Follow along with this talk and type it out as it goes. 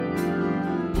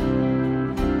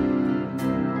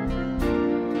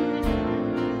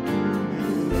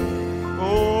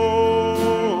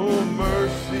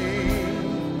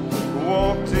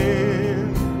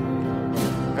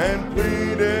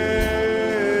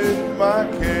my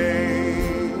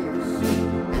case,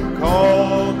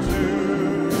 called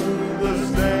to the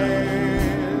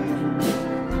stand.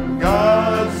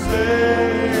 God's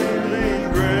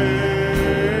saving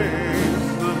grace,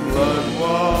 the blood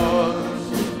was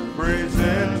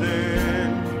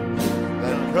presented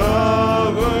that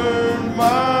covered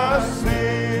my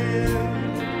sin,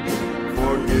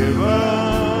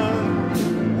 forgiven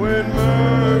when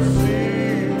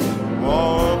mercy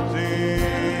walked in.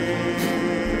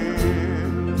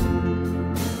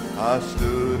 I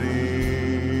stood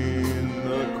in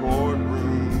the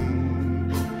courtroom,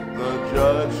 the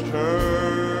judge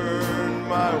turned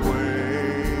my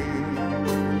way.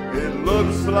 It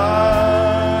looks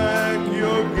like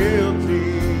you're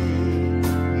guilty,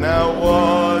 now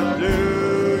what do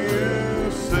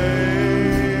you say?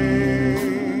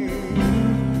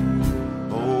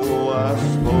 Oh, I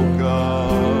spoke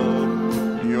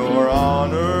up, Your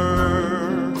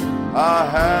Honor, I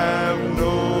have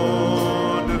no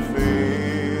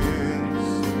defense,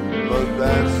 but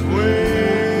that's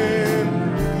when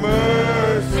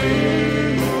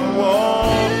mercy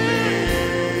walked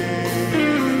in.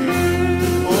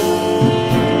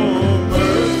 Oh,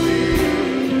 mercy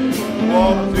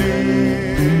walked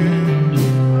in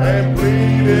and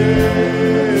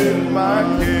pleaded my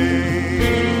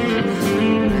case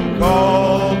and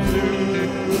called to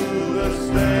the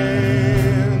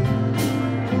stand.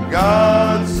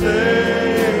 God's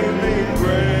saving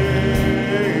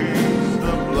grace,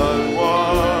 the blood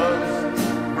was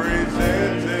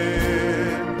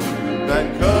presented that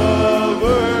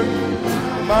covered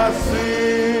my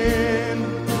sin,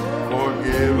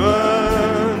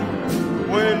 forgiven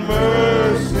when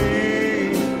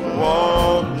mercy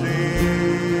walked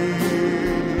in.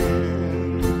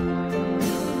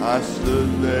 I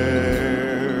stood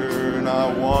there and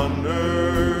I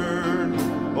wondered,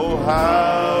 oh,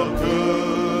 how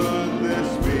could this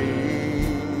be,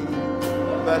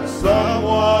 that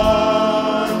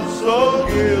someone so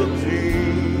guilty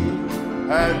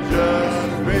had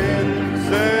just been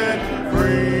set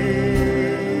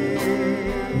free?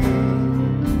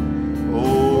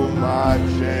 Oh, my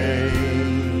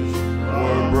chains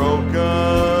were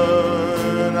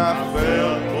broken, I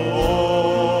felt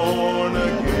born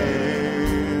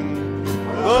again.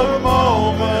 The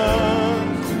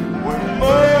moment when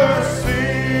mercy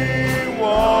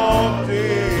walked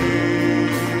in.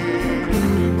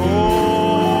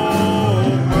 Oh,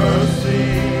 mercy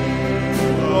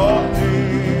walked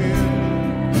in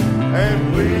and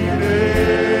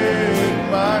pleaded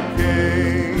my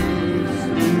case,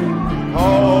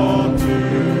 called to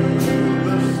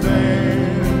the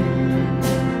stand.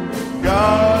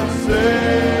 God's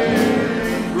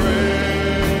saving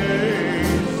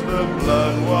grace, the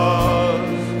blood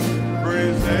was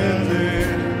presented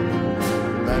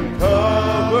that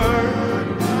covered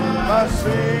my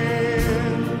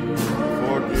sin,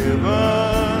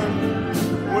 forgiven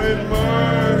when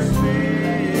mercy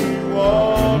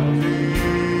walked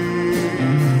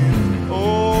in.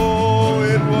 Oh,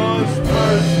 it was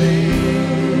mercy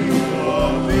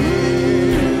walked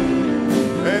in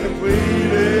and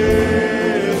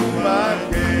pleaded my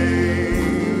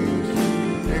case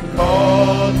and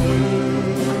called to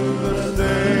the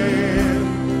stand.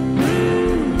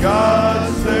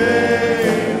 God's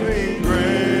saving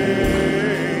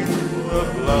grace, the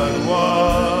blood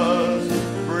was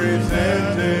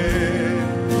presented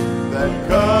that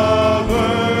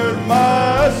covered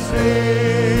my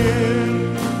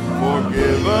sin,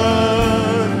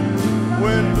 forgiven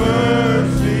when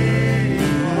mercy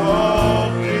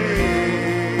walked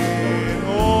in.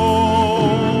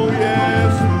 Oh,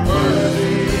 yes,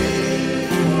 mercy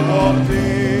walked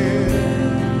in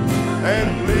and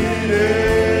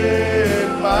pleaded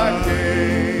my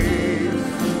case,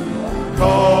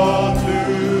 called to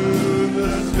the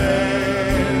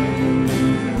stand.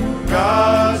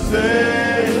 God's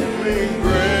saving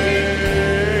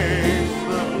grace,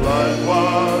 the blood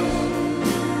was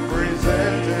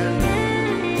presented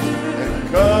and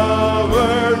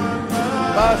covered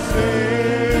my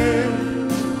sin,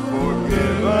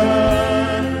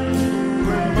 forgiven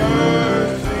when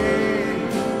mercy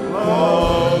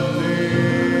walked in.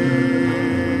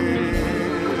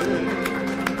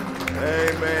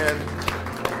 Amen.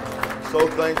 So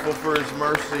thankful for His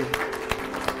mercy.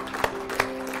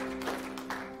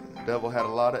 The devil had a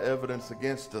lot of evidence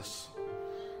against us,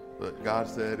 but God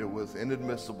said it was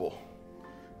inadmissible.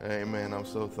 Amen. I'm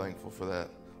so thankful for that.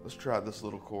 Let's try this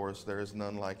little chorus. There is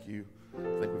none like you. I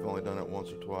think we've only done it once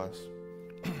or twice.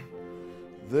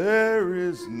 There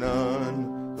is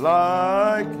none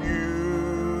like you.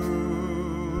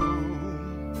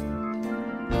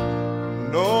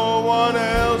 No one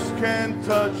else else can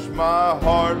touch my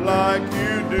heart like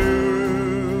you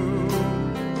do.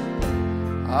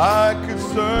 I could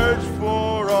search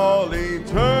for all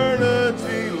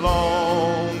eternity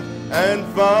long and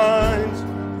find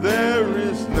there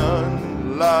is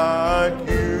none like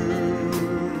you.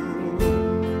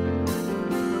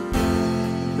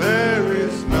 There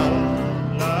is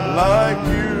none like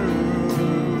you.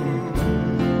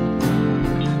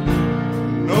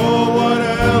 No one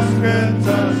else can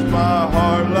touch my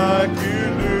heart like you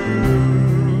do.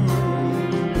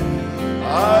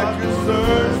 I could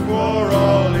search for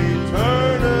all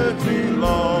eternity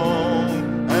long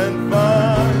and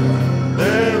find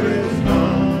there is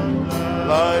none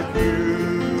like you.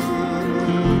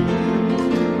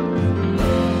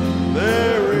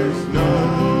 There is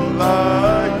none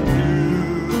like you.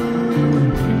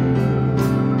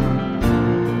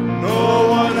 No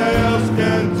one else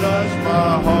can touch my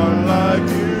heart like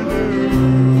you do.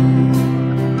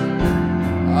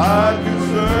 I could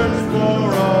search for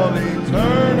all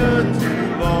eternity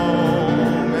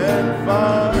long and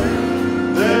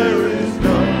find there is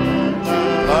none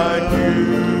like you.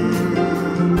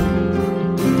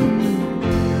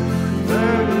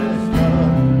 There is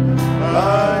none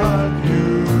like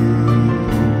you.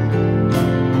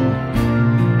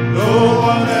 No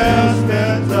one else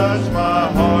can touch my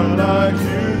heart like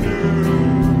you do.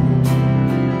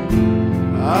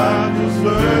 I could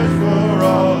search for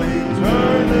all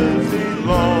eternity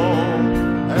long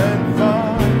and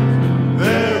find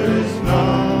there is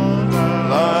none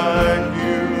like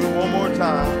you. One more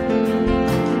time.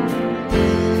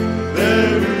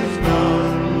 There is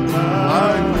none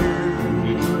like you.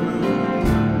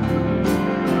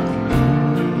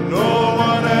 No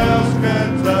one else can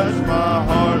touch my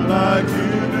heart like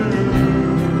you do.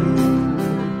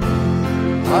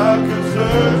 I could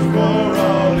search for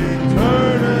all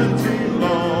eternity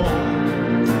long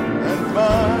and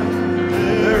find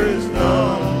there is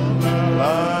none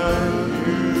like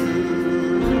you.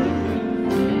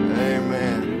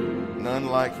 Amen. None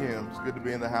like him. It's good to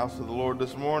be in the house of the Lord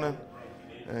this morning.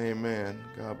 Amen.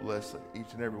 God bless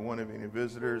each and every one of you. Any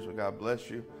visitors, may God bless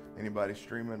you. Anybody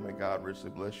streaming, may God richly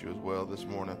bless you as well this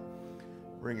morning.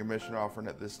 Bring your mission offering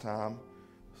at this time.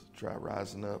 Let's try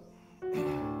rising up.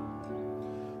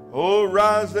 Oh,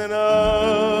 rising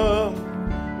up,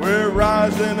 we're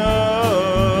rising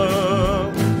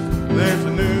up. There's a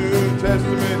New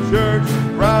Testament church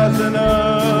rising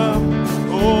up.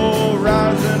 Oh,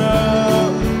 rising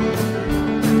up,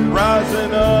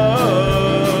 rising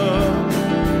up.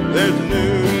 There's a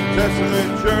New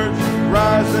Testament church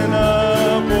rising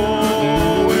up.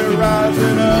 Oh, we're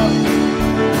rising up,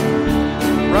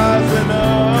 rising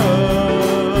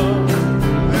up.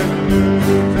 There's a New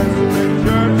Testament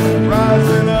church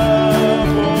rising up.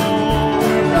 Oh,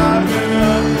 we're rising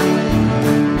up,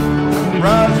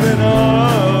 rising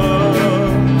up.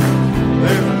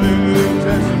 There's a New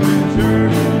Testament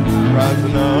church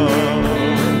rising up.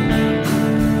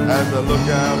 As I look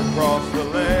out across the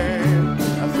land, I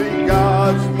see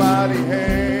God's mighty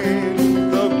hand,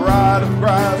 the bride of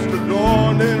Christ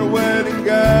adorned in a wedding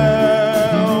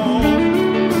gown.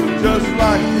 Just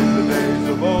like in the days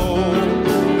of old,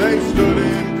 they stood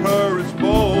in courage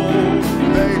bold.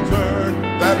 They turned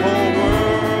that whole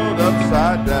world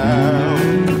upside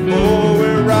down. Oh,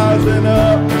 we're rising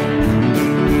up,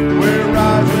 we're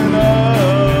rising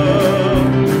up.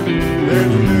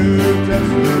 There's a New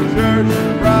Testament church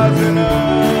rising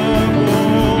up.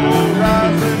 Oh,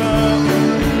 rising up,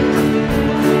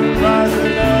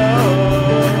 rising up.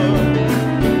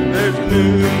 There's a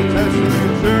New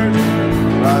Testament church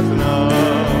rising up.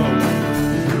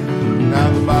 Now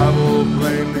the Bible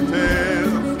plainly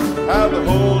tells how the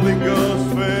Holy Ghost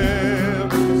fell.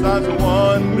 Signs and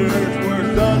wonders were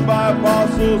done by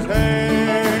apostles'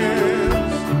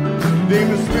 hands.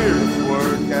 Demon spirits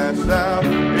were cast out.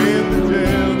 In the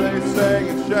jail they sang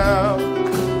and shout,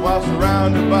 while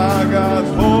surrounded by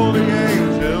God's holy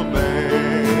angel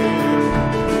band.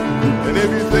 And if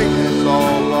you think it's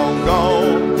all long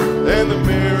gone, and the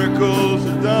miracles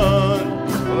are done,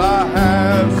 well, I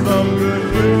have some good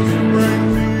news to bring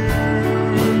to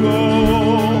you.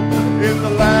 Oh, in the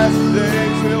last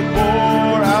days he'll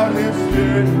pour out his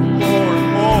spirit more and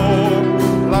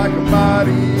more. Like a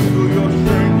mighty eagle you'll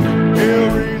shrink, he'll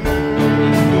renew.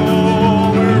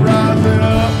 Oh, we're rising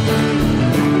up,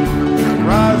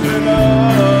 rising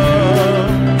up.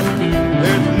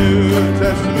 There's a New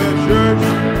Testament church.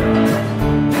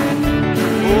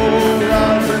 Oh,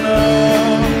 rising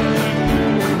up,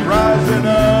 rising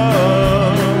up.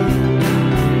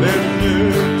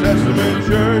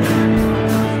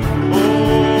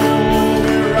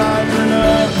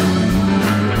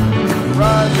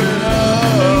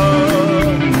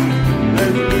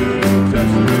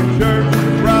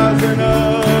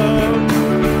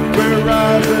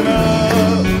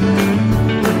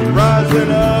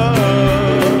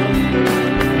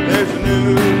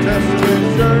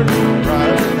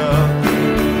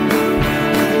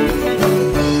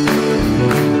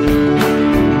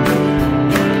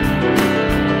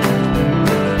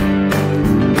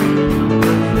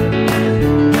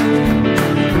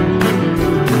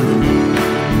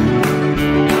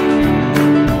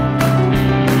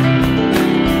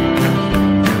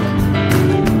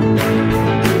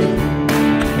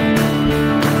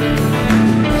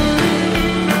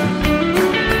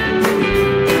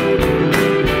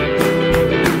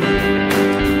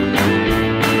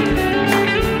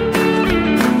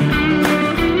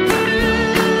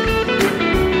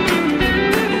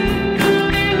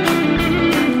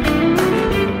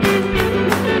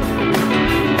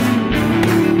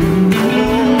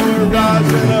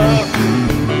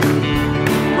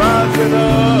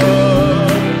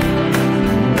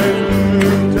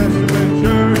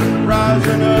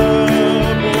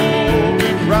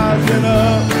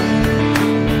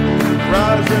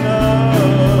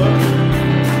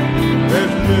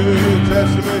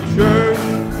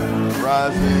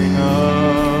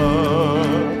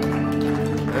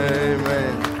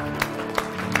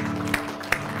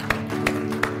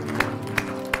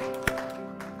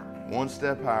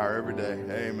 step higher every day.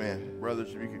 Amen.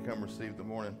 Brothers, if you could come receive the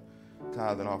morning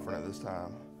tithe and offering at this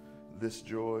time. This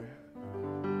joy.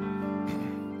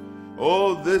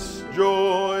 Oh, this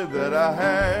joy that I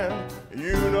have,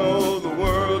 you know the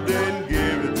world didn't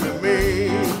give it to me.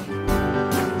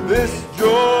 This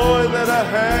joy that I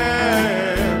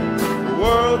have, the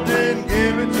world didn't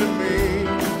give it to me.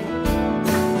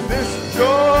 This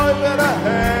joy that I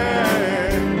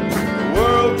have, the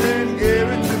world didn't give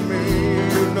it to me,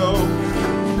 you know.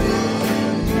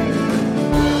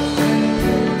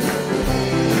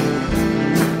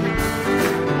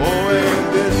 Oh,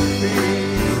 and this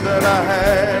peace that I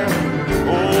have,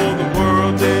 oh, the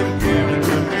world didn't give it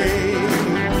to me.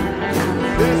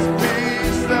 This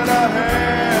peace that I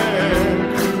have,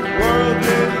 the world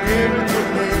didn't give it to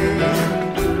me.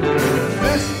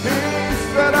 This peace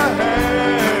that I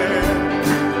have,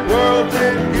 the world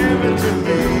didn't give it to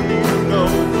me. No,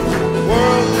 the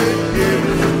world didn't give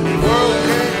it, the world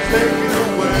can't take it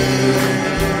away.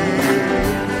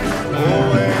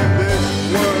 Oh, and this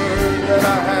word that I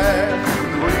have,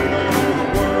 you know the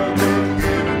world didn't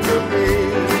give it to me.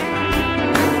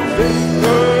 This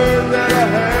word that I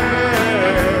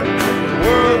have, the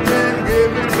world didn't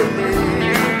give it to me.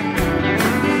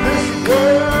 This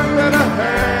word that I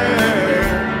have,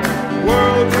 the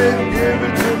world didn't give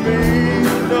it to me.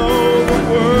 No, the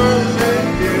world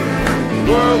didn't give it, the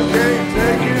world can't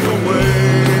take it away.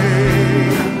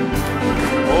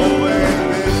 Oh, and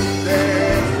this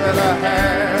dance that I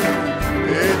have,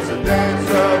 it's a dance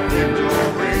of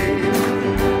victory.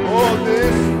 Oh,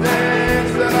 this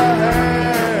dance that I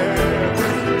have,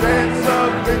 it's a dance of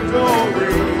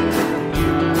victory.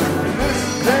 This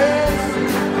dance,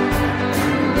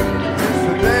 it's a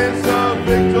dance of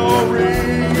victory.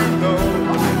 You know,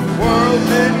 the world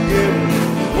didn't give it,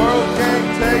 the world can't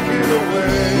take it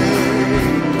away.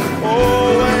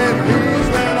 Oh, and he's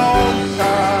an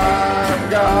on-time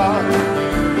God.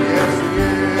 Yes, he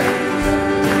is.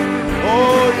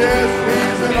 Oh, yes,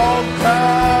 he's an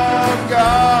on-time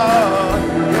God.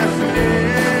 Yes, he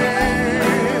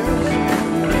is.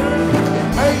 He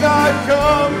may not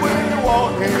come when you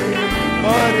want him,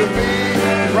 but he'll be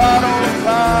right on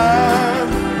time.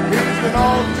 He's an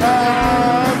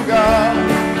on-time God.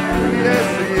 Yes,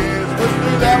 he is. Let's do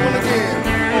that one again.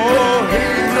 Oh,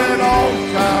 he's an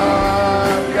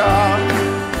on-time God.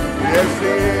 Yes,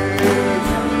 he is.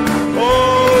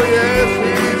 Oh, yes,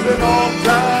 he's an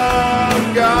on-time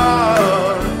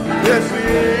God. Yes, he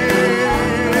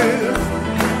is.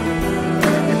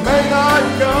 He may not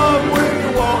come when you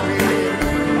want him,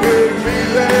 he'll be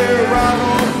there right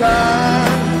on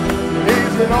time.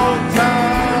 He's an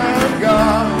on-time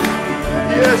God.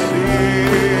 Yes, he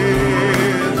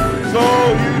is. So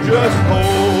you just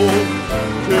hold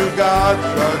to God's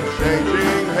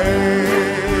unchanging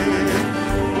hand.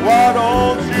 Why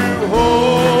don't you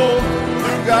hold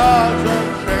to God's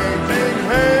unchanging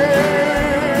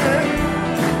hand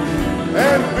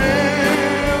and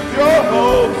build your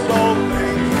hopes on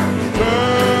things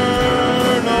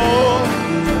eternal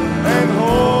and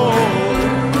hold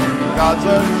God's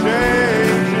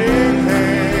unchanging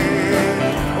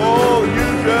hand. Oh, you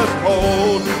just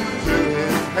hold to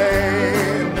his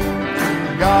hand,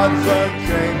 God's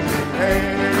unchanging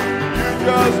hand. You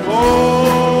just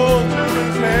hold to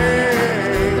his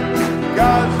hand,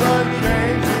 God's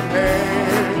unchanging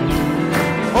hand.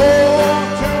 Hold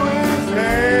to his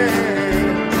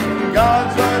hand,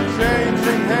 God's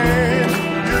unchanging hand.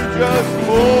 You just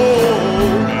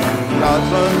hold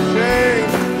God's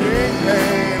unchanging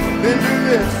hand. Then do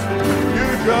this, you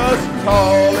just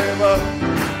call him up,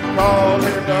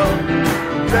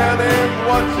 tell him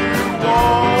what you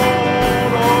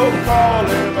want. Oh, call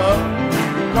him up,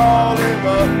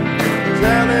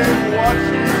 tell him what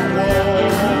you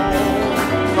want.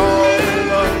 Call him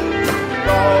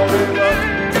up,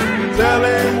 tell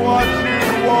him what you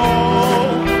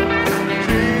want.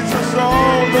 Jesus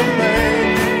on the main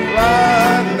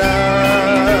line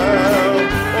now.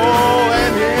 Oh,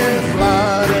 and his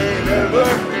line ain't ever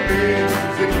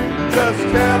busy. Just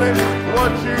tell him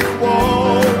what you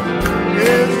want.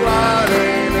 His line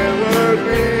ain't ever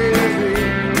busy.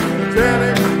 Tell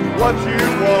him what you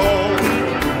want.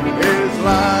 His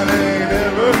line ain't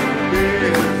ever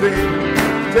busy.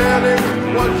 Tell him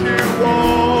what you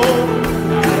want.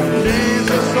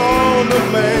 Jesus on the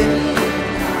main.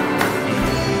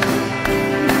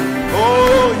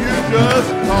 Oh, you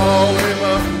just call him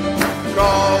up,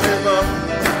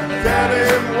 tell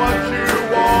him what you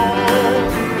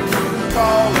want.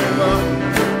 Call him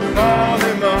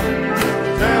up,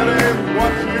 tell him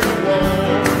what you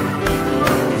want.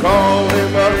 Call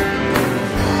him up,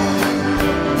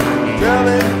 tell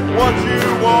him what you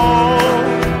want.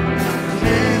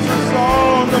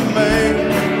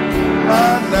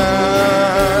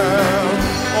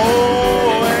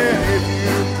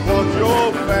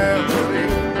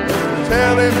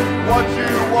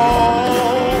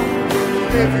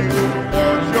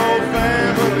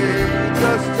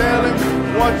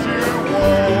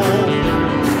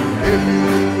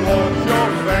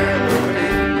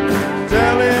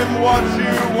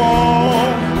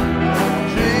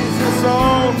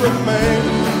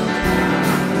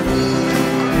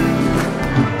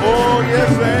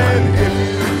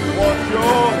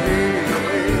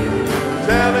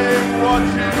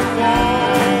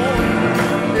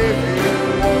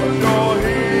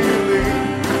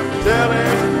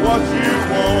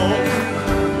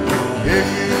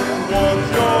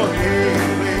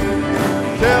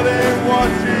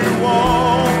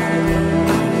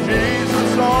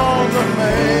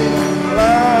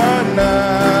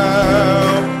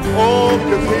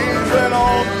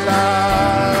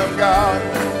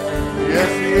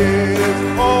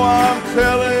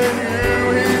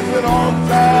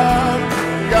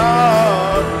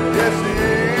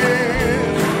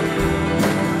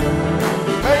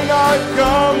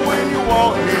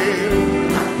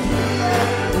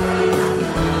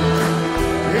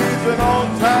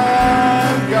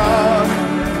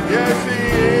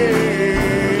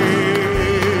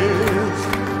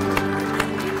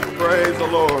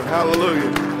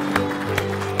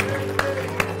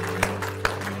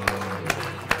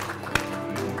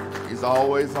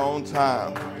 always on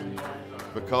time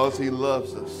because he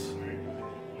loves us.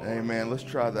 Amen. Let's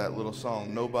try that little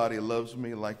song. Nobody loves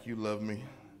me like you love me.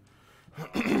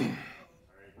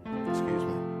 Excuse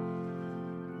me.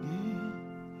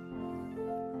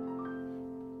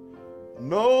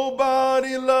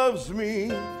 Nobody loves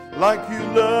me like you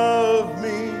love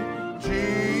me,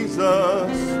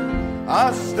 Jesus.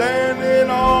 I stand in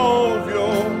awe of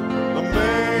your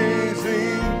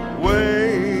amazing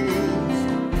ways.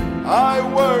 I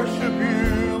worship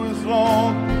you as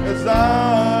long as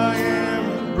I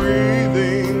am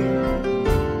breathing.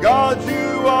 God,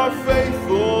 you are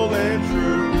faithful and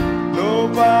true.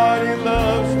 Nobody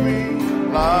loves me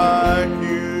like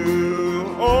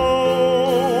you.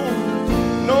 Oh,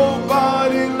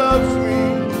 nobody loves me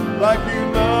like you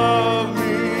love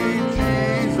me,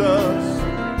 Jesus.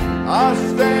 I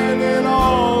stand in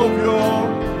awe of your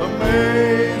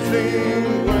amazing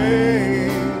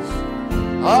ways.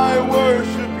 I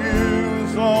worship you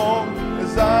as long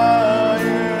as I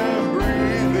am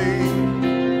breathing.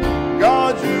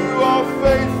 God, you are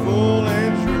faithful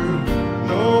and true.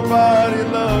 Nobody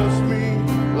loves me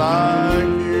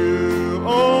like you.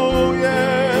 Oh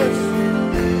yes,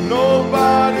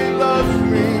 nobody loves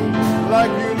me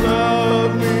like you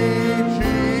love me,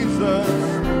 Jesus.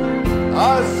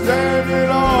 I stand in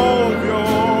awe of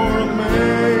your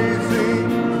amazing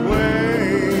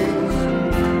ways.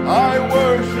 I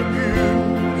worship you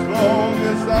as long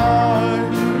as I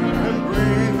am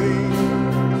breathing.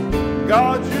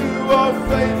 God, you are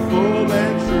faithful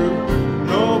and true.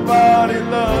 Nobody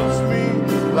loves me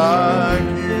like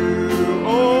you.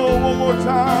 Oh, one more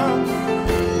time.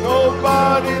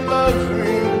 Nobody loves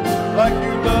me like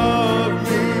you love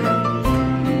me.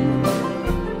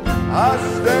 I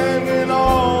stand in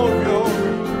awe of your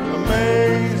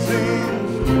amazing.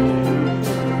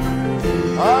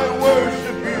 I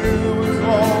worship you as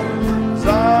long as I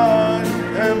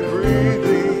am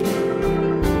breathing.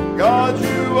 God,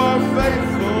 you are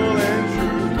faithful and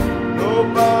true.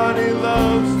 Nobody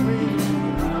loves me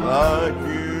like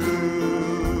you.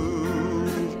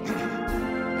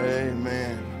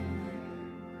 Amen.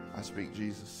 I speak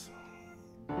Jesus.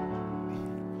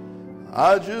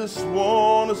 I just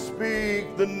want to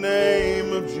speak the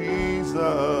name of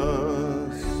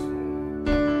Jesus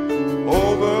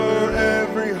over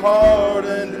every heart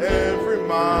and every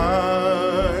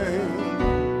mind.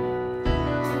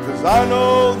 'Cause I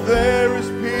know there is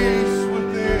peace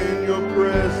within your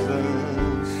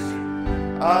presence.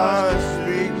 I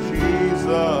speak Jesus.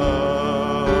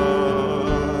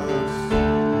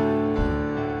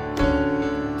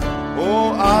 Oh,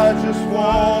 I just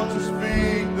want to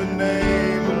speak the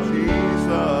name of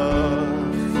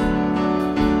Jesus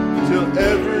till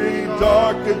every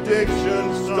dark addiction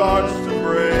starts to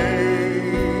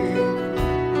break,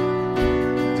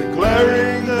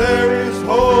 declaring there is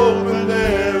hope and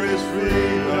there is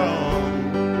freedom.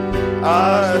 I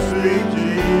speak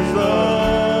Jesus.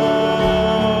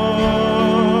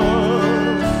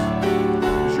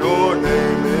 Your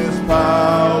name is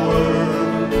power.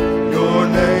 Your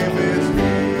name is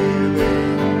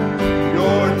healing.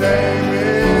 Your name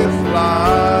is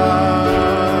life.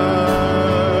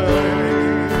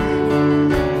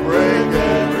 Break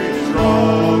every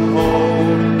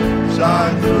stronghold.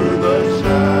 Shine through the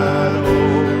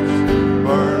shadows.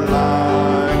 Burn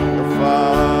like a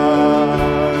fire.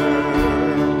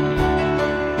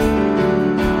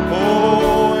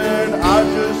 Oh, and I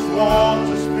just want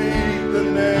to speak the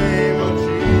name of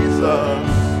Jesus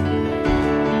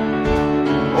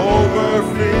over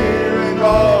fear and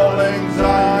all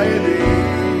anxiety.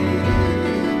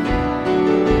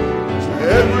 To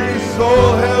every soul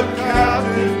held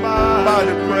captive by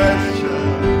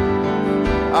depression,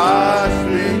 I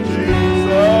speak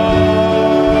Jesus.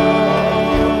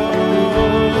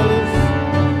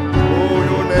 Oh,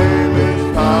 your name is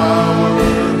power.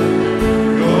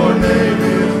 Your name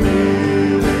is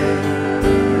healing.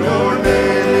 Your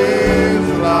name is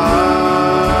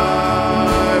life.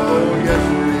 Oh, yes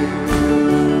it is.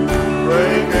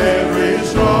 Break every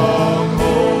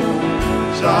stronghold.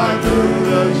 Shine through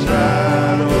the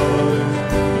shadows.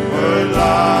 Burn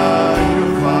like a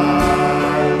fire.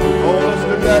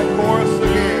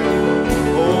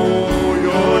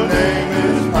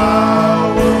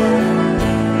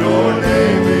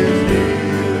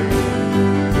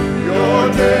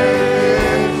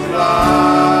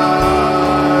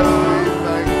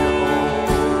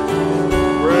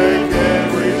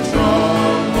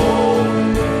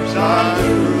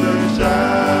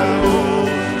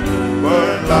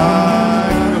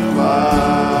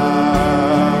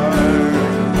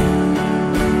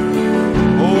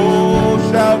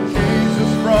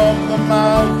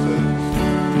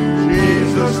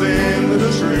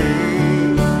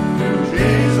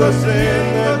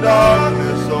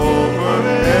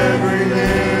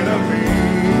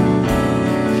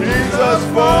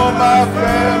 for my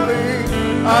family,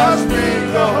 I speak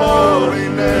the holy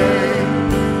name,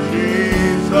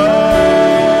 Jesus.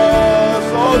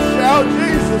 Oh, shout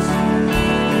Jesus.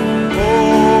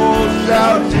 Oh,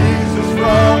 shout Jesus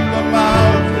from the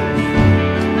mountains,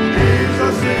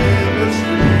 Jesus in the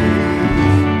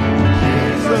streets,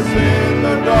 Jesus in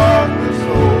the darkness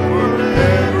over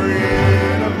every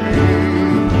enemy.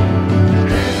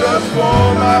 Jesus for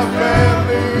my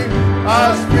family, I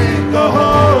speak the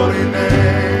holy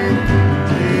name,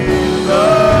 Jesus.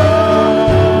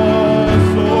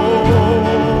 Oh,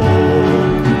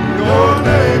 your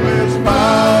name is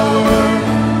power,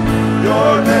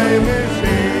 your name is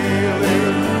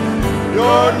healing,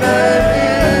 your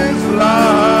name is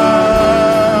life.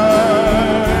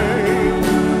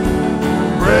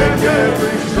 Break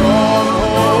every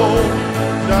stronghold,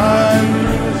 shine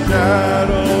through the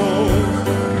shadows,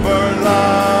 burn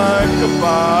like a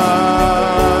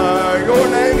fire. Your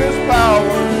name is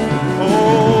power.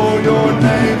 Oh, your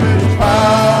name is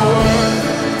power.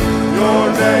 Your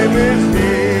name is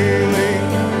healing.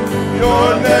 Your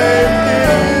name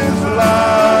is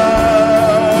life.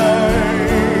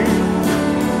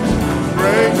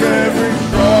 Break every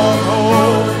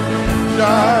stronghold,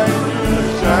 shine through the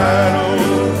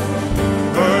shadows,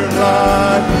 burn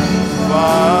like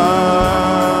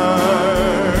fire.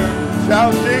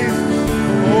 Shout Jesus,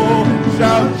 oh,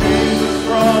 shout Jesus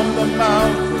from the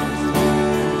mountains,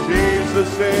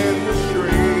 Jesus in the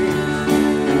streets,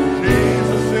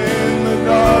 Jesus in the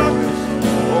darkness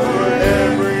over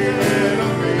every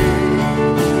enemy.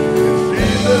 It's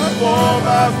Jesus for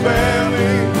my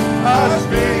family, I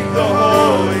speak the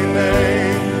holy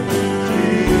name,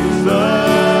 Jesus.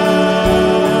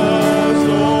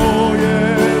 Oh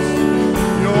yes,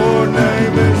 your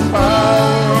name is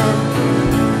power,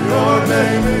 your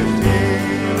name is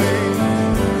healing,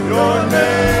 your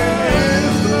name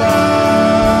is life.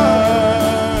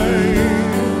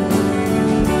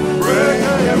 Break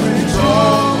every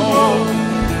stronghold,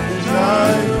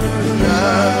 shine through the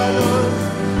shadows,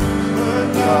 burn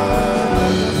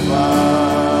like a fire.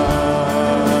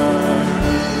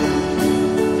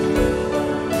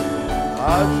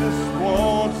 I just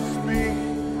want to speak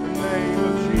the name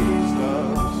of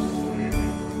Jesus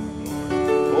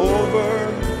over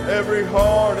every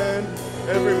heart and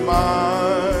every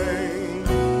mind,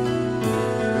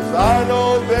 'cause I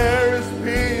know there is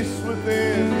peace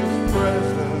within His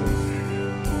presence.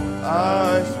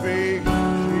 I speak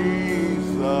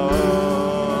Jesus.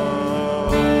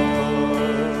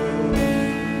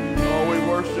 Oh, we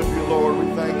worship you, Lord. We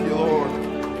thank you, Lord.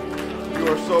 You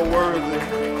are so worthy.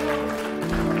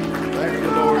 Thank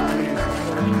you, Lord Jesus.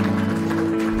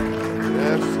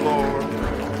 Yes, Lord.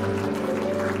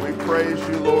 We praise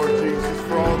you, Lord Jesus,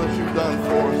 for all that you've done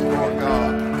for us, Lord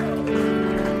God.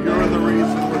 You're the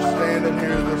reason we're standing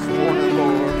here this morning,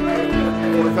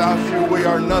 Lord. Without you, we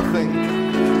are nothing.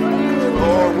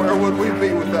 Lord, where would we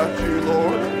be without you,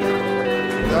 Lord?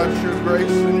 Without your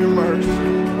grace and your mercy.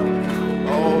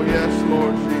 Oh, yes,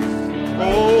 Lord Jesus.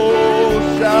 Oh,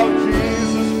 shout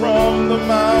Jesus from the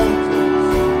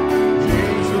mountains,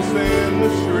 Jesus in the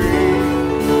street,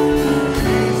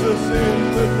 Jesus in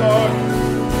the darkness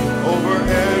over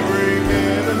every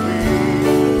enemy.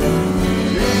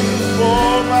 Jesus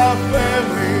for my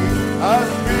family, I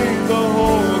speak the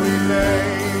holy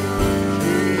name,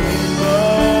 Jesus.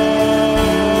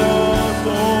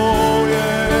 Oh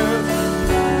yes,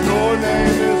 your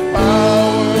name is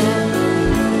power,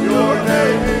 your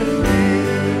name is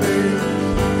healing,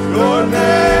 your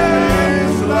name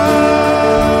is life.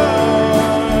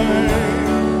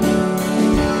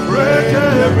 Break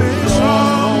every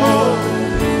stronghold,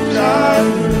 shine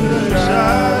through the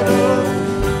shadows,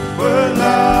 burn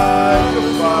like a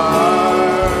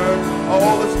fire.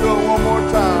 Oh, let's do it one more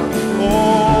time.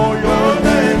 Oh, your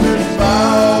name is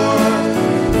power,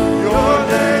 your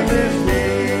name is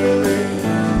healing,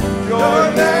 your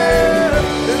name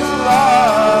is life.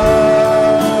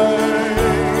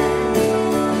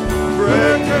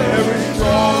 Break every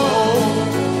stronghold,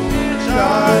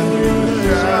 shine through the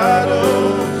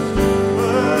shadows,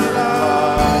 burn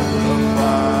like a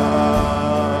fire.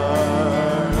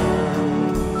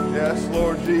 Yes,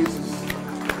 Lord Jesus.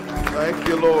 Thank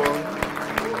you, Lord.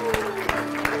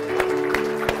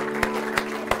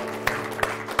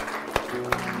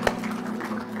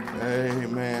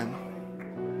 Amen.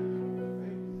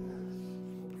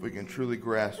 If we can truly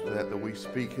grasp that we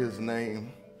speak His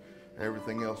name,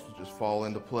 everything else will just fall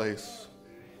into place.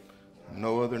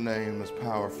 No other name is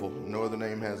powerful. No other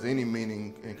name has any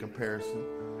meaning in comparison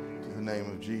to the name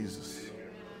of Jesus.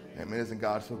 Amen. Isn't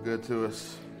God so good to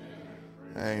us?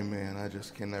 Amen. I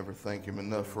just can never thank Him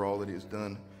enough for all that He's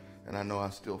done And I know I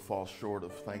still fall short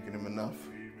of thanking him enough.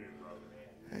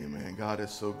 Amen. God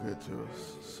is so good to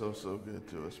us. So, so good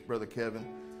to us. Brother Kevin,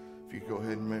 if you could go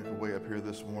ahead and make your way up here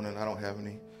this morning. I don't have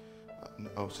any.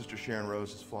 Sister Sharon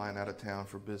Rose is flying out of town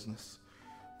for business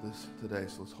today,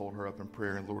 so let's hold her up in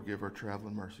prayer, and Lord, give her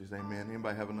traveling mercies. Amen.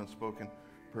 Anybody have an unspoken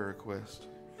prayer request?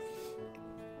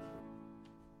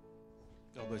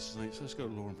 God bless you, saints. Let's go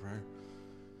to the Lord in prayer.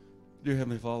 Dear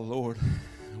Heavenly Father, Lord,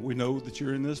 we know that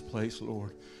you're in this place,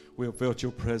 Lord. We have felt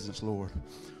your presence, Lord.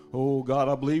 Oh, God,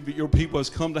 I believe that your people has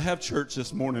come to have church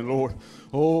this morning, Lord.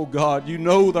 Oh, God, you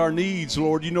know our needs,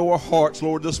 Lord. You know our hearts,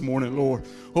 Lord, this morning, Lord.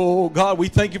 Oh, God, we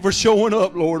thank you for showing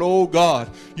up, Lord. Oh, God,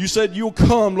 you said you'll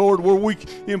come, Lord, where we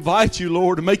invite you,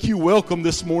 Lord, to make you welcome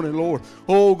this morning, Lord.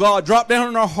 Oh, God, drop down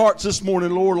in our hearts this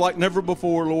morning, Lord, like never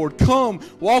before, Lord. Come,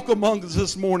 walk among us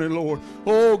this morning, Lord.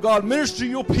 Oh, God, minister to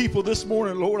your people this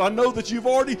morning, Lord. I know that you've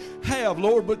already have,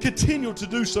 Lord, but continue to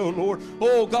do so, Lord.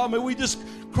 Oh, God, may we just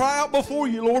cry out before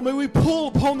you, Lord. May we pull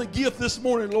upon the gift this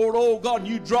morning, Lord. Oh, God, and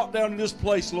you drop down in this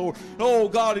place, Lord. Oh,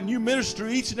 God, and you minister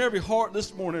each and every heart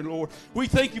this morning, Lord. We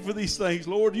thank you for these things,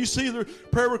 Lord. You see the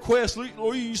prayer requests,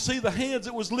 Lord. You see the hands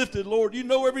that was lifted, Lord. You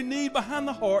know every need behind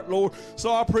the heart, Lord.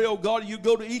 So I pray, oh, God, you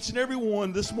go to each and every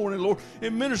one this morning, Lord,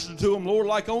 and minister to them, Lord,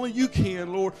 like only you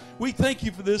can, Lord. We thank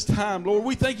you for this time, Lord.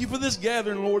 We thank you for this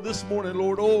gathering, Lord, this morning,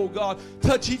 Lord. Oh, God,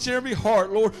 touch each and every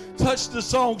heart, Lord. Touch the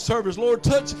song service, Lord.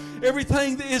 Touch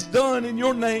everything that is done in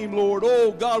your name, Lord.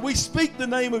 Oh, God, we speak the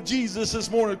name of Jesus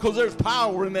this morning because there's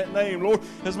power in that name, Lord.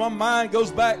 As my mind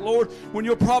goes back, Lord, when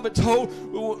your prophet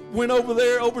went over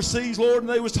there overseas, Lord, and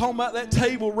they was talking about that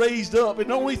table raised up, and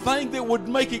the only thing that would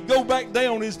make it go back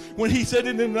down is when he said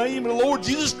in the name of the Lord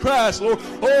Jesus Christ, Lord.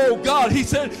 Oh, God, he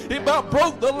said it about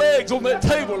broke the legs on that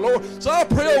table, Lord. So I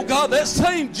pray, oh, God, that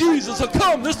same Jesus will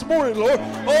come this morning, Lord.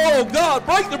 Oh, God,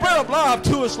 break the bread of life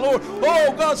to us, Lord.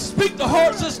 Oh, God, speak the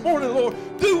hearts this morning, Lord.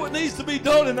 Do what needs to be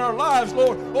done in our lives,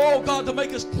 Lord. Oh, God, to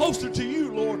make us closer to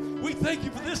you, Lord. We thank you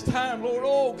for this time, Lord.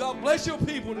 Oh, God, bless your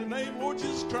people in the name, Lord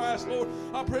Jesus Christ, Lord.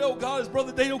 I pray, oh, God, as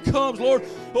Brother Daniel comes, Lord.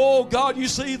 Oh, God, you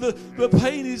see the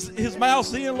pain his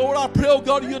mouth's in, Lord. I pray, oh,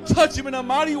 God, you'll touch him in a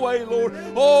mighty way, Lord.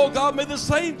 Oh, God, may the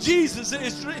same Jesus that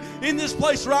is in this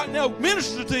place right now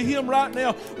minister to him right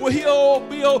now. Will he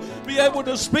be able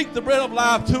to speak the bread of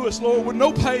life to us, Lord, with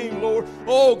no pain, Lord.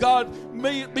 Oh, God,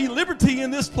 may it be liberty in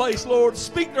this place, Lord.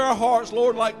 Speak to our hearts,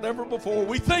 Lord, like never before.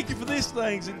 We thank you for these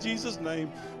things in Jesus'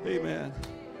 name. Amen.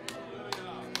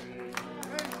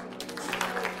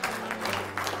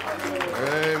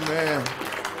 Amen.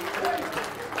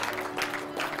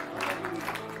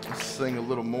 Let's sing a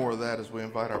little more of that as we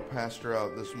invite our pastor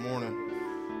out this morning.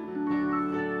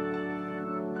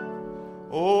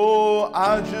 Oh,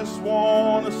 I just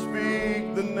want to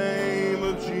speak the name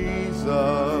of Jesus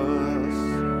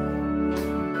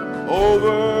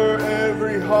over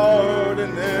every heart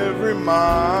and every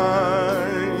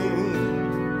mind,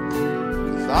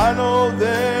 'cause I know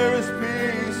there is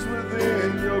peace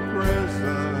within your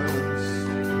presence.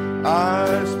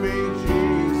 I speak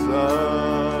Jesus.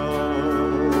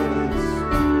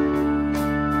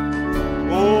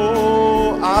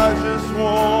 Oh, I just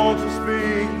want to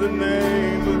speak the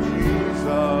name of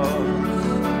Jesus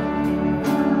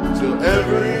till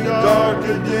every dark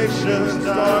addiction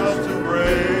starts to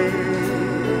break,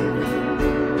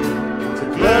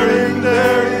 declaring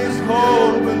there is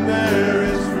hope and there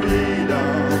is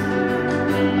freedom.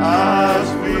 I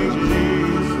speak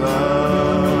Jesus.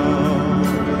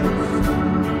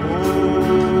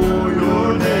 Oh, your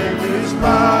name is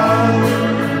power,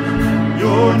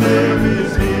 your name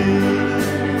is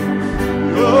healing,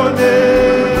 your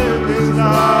name is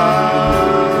life.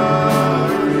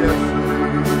 Yes,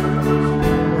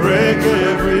 break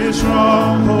every stronghold.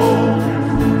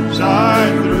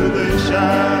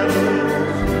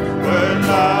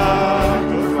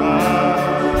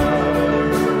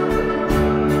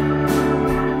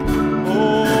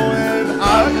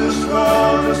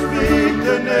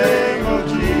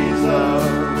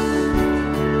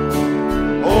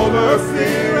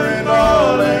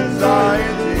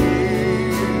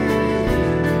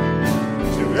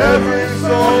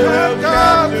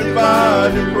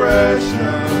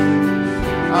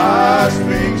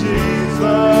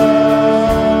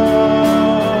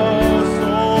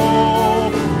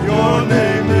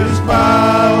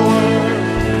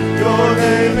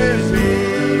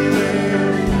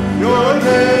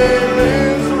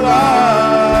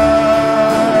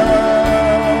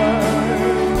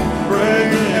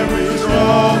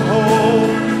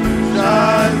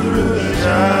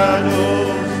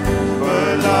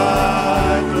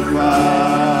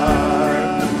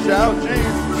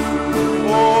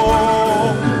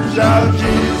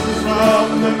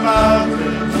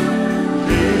 mountains,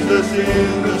 Jesus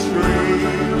in the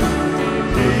streets,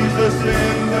 Jesus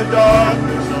in the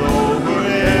darkness over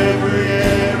every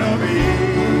enemy,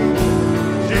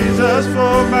 Jesus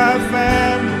for my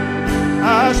family,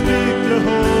 I speak the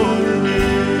holy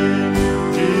name,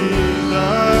 Jesus.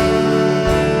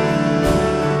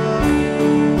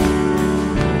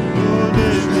 Your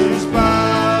name is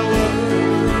power,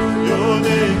 your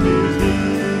name is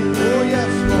healing, oh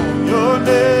yes Lord, your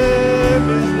name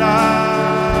is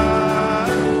life.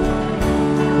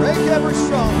 Break every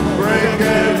stronghold, break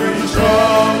every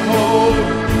stronghold,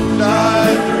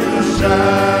 shine through the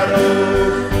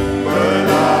shadows, burn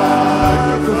like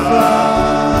a fire.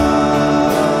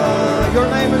 Your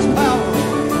name is power,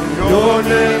 your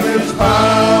name is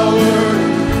power,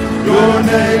 your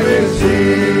name is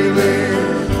healing,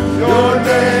 your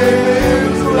name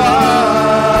is life.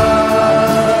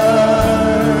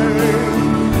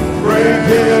 Break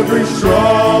every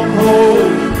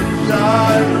stronghold,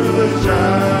 shine through the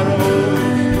shadows,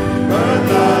 burn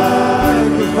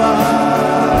like a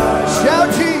fire. Shout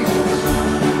Jesus.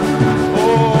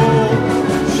 Oh,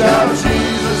 shout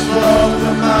Jesus from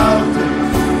the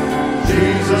mountains,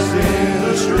 Jesus in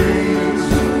the streets,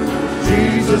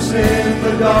 Jesus in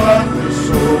the darkness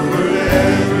over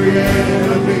every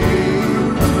enemy,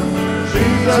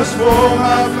 Jesus for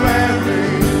my family,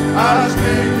 I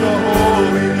speak the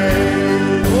holy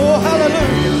name. Oh, hallelujah.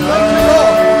 Thank you,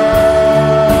 Lord.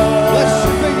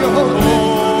 Blessed be your holy name.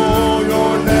 Oh,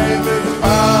 your name is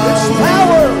power. It's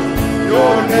power.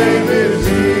 Your name is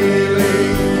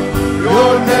healing.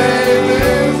 Your name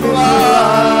is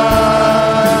life.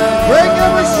 Break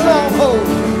every stronghold.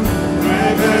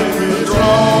 Break every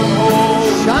stronghold.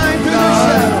 Shine through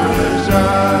the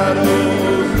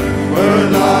shadows. We're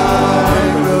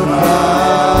like a fire.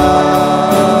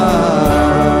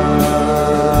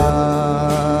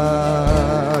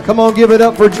 Come on, give it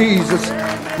up for Jesus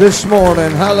this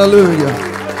morning. Hallelujah.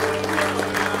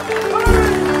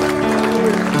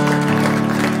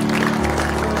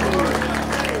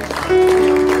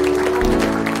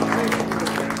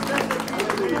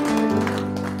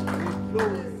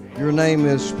 Your name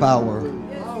is power.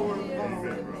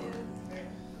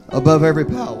 Above every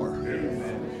power.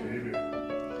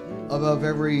 Above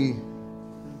every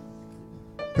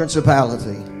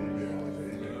principality.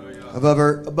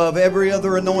 Above every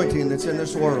other anointing that's in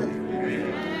this world.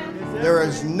 There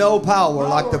is no power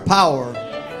like the power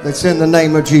that's in the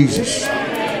name of Jesus.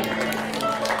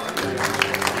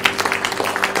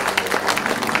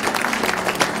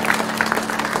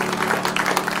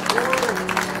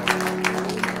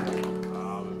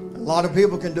 A lot of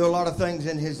people can do a lot of things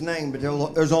in His name, but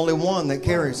there's only one that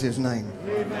carries His name.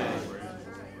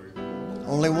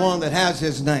 Only one that has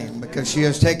His name, because she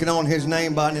has taken on His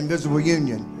name by an invisible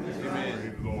union.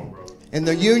 And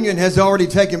the union has already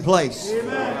taken place.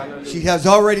 She has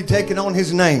already taken on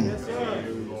His name.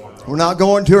 We're not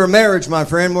going to her marriage, my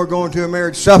friend. We're going to a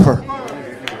marriage supper.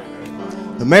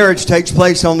 The marriage takes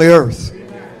place on the earth.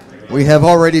 We have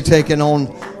already taken on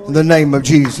the name of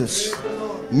Jesus.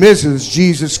 Mrs.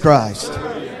 Jesus Christ.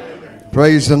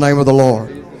 Praise the name of the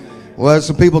Lord. Well,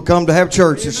 some people come to have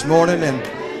church this morning,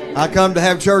 and I come to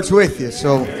have church with you.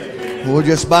 So we'll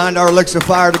just bind our licks of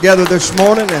fire together this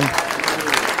morning and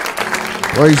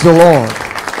praise the Lord.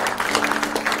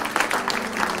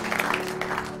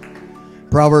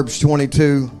 Proverbs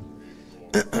 22.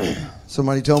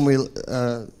 Somebody told me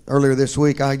earlier this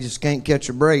week I just can't catch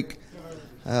a break.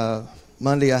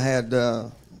 Monday I had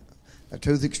a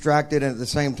tooth extracted, and at the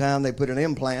same time they put an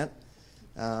implant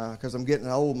because I'm getting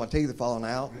old, my teeth are falling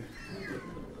out.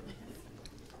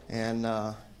 And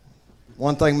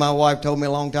one thing my wife told me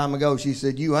a long time ago, she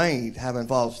said, "You ain't having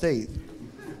false teeth."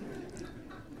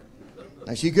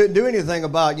 Now, she couldn't do anything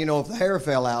about, if the hair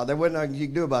fell out. There wasn't nothing she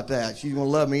could do about that. She's going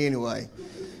to love me anyway.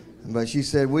 But she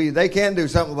said, they can do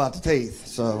something about the teeth.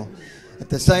 So at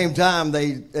the same time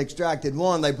they extracted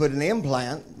one, they put an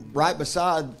implant right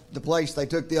beside the place they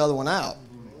took the other one out.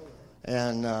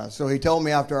 And so he told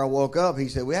me after I woke up, he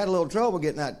said, we had a little trouble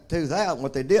getting that tooth out. And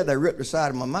what they did, they ripped the side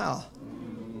of my mouth.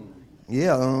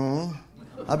 Yeah,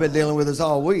 I've been dealing with this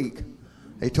all week.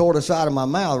 They tore the side of my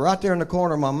mouth, right there in the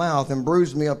corner of my mouth, and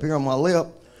bruised me up here on my lip.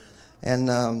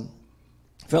 And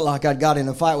felt like I'd got in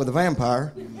a fight with a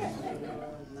vampire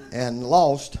and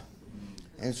lost.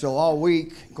 And so all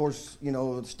week, of course,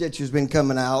 the stitch has been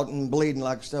coming out and bleeding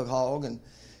like a stuck hog. And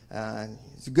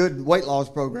it's a good weight loss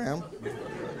program.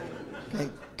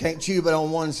 Can't chew but on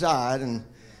one side, and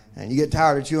you get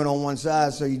tired of chewing on one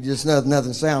side, so you just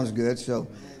nothing sounds good. So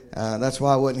that's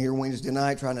why I wasn't here Wednesday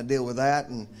night trying to deal with that,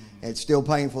 and it's still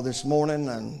painful this morning,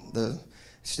 and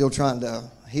still trying to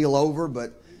heal over.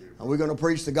 But And we're going to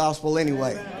preach the gospel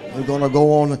anyway. We're going to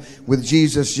go on with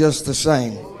Jesus just the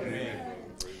same.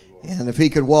 And if he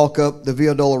could walk up the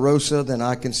Via Dolorosa, then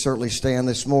I can certainly stand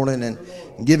this morning and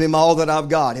give him all that I've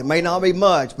got. It may not be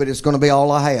much, but it's going to be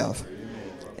all I have.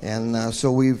 And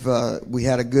so we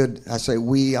had a good,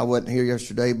 I wasn't here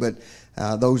yesterday, but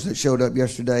those that showed up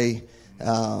yesterday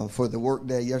for the work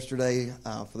day yesterday,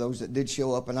 for those that did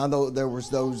show up, and I know there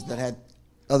was those that had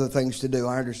other things to do.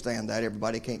 I understand that.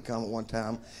 Everybody can't come at one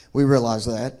time. We realize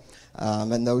that.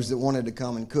 And those that wanted to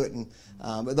come and couldn't.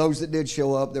 But those that did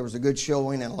show up, there was a good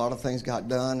showing and a lot of things got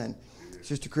done. And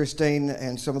Sister Christine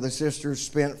and some of the sisters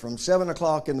spent from 7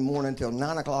 o'clock in the morning until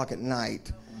 9 o'clock at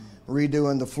night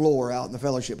redoing the floor out in the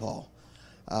fellowship hall.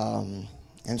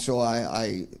 And so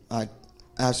I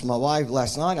asked my wife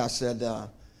last night, I said,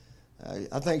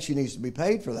 I think she needs to be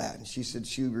paid for that. And she said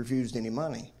she refused any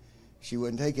money. She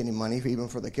wouldn't take any money, even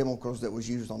for the chemicals that was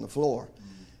used on the floor.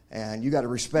 And you got to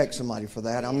respect somebody for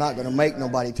that. I'm not going to make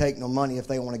nobody take no money if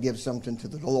they want to give something to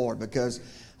the Lord, because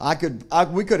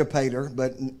we could have paid her,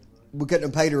 but we couldn't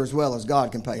have paid her as well as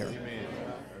God can pay her.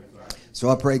 So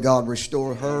I pray God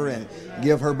restore her and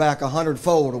give her back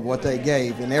 100-fold of what they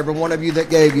gave. And every one of you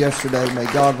that gave yesterday,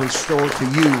 may God restore to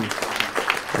you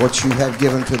what you have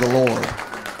given to the Lord.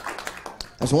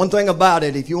 That's one thing about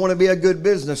it. If you want to be a good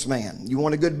businessman, you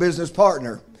want a good business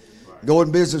partner, go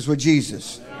in business with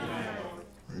Jesus.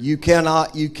 You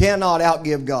cannot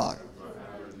outgive God.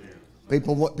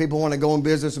 People want to go in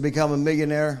business and become a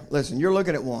millionaire. Listen, you're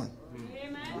looking at one.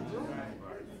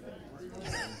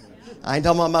 I ain't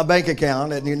talking about my bank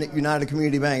account at United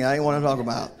Community Bank. I ain't want to talk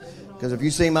about. Because if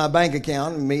you see my bank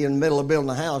account and me in the middle of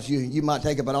building a house, you might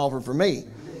take up an offer for me.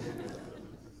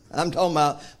 I'm talking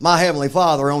about my Heavenly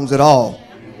Father owns it all.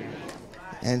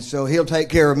 And so he'll take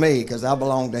care of me because I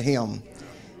belong to him.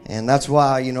 And that's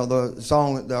why, the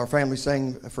song that our family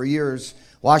sang for years,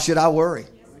 why should I worry?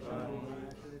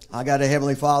 I got a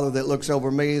Heavenly Father that looks over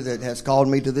me, that has called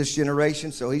me to this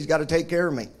generation, so he's got to take care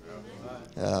of me.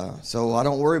 So I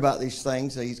don't worry about these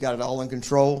things. He's got it all in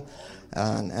control.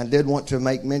 And I did want to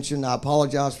make mention, I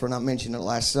apologize for not mentioning it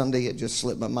last Sunday. It just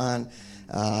slipped my mind.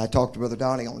 I talked to Brother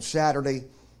Donnie on Saturday.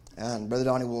 And Brother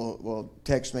Donnie will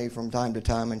text me from time to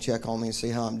time and check on me and see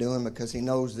how I'm doing, because he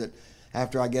knows that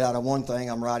after I get out of one thing,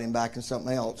 I'm riding back in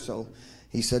something else. So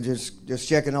he said, just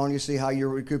checking on you, see how you're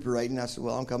recuperating. I said,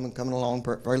 well, I'm coming along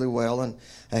fairly well and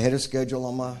ahead of schedule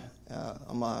on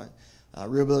my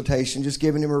rehabilitation, just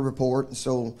giving him a report. And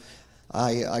so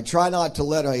I try not to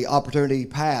let an opportunity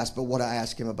pass, but what I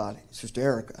asked him about Sister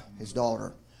Erica, his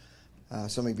daughter.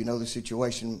 Some of you know the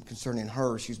situation concerning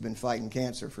her. She's been fighting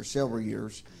cancer for several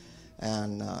years.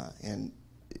 And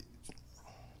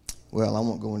well, I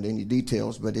won't go into any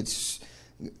details, but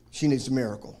she needs a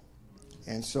miracle.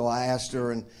 And so I asked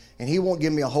her, and he won't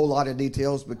give me a whole lot of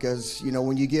details, because,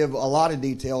 when you give a lot of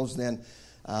details, then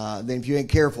if you ain't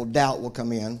careful, doubt will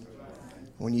come in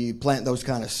when you plant those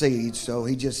kind of seeds. So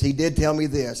he did tell me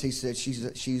this. He said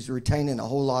she's retaining a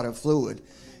whole lot of fluid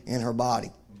in her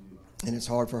body, and it's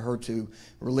hard for her to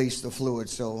release the fluid.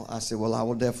 So I said, well, I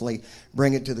will definitely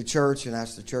bring it to the church and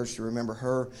ask the church to remember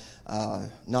her,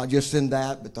 not just in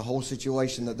that, but the whole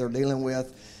situation that they're dealing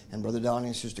with. And Brother Donnie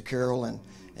and Sister Carol and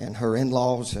her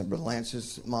in-laws, and Brother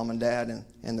Lance's mom and dad,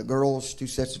 and the girls, 2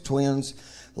 sets of twins.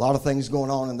 A lot of things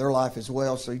going on in their life as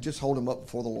well. So you just hold them up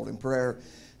before the Lord in prayer.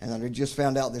 And I just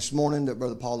found out this morning that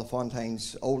Brother Paul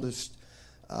LaFontaine's oldest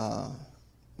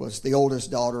was the oldest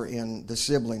daughter in the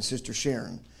siblings, Sister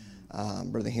Sharon.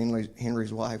 Brother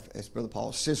Henry's wife is Brother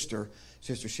Paul's sister,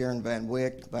 Sister Sharon Van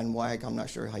Wyck. I'm not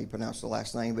sure how you pronounce the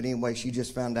last name, but anyway, she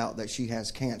just found out that she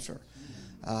has cancer.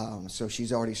 So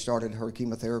she's already started her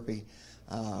chemotherapy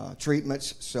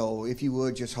treatments. So if you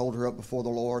would, just hold her up before the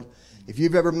Lord. If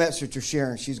you've ever met Sister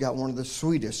Sharon, she's got one of the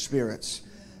sweetest spirits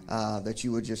that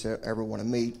you would just ever want to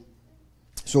meet.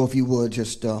 So if you would,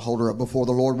 just hold her up before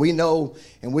the Lord. We know,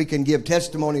 and we can give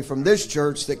testimony from this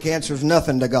church, that cancer is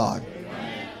nothing to God.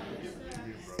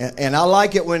 And I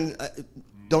like it when,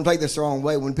 don't take this the wrong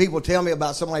way, when people tell me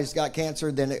about somebody that's got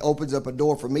cancer, then it opens up a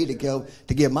door for me to go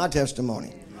to give my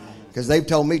testimony. Because they've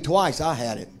told me twice I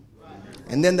had it.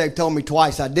 And then they've told me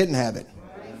twice I didn't have it.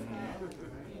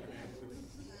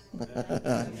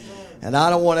 And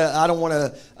I don't want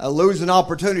to lose an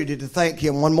opportunity to thank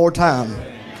him one more time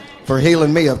for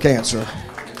healing me of cancer.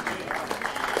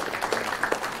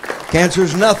 Cancer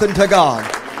is nothing to God.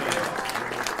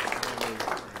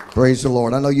 Praise the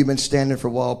Lord. I know you've been standing for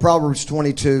a while. Proverbs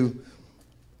 22.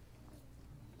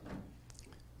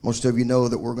 Most of you know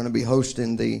that we're going to be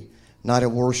hosting the night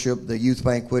of worship, the youth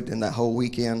banquet, and that whole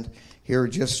weekend here.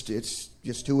 It's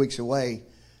just 2 weeks away.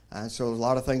 And so a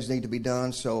lot of things need to be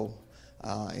done. So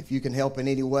If you can help in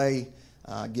any way,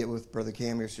 get with Brother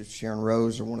Cam or Sister Sharon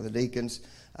Rose or one of the deacons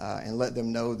and let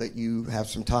them know that you have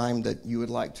some time that you would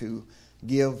like to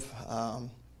give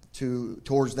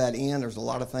towards that end. There's a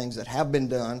lot of things that have been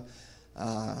done.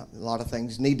 A lot of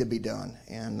things need to be done,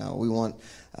 and we're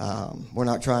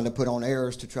not trying to put on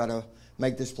airs to try to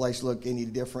make this place look any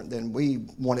different than we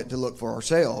want it to look for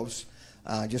ourselves.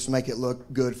 Just make it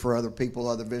look good for other people,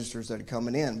 other visitors that are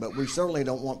coming in. But we certainly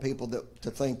don't want people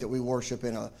to think that we worship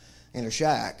in a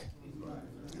shack.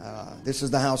 This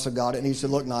is the house of God. It needs to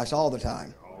look nice all the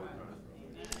time.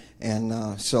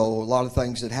 And so a lot of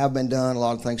things that have been done, a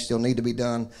lot of things still need to be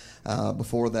done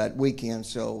before that weekend.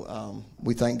 So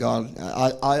we thank God.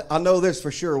 I know this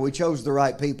for sure. We chose the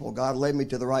right people. God led me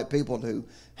to the right people to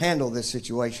handle this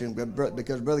situation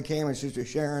because Brother Cam and Sister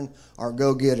Sharon are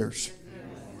go-getters.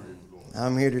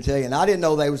 I'm here to tell you. And I didn't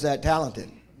know they was that talented.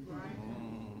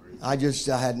 I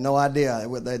had no idea.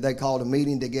 They called a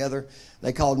meeting together.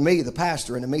 They called me, the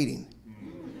pastor, in a meeting.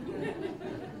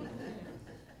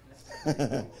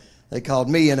 They called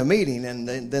me in a meeting, and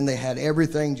then they had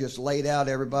everything just laid out.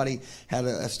 Everybody had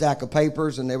a stack of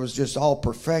papers, and it was just all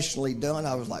professionally done.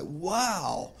 I was like,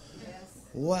 wow.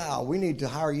 Wow, we need to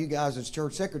hire you guys as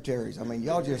church secretaries. I mean,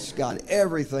 y'all just got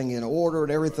everything in order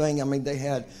and everything. I mean, they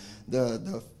had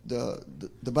the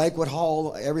banquet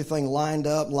hall, everything lined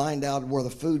out where the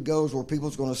food goes, where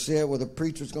people's going to sit, where the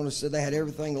preacher's going to sit. They had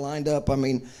everything lined up. I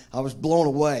mean, I was blown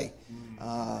away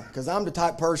because I'm the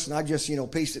type person, I just,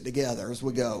 piece it together as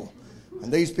we go.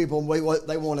 And these people,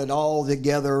 they want it all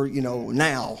together,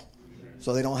 now,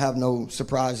 so they don't have no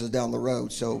surprises down the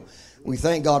road. So we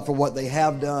thank God for what they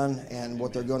have done and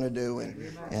what they're going to do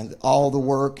and all the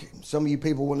work. Some of you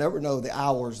people will never know the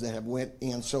hours that have went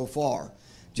in so far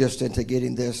just into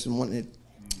getting this and wanting it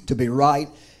to be right.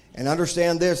 And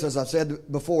understand this, as I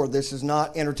said before, this is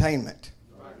not entertainment.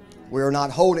 We are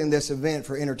not holding this event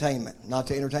for entertainment, not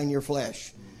to entertain your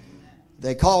flesh.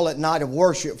 They call it Night of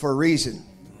Worship for a reason,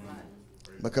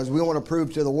 because we want to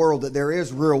prove to the world that there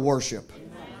is real worship.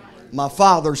 My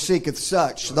Father seeketh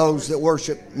such, those that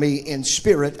worship me in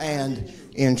spirit and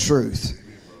in truth.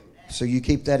 So you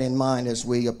keep that in mind as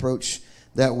we approach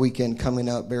that weekend coming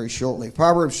up very shortly.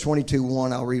 Proverbs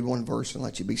 22:1, I'll read one verse and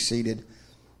let you be seated.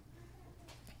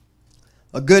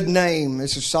 A good name,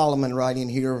 this is Solomon writing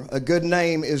here, a good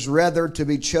name is rather to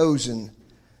be chosen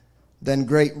than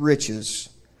great riches,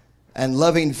 and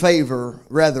loving favor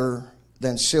rather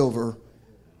than silver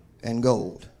and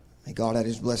gold. May God add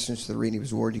his blessings to the reading of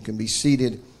his word. You can be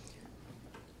seated.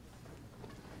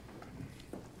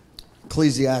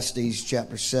 Ecclesiastes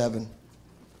chapter 7.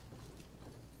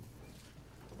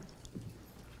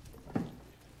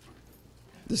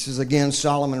 This is again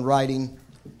Solomon writing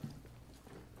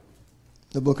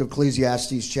the book of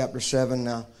Ecclesiastes chapter 7.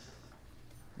 Now,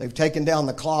 they've taken down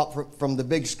the clock from the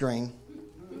big screen,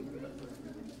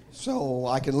 so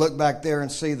I can look back there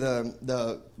and see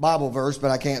the Bible verse,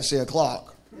 but I can't see a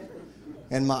clock.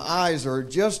 And my eyes are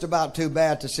just about too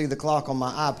bad to see the clock on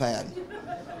my iPad.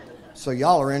 So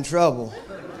y'all are in trouble.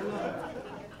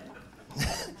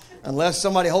 Unless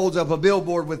somebody holds up a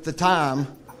billboard with the time,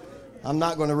 I'm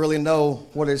not going to really know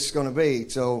what it's going to be.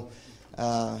 So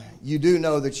you do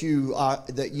know that you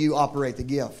operate the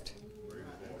gift.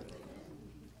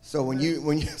 So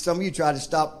when some of you try to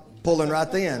stop pulling right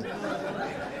then.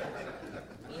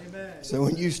 So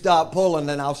when you stop pulling,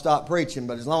 then I'll stop preaching.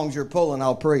 But as long as you're pulling,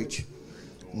 I'll preach.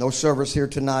 No service here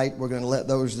tonight. We're going to let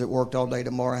those that worked all day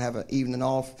tomorrow have an evening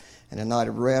off and a night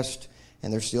of rest.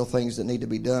 And there's still things that need to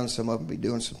be done. Some of them will be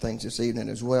doing some things this evening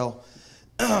as well.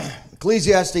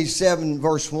 Ecclesiastes 7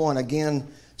 verse 1. Again,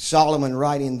 Solomon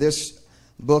writing this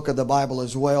book of the Bible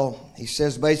as well. He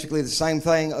says basically the same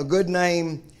thing. A good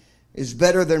name is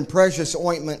better than precious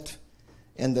ointment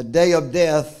in the day of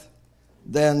death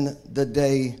than the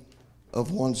day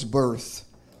of one's birth.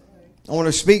 I want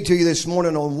to speak to you this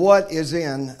morning on what is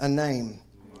in a name.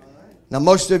 Now,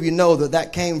 most of you know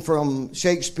that came from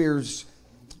Shakespeare's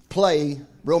play,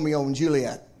 Romeo and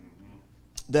Juliet.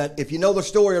 That if you know the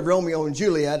story of Romeo and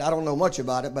Juliet, I don't know much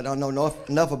about it, but I know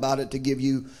enough about it to give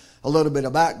you a little bit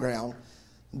of background.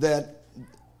 That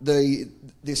the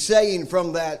saying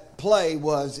from that play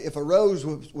was, if a rose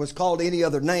was called any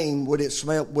other name, would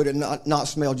it not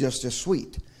smell just as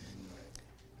sweet?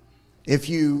 If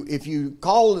you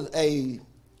called a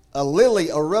lily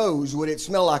a rose, would it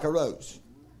smell like a rose?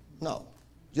 No.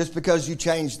 Just because you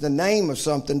changed the name of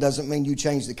something doesn't mean you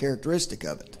change the characteristic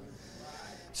of it.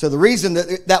 So the reason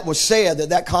that was said,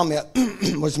 that comment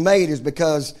was made, is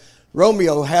because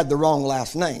Romeo had the wrong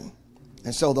last name.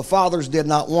 And so the fathers did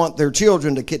not want their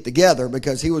children to get together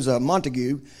because he was a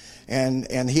Montague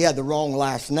and he had the wrong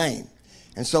last name.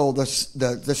 And so the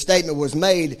statement was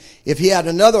made, if he had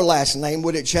another last name,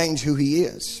 would it change who he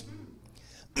is?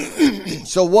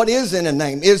 So what is in a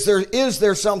name? Is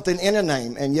there something in a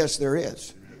name? And yes, there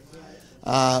is.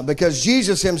 Because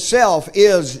Jesus himself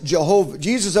is Jehovah.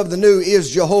 Jesus of the new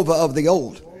is Jehovah of the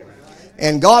old.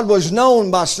 And God was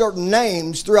known by certain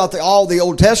names throughout all the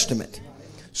Old Testament.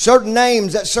 Certain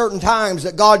names at certain times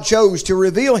that God chose to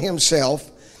reveal himself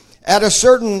at a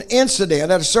certain incident,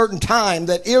 at a certain time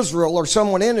that Israel or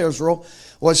someone in Israel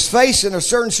was facing a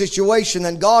certain situation,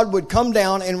 and God would come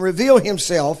down and reveal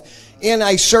himself in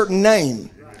a certain name.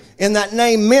 And that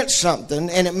name meant something,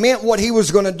 and it meant what he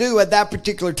was going to do at that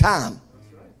particular time.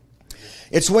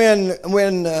 It's when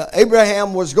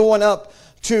Abraham was going up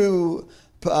to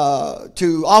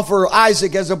offer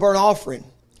Isaac as a burnt offering.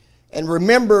 And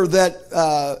remember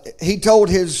that he told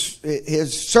his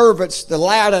servants, the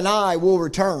lad and I will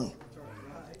return.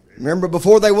 Remember,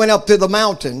 before they went up to the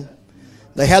mountain,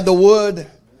 they had the wood,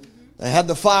 they had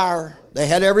the fire, they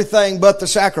had everything but the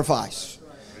sacrifice.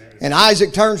 And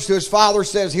Isaac turns to his father,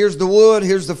 says, here's the wood,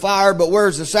 here's the fire, but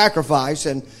where's the sacrifice?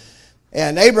 And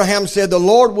Abraham said, the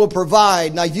Lord will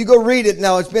provide. Now, if you go read it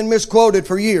now, it's been misquoted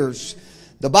for years.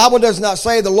 The Bible does not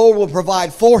say the Lord will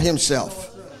provide for himself.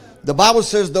 The Bible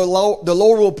says the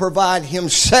Lord will provide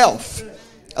himself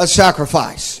a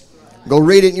sacrifice. Go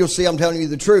read it and you'll see I'm telling you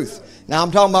the truth. Now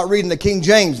I'm talking about reading the King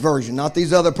James Version, not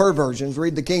these other perversions.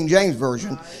 Read the King James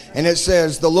Version. And it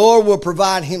says the Lord will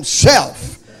provide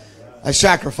himself a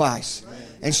sacrifice.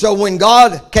 And so when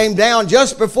God came down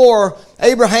just before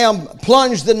Abraham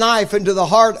plunged the knife into the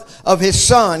heart of his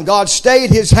son, God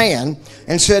stayed his hand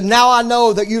and said, now I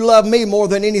know that you love me more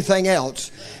than anything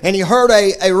else. And he heard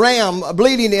a ram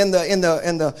bleeding in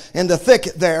the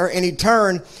thicket there, and he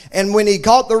turned, and when he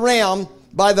caught the ram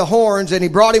by the horns and he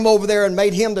brought him over there and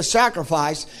made him the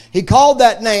sacrifice, he called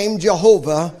that name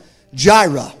Jehovah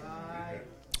Jireh,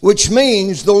 which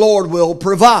means the Lord will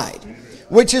provide,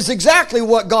 which is exactly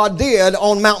what God did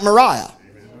on Mount Moriah.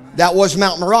 That was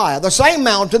Mount Moriah, the same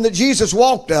mountain that Jesus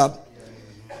walked up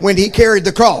when he carried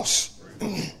the cross.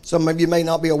 Some of you may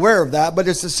not be aware of that, but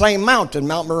it's the same mountain,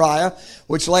 Mount Moriah,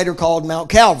 which later called Mount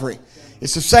Calvary.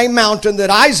 It's the same mountain that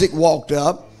Isaac walked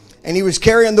up, and he was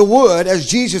carrying the wood as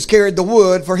Jesus carried the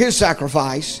wood for his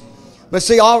sacrifice. But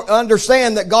see, I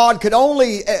understand that God could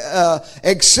only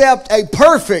accept a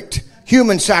perfect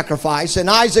human sacrifice, and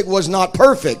Isaac was not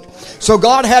perfect. So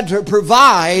God had to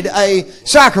provide a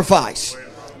sacrifice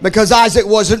because Isaac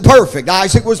wasn't perfect.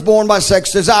 Isaac was born by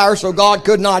sex desire, so God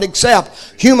could not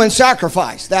accept human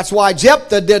sacrifice. That's why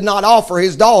Jephthah did not offer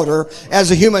his daughter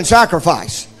as a human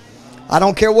sacrifice. I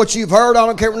don't care what you've heard. I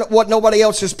don't care what nobody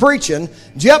else is preaching.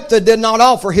 Jephthah did not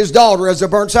offer his daughter as a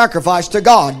burnt sacrifice to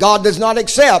God. God does not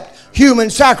accept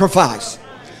human sacrifice.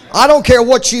 I don't care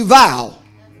what you vow.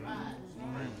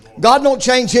 God don't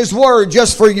change his word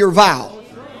just for your vow.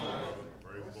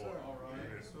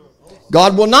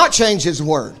 God will not change his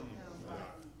word.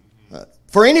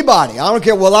 For anybody. I don't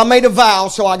care. Well, I made a vow,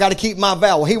 so I got to keep my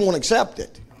vow. Well, he won't accept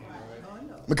it.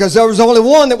 Because there was only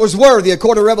one that was worthy,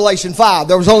 according to Revelation 5.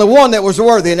 There was only one that was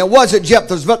worthy, and it wasn't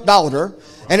Jephthah's daughter,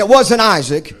 and it wasn't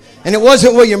Isaac, and it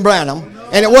wasn't William Branham,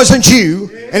 and it wasn't you,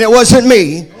 and it wasn't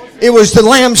me. It was the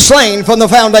Lamb slain from the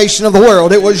foundation of the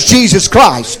world. It was Jesus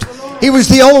Christ. He was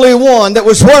the only one that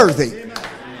was worthy.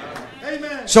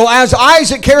 So as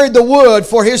Isaac carried the wood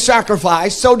for his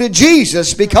sacrifice, so did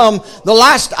Jesus become the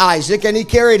last Isaac, and he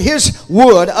carried his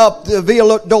wood up the Via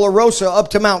Dolorosa up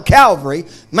to Mount Calvary,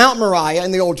 Mount Moriah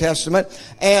in the Old Testament,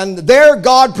 and there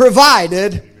God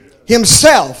provided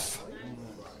himself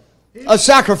a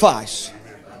sacrifice.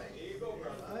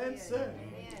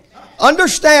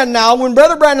 Understand now, when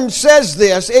Brother Branham says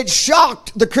this, it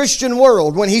shocked the Christian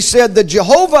world when he said the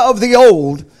Jehovah of the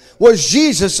old was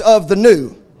Jesus of the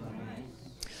new.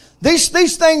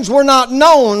 These things were not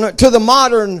known to the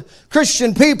modern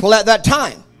Christian people at that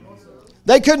time.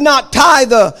 They could not tie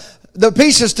the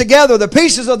pieces together. The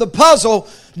pieces of the puzzle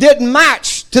didn't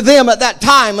match to them at that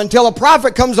time until a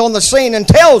prophet comes on the scene and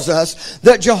tells us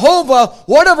that Jehovah,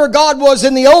 whatever God was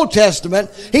in the Old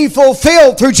Testament, he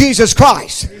fulfilled through Jesus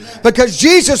Christ. Because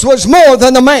Jesus was more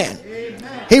than the man.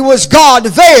 He was God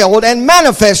veiled and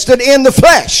manifested in the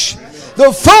flesh.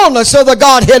 The fullness of the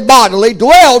Godhead bodily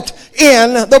dwelt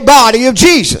in the body of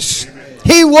Jesus.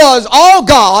 He was all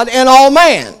God and all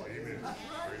man.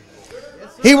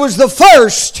 He was the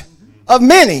first of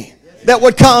many that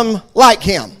would come like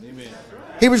him.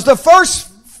 He was the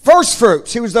first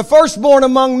fruits. He was the firstborn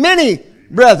among many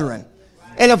brethren.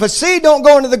 And if a seed don't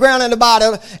go into the ground and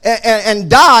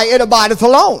die, it abideth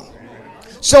alone.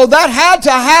 So that had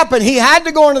to happen. He had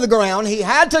to go into the ground. He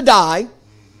had to die.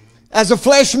 as a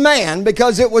flesh man,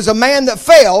 because it was a man that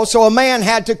fell, so a man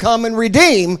had to come and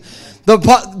redeem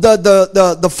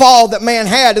the fall that man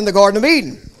had in the Garden of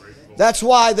Eden. That's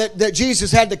why that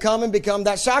Jesus had to come and become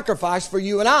that sacrifice for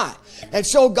you and I. And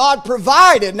so God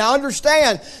provided. Now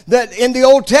understand that in the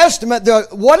Old Testament,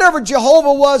 whatever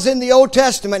Jehovah was in the Old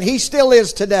Testament, He still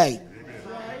is today.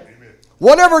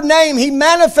 Whatever name He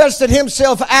manifested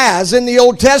Himself as in the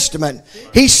Old Testament,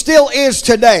 He still is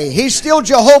today. He's still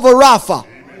Jehovah Rapha.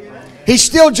 He's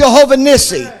still Jehovah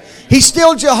Nissi. He's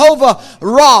still Jehovah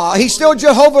Ra. He's still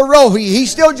Jehovah Rohi. He's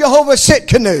still Jehovah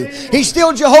Sitkanu. He's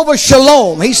still Jehovah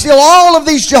Shalom. He's still all of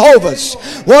these Jehovahs.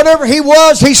 Whatever He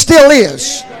was, He still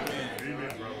is.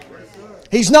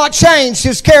 He's not changed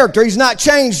His character. He's not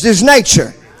changed His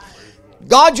nature.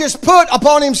 God just put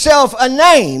upon Himself a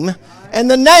name, and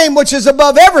the name which is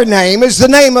above every name is the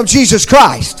name of Jesus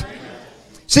Christ.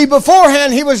 See,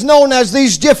 beforehand He was known as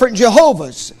these different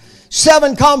Jehovahs.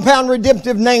 7 compound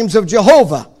redemptive names of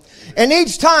Jehovah. And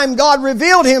each time God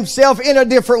revealed Himself in a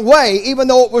different way, even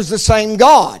though it was the same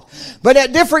God. But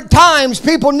at different times,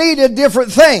 people needed different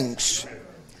things.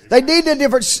 They needed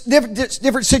different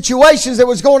situations that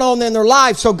was going on in their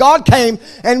life. So God came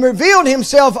and revealed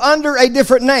Himself under a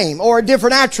different name or a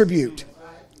different attribute.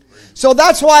 So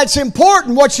that's why it's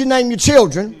important what you name your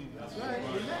children.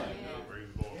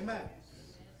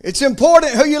 It's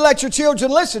important who you let your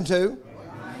children listen to.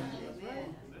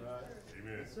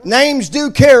 Names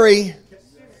do carry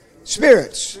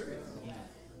spirits.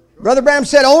 Brother Branham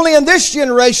said only in this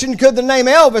generation could the name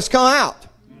Elvis come out.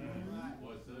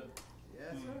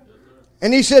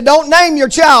 And he said, don't name your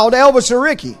child Elvis or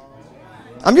Ricky.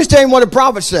 I'm just telling you what the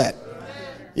prophet said.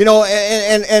 You know,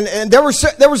 and there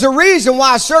was a reason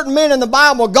why certain men in the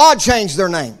Bible, God changed their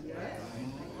name.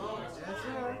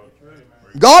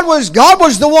 God was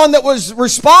the one that was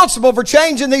responsible for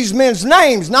changing these men's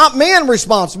names. Not men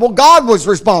responsible. God was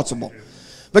responsible.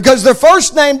 Because their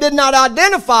first name did not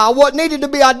identify what needed to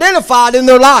be identified in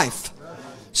their life.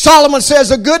 Solomon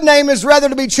says a good name is rather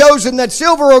to be chosen than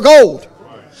silver or gold.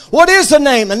 What is a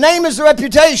name? A name is a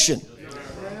reputation.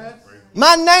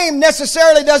 My name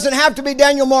necessarily doesn't have to be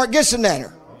Daniel Mark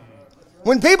Gissendaner.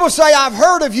 When people say, I've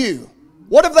heard of you,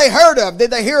 what have they heard of? Did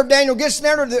they hear of Daniel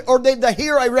Gissendaner, or did they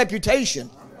hear a reputation?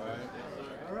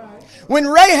 When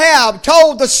Rahab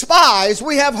told the spies,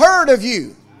 we have heard of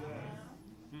you.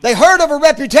 They heard of a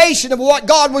reputation of what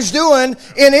God was doing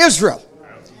in Israel.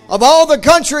 Of all the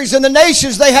countries and the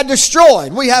nations they had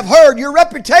destroyed, we have heard your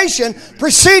reputation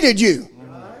preceded you.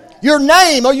 Your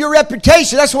name or your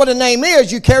reputation, that's what a name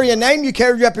is. You carry a name, you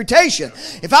carry a reputation.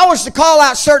 If I was to call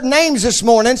out certain names this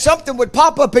morning, something would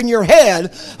pop up in your head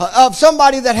of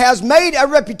somebody that has made a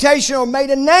reputation or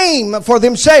made a name for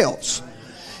themselves.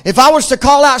 If I was to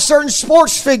call out certain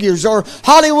sports figures or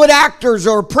Hollywood actors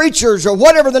or preachers or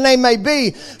whatever the name may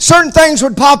be, certain things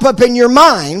would pop up in your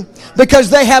mind because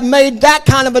they have made that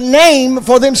kind of a name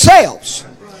for themselves.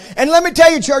 And let me tell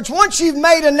you, church, once you've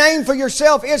made a name for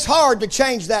yourself, it's hard to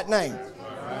change that name.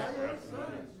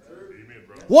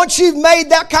 Once you've made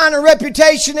that kind of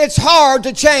reputation, it's hard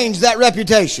to change that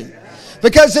reputation.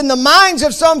 Because in the minds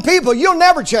of some people, you'll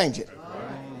never change it.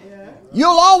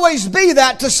 You'll always be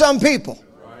that to some people.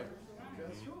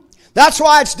 That's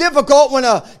why it's difficult when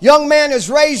a young man is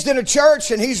raised in a church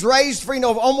and he's raised for,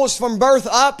 almost from birth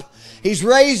up. He's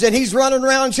raised and he's running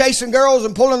around chasing girls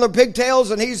and pulling their pigtails,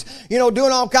 and he's,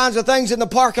 doing all kinds of things in the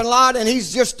parking lot, and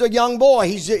he's just a young boy.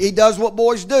 He does what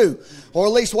boys do, or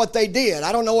at least what they did.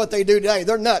 I don't know what they do today.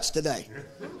 They're nuts today.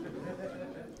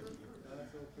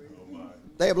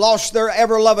 They have lost their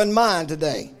ever-loving mind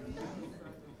today.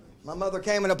 My mother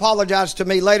came and apologized to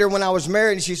me later when I was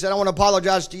married, and she said, I want to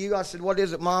apologize to you. I said, what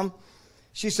is it, Mom?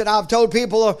 She said, I've told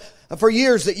people for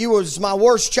years that you was my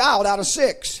worst child out of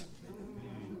 6.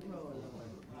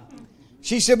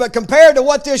 She said, but compared to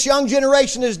what this young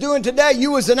generation is doing today,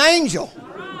 you was an angel.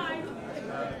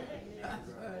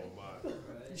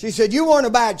 She said, you weren't a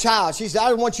bad child. She said,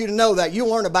 I want you to know that. You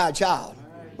weren't a bad child.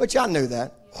 Which I knew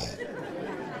that.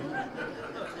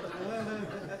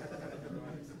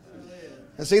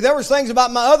 And see, there was things about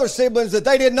my other siblings that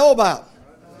they didn't know about.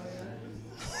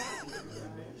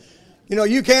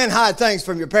 You can hide things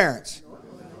from your parents.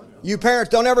 You parents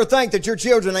don't ever think that your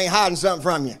children ain't hiding something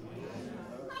from you.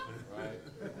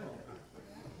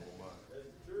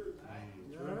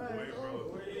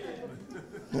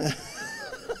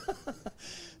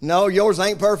 No, yours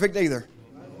ain't perfect either.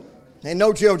 Ain't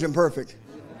no children perfect.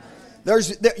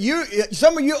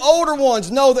 Some of you older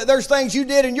ones know that there's things you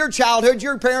did in your childhood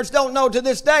your parents don't know to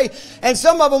this day, and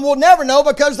some of them will never know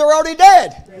because they're already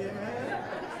dead.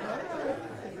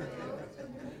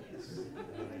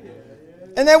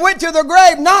 And they went to the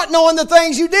grave not knowing the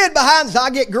things you did behind us. I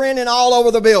get grinning all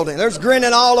over the building. There's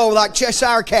grinning all over like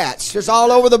Cheshire cats. Just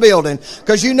all over the building.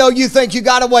 Because you think you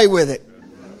got away with it.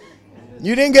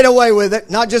 You didn't get away with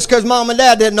it. Not just because mom and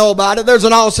dad didn't know about it. There's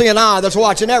an all-seeing eye that's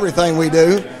watching everything we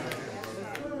do.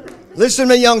 Listen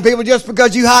to me, young people. Just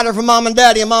because you hide it from mom and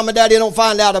daddy don't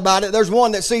find out about it, there's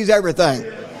one that sees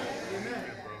everything.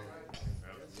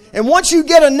 And once you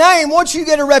get a name, once you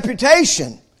get a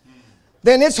reputation,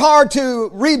 then it's hard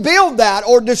to rebuild that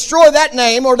or destroy that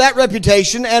name or that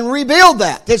reputation and rebuild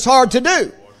that. It's hard to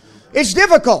do. It's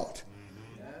difficult.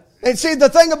 And see, the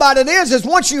thing about it is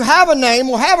once you have a name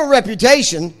or have a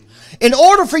reputation, in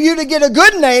order for you to get a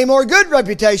good name or a good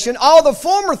reputation, all the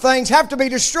former things have to be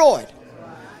destroyed.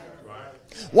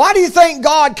 Why do you think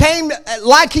God came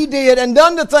like He did and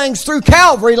done the things through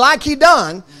Calvary like He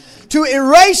done to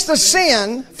erase the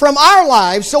sin from our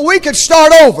lives so we could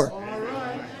start over?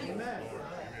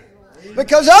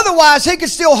 Because otherwise He could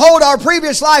still hold our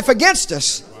previous life against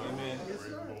us.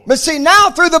 But see, now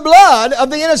through the blood of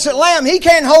the innocent lamb, He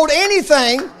can't hold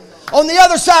anything on the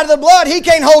other side of the blood. He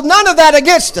can't hold none of that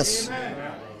against us.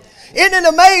 Isn't it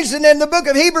amazing in the book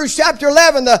of Hebrews chapter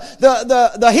 11,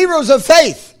 the heroes of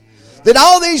faith, that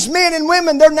all these men and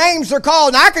women, their names are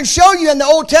called. And I can show you in the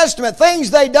Old Testament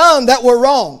things they done that were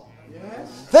wrong.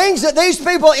 Things that these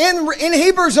people in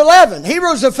Hebrews 11,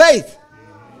 heroes of faith.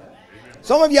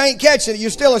 Some of you ain't catching it.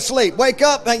 You're still asleep. Wake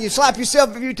up and you slap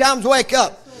yourself a few times. Wake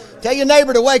up. Tell your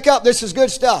neighbor to wake up. This is good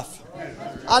stuff.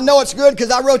 I know it's good because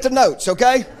I wrote the notes,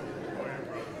 okay?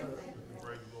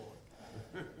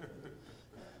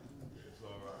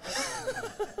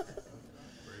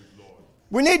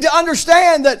 We need to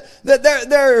understand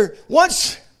that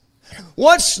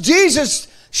once Jesus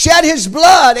shed His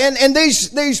blood, and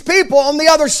these people on the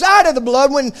other side of the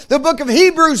blood, when the book of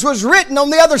Hebrews was written on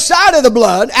the other side of the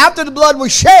blood, after the blood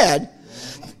was shed,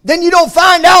 then you don't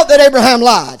find out that Abraham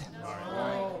lied.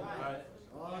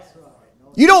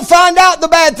 You don't find out the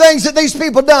bad things that these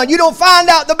people done. You don't find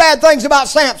out the bad things about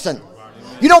Samson.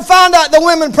 You don't find out the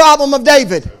women problem of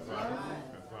David.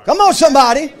 Come on,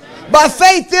 somebody. By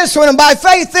faith this one, and by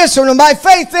faith this one, and by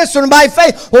faith this one, and by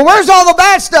faith. Well, where's all the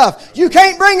bad stuff? You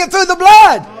can't bring it through the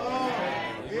blood.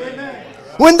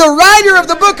 When the writer of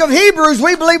the book of Hebrews,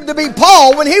 we believe to be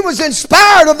Paul, when he was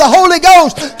inspired of the Holy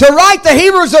Ghost to write the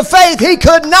Hebrews of faith, he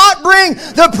could not bring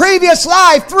the previous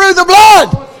life through the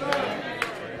blood.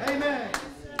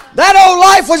 That old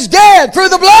life was dead through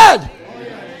the blood.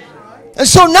 And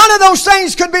so none of those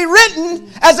things could be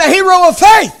written as a hero of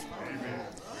faith.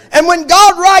 And when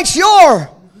God writes your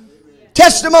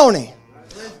testimony,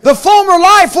 the former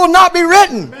life will not be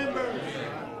written.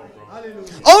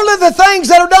 Only the things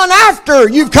that are done after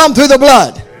you've come through the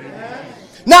blood.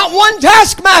 Not one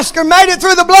taskmaster made it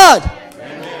through the blood.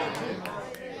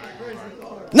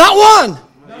 Not one.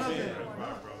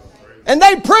 And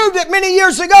they proved it many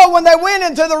years ago when they went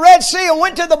into the Red Sea and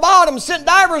went to the bottom, sent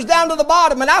divers down to the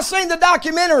bottom. And I seen the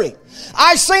documentary.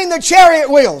 I seen the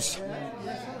chariot wheels.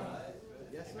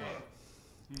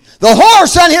 The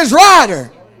horse and his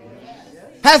rider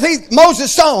hath he,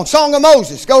 Moses' song of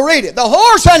Moses. Go read it. The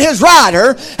horse and his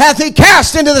rider hath he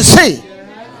cast into the sea.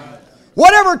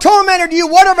 Whatever tormented you,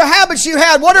 whatever habits you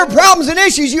had, whatever problems and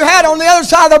issues you had on the other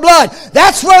side of the blood,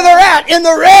 that's where they're at, in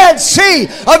the Red Sea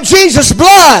of Jesus'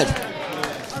 blood.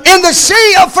 In the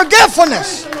sea of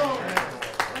forgetfulness.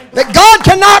 That God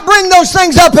cannot bring those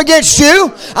things up against you.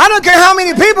 I don't care how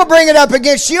many people bring it up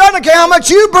against you. I don't care how much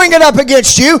you bring it up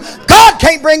against you. God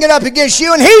can't bring it up against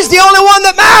you, and He's the only one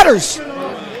that matters.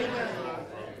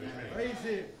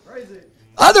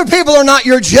 Other people are not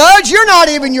your judge. You're not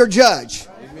even your judge.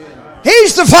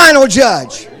 He's the final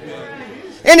judge.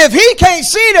 And if He can't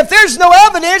see it, if there's no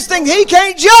evidence, then He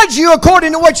can't judge you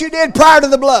according to what you did prior to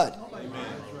the blood.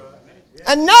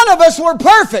 And none of us were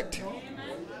perfect.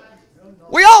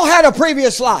 We all had a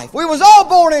previous life. We was all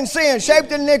born in sin,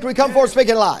 shaped in iniquity, come forth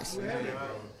speaking lies.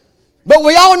 But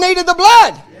we all needed the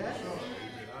blood.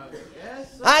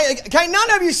 Can't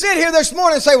none of you sit here this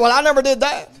morning and say, well, I never did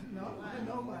that.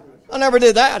 I never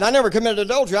did that. I never committed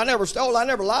adultery. I never stole. I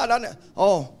never lied.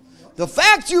 The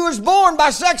fact you was born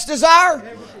by sex desire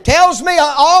tells me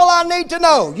all I need to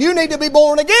know. You need to be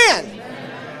born again.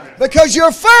 Because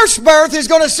your first birth is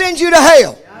going to send you to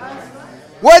hell.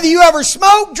 Whether you ever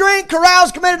smoke, drink,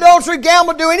 carouse, commit adultery,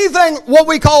 gamble, do anything what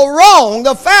we call wrong,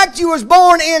 the fact you was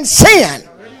born in sin,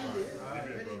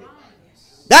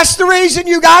 that's the reason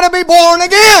you got to be born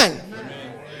again.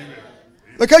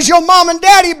 Because your mom and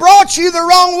daddy brought you the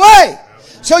wrong way.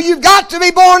 So you've got to be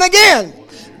born again.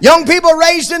 Young people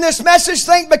raised in this message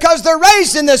think because they're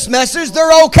raised in this message,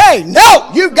 they're okay. No,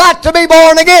 you've got to be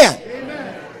born again.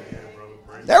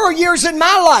 There were years in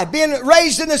my life being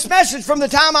raised in this message from the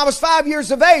time I was 5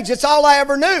 years of age. It's all I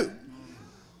ever knew.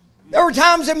 There were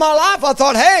times in my life I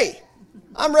thought, hey,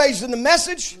 I'm raised in the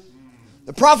message.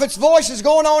 The prophet's voice is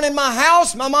going on in my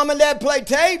house. My mom and dad played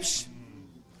tapes.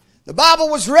 The Bible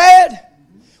was read.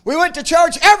 We went to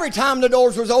church every time the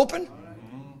doors was open.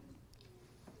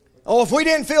 Oh, if we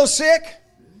didn't feel sick,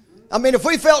 if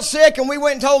we felt sick and we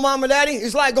went and told mom and daddy,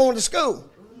 it's like going to school.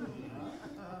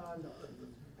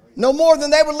 No more than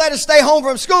they would let us stay home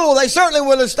from school, they certainly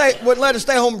would let us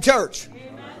stay home from church.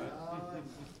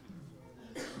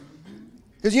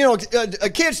 Because,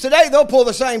 kids today, they'll pull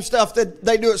the same stuff that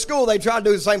they do at school. They try to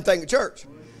do the same thing at church.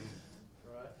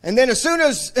 And then as soon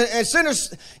as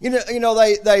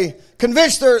they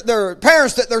convince their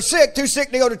parents that they're sick, too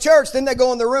sick to go to church, then they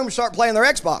go in their room and start playing their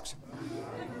Xbox.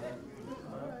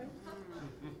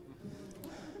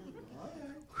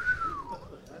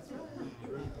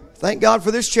 Thank God for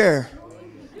this chair.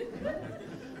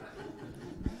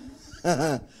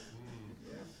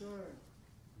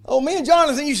 Oh, me and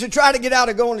Jonathan used to try to get out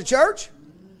of going to church.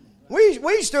 We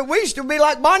used to be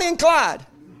like Bonnie and Clyde.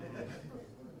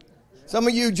 Some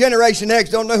of you Generation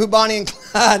X don't know who Bonnie and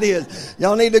Clyde is.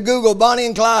 Y'all need to Google Bonnie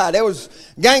and Clyde. They was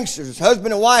gangsters,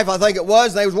 husband and wife, I think it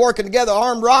was. They was working together,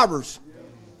 armed robbers.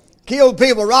 Killed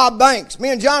people, robbed banks. Me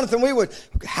and Jonathan, we would,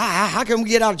 how can we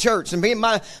get out of church? And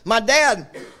my dad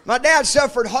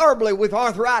suffered horribly with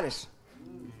arthritis.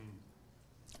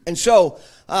 And so,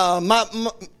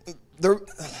 the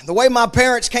way my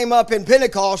parents came up in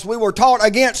Pentecost, we were taught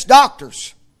against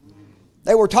doctors.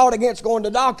 They were taught against going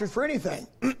to doctors for anything.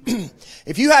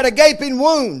 If you had a gaping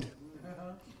wound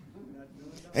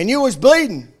and you was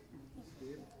bleeding,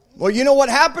 well, you know what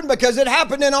happened? Because it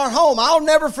happened in our home. I'll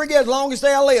never forget as long as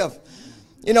I live.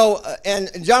 And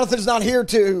Jonathan's not here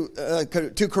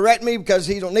to correct me because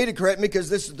he don't need to correct me because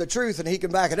this is the truth and he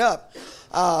can back it up.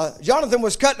 Jonathan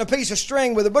was cutting a piece of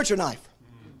string with a butcher knife.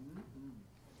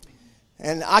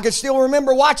 And I could still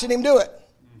remember watching him do it.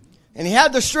 And he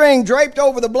had the string draped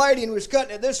over the blade and he was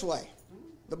cutting it this way.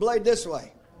 The blade this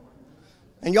way.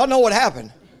 And y'all know what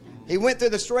happened. He went through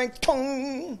the string.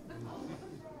 Tong.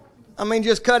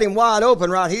 Just cut him wide open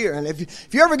right here. And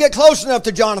if you ever get close enough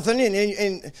to Jonathan,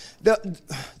 and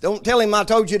don't tell him I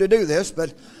told you to do this,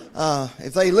 but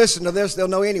if they listen to this, they'll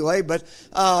know anyway. But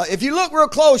if you look real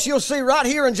close, you'll see right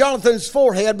here in Jonathan's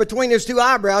forehead, between his two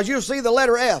eyebrows, you'll see the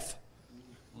letter F.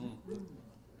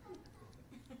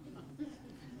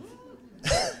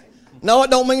 No,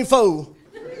 it don't mean fool.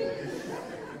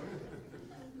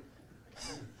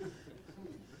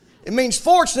 It means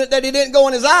fortunate that he didn't go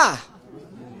in his eye.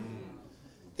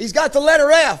 He's got the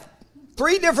letter F.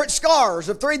 3 different scars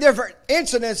of 3 different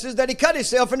incidences that he cut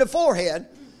himself in the forehead.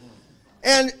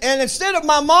 And instead of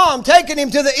my mom taking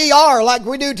him to the ER like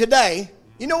we do today,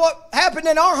 you know what happened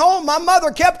in our home? My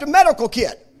mother kept a medical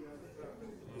kit.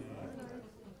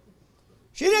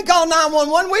 She didn't call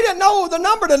 911. We didn't know the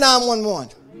number to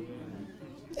 911.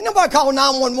 Ain't nobody called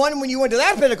 911 when you went to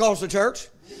that Pentecostal church.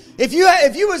 If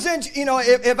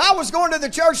I was going to the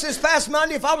church this past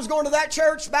Monday, if I was going to that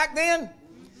church back then,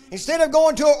 instead of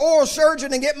going to an oral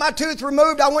surgeon and get my tooth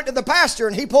removed, I went to the pastor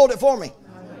and he pulled it for me.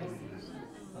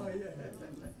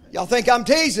 Y'all think I'm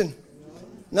teasing?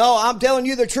 No, I'm telling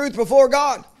you the truth before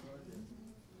God.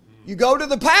 You go to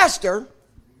the pastor,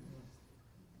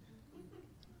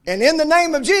 and in the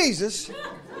name of Jesus,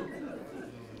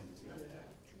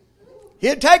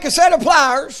 he'd take a set of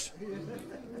pliers,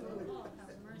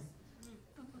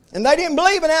 and they didn't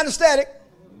believe in anesthetic.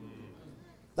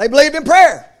 They believed in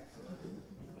prayer.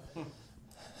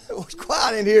 It was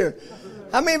quiet in here.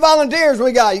 How many volunteers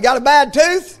we got? You got a bad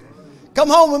tooth? Come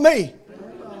home with me.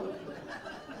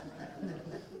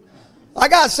 I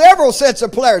got several sets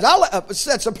of pliers.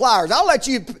 I'll let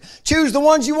you choose the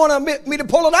ones you want me to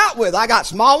pull it out with. I got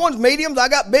small ones, mediums. I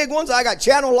got big ones. I got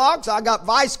channel locks. I got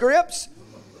vice grips.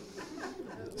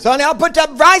 Sonny, I'll put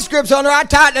that vice grips on there. I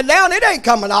tighten it down. It ain't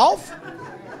coming off.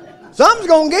 Something's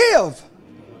going to give.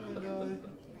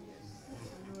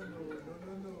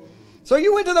 So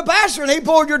you went to the pastor and he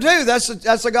pulled your tooth. That's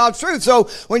the God's truth. So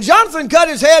when Jonathan cut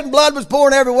his head and blood was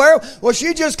pouring everywhere, well,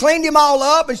 she just cleaned him all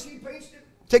up and she pieced it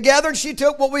together and she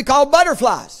took what we call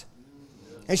butterflies.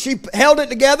 And she held it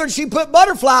together and she put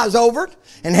butterflies over it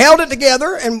and held it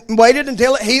together and waited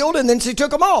until it healed and then she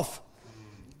took them off.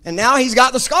 And now he's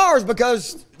got the scars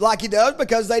because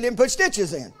they didn't put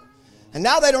stitches in. And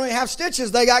now they don't even have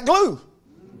stitches, they got glue.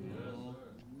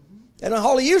 They don't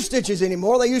hardly use stitches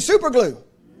anymore, they use super glue.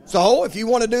 So if you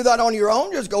want to do that on your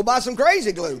own, just go buy some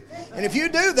crazy glue. And if you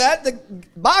do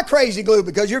that, buy crazy glue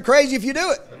because you're crazy if you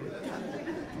do it.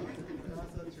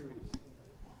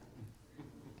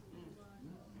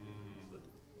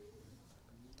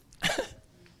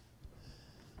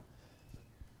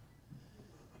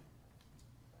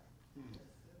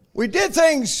 We did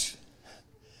things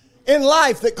in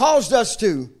life that caused us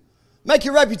to make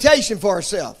a reputation for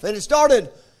ourselves. And it started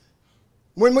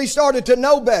when we started to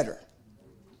know better.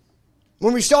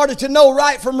 When we started to know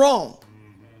right from wrong.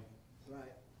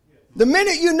 The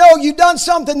minute you know you've done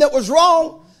something that was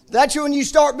wrong, that's when you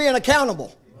start being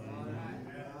accountable.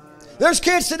 There's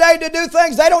kids today that do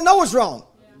things they don't know is wrong.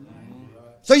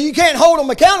 So you can't hold them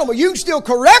accountable. You can still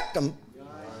correct them,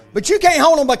 but you can't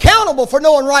hold them accountable for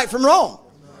knowing right from wrong.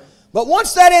 But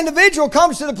once that individual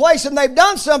comes to the place and they've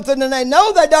done something and they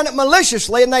know they've done it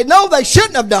maliciously and they know they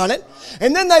shouldn't have done it,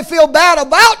 and then they feel bad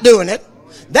about doing it,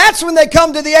 that's when they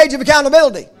come to the age of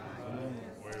accountability.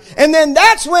 And then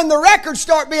that's when the records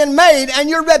start being made and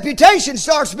your reputation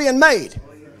starts being made.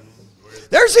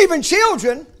 There's even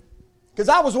children, because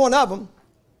I was one of them,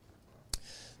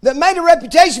 that made a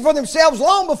reputation for themselves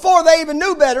long before they even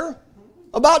knew better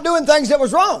about doing things that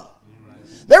was wrong.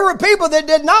 There were people that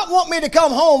did not want me to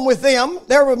come home with them.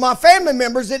 There were my family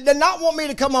members that did not want me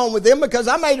to come home with them because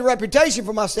I made a reputation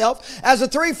for myself as a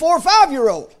 3, 4,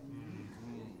 5-year-old.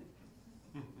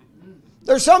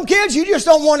 There's some kids you just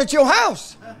don't want at your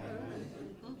house.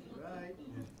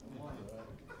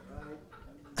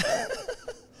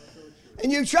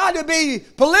 And you try to be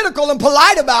political and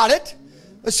polite about it.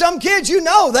 But some kids, you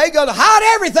know, they're going to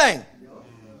hide everything.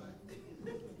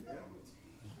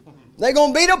 They're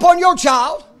going to beat up on your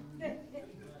child.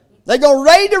 They're going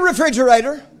to raid the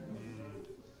refrigerator.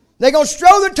 They're going to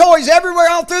throw their toys everywhere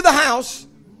out through the house.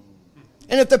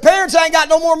 And if the parents ain't got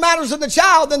no more manners than the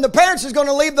child, then the parents is going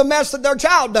to leave the mess that their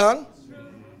child done.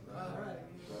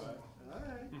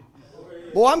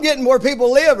 Boy, I'm getting where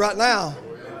people live right now.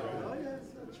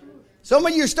 Some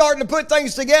of you are starting to put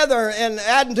things together and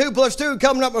adding 2 + 2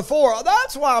 coming up with 4.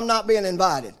 That's why I'm not being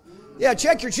invited. Yeah,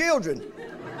 check your children.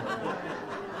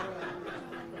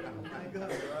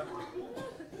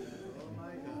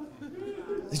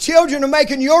 The children are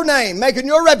making your name, making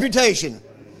your reputation.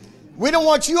 We don't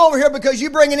want you over here because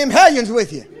you're bringing them hellions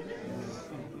with you.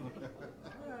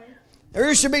 There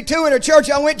used to be 2 in a church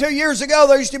I went to years ago.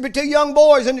 There used to be 2 young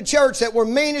boys in the church that were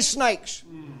mean as snakes.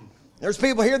 There's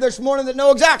people here this morning that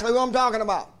know exactly what I'm talking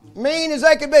about. Mean as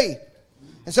they could be.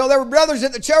 And so there were brothers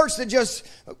at the church that just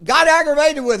got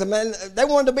aggravated with them, and they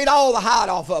wanted to beat all the hide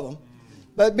off of them.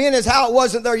 But being as how it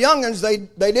wasn't their young'uns, they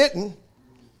didn't,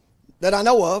 that I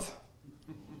know of.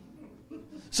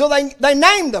 So they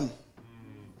named them.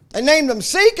 They named them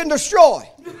Seek and Destroy.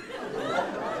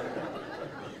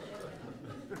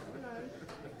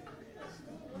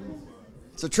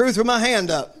 It's the truth with my hand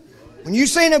up. When you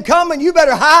seen them coming, you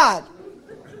better hide.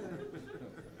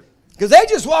 Because they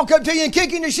just walk up to you and kick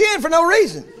you in the shin for no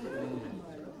reason.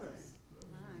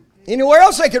 Anywhere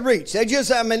else they could reach. They're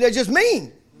just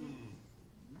mean.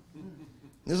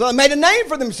 They made a name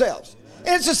for themselves.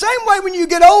 And it's the same way when you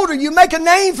get older, you make a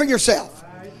name for yourself.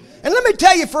 And let me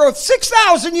tell you, for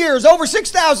 6,000 years, over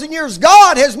 6,000 years,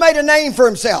 God has made a name for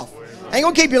himself. I ain't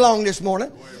going to keep you long this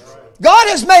morning. God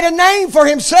has made a name for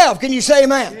himself. Can you say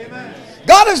amen? Amen.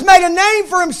 God has made a name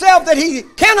for himself that he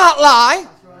cannot lie.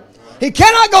 He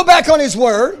cannot go back on his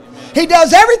word. He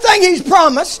does everything he's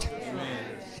promised.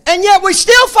 And yet we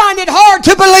still find it hard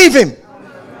to believe him.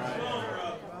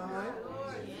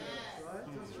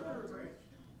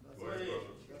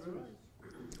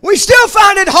 We still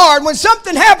find it hard when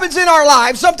something happens in our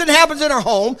lives, something happens in our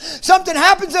home, something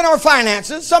happens in our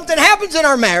finances, something happens in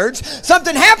our marriage,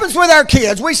 something happens with our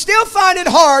kids. We still find it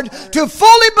hard to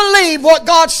fully believe what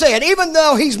God said, even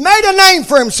though he's made a name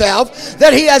for himself,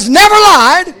 that he has never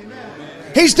lied.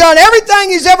 He's done everything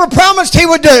he's ever promised he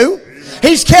would do.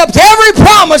 He's kept every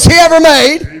promise he ever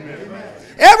made.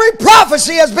 Every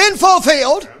prophecy has been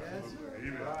fulfilled.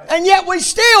 And yet we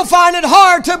still find it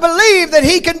hard to believe that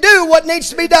he can do what needs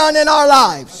to be done in our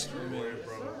lives.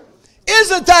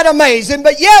 Isn't that amazing?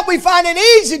 But yet we find it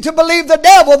easy to believe the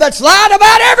devil that's lied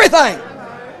about everything.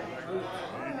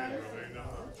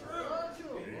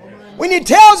 When he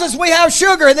tells us we have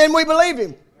sugar, then we believe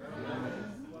him.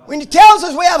 When he tells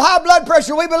us we have high blood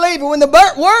pressure, we believe him. When the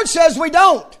word says we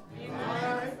don't.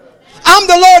 I'm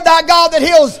the Lord thy God that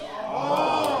heals.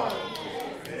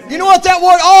 You know what that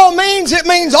word all means? It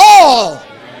means all.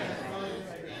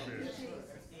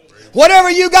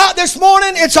 Whatever you got this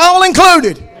morning, it's all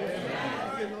included.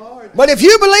 But if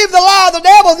you believe the lie of the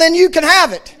devil, then you can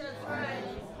have it.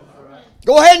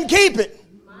 Go ahead and keep it.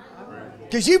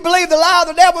 Because you believe the lie of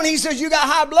the devil and he says you got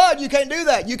high blood, you can't do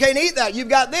that. You can't eat that. You've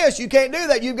got this. You can't do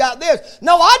that. You've got this.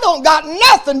 No, I don't got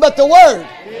nothing but the word.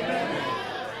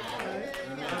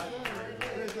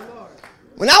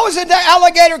 When I was at that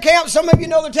alligator camp, some of you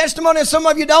know the testimony and some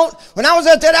of you don't. When I was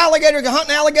at that alligator,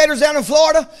 hunting alligators down in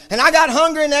Florida, and I got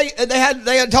hungry, and they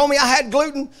had told me I had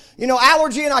gluten,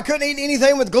 allergy, and I couldn't eat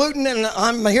anything with gluten. And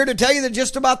I'm here to tell you that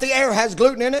just about the air has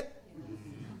gluten in it.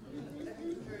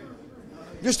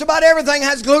 Just about everything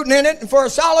has gluten in it. And for a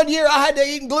solid year, I had to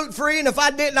eat gluten-free, and if I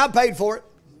didn't, I paid for it.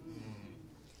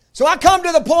 So I come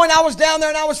to the point, I was down there,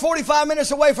 and I was 45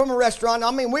 minutes away from a restaurant. I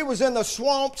mean, we was in the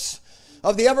swamps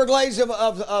of the Everglades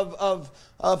of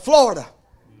Florida.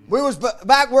 We was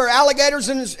back where alligators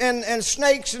and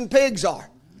snakes and pigs are.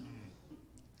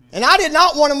 And I did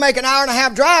not want to make an hour and a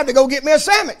half drive to go get me a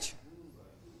sandwich.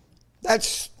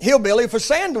 That's hillbilly for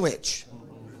sandwich.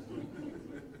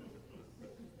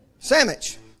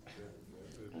 Sandwich.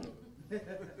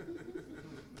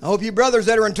 I hope you brothers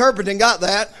that are interpreting got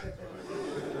that.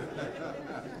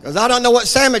 Because I don't know what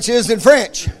sandwich is in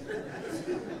French.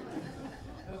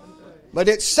 But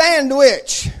it's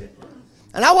sandwich.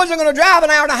 And I wasn't going to drive an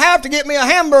hour and a half to get me a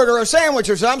hamburger or a sandwich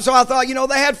or something. So I thought,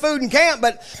 they had food in camp,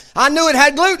 but I knew it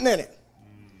had gluten in it.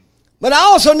 But I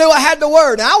also knew I had the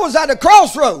word. And I was at a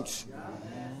crossroads.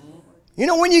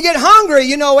 When you get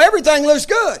hungry, everything looks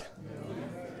good.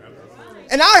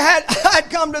 And I had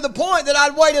come to the point that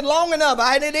I'd waited long enough.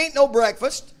 I hadn't eaten no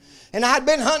breakfast. And I had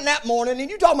been hunting that morning. And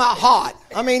you're talking about hot.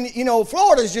 I mean,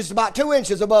 Florida's just about 2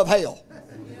 inches above hell.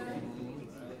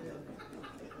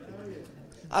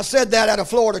 I said that at a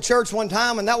Florida church one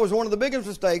time, and that was one of the biggest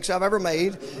mistakes I've ever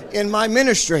made in my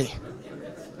ministry.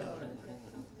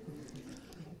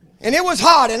 And it was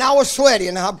hot, and I was sweaty,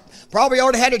 and I probably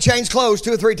already had to change clothes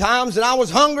 2 or 3 times, and I was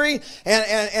hungry,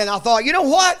 and I thought, you know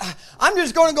what? I'm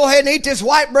just going to go ahead and eat this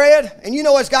white bread, and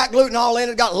it's got gluten all in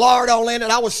it, got lard all in it.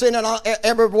 I was sinning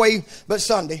every way but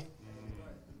Sunday.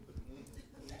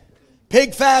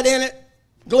 Pig fat in it,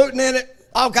 gluten in it,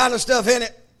 all kind of stuff in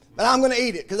it. But I'm going to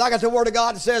eat it because I got the word of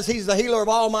God that says he's the healer of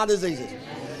all my diseases.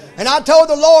 And I told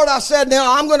the Lord, I said,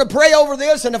 now I'm going to pray over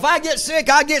this. And if I get sick,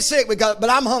 I get sick, but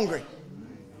I'm hungry.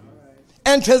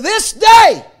 And to this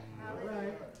day,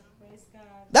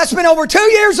 that's been over 2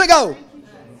 years ago.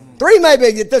 3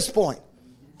 maybe at this point.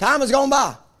 Time has gone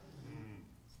by.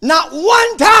 Not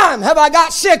one time have I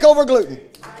got sick over gluten.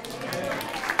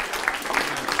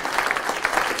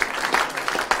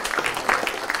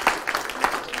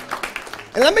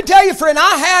 And let me tell you, friend,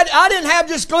 I didn't have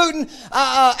just gluten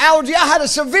allergy. I had a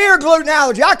severe gluten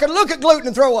allergy. I could look at gluten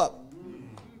and throw up.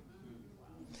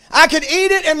 I could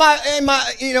eat it in my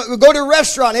go to a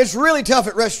restaurant. It's really tough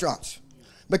at restaurants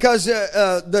because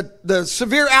the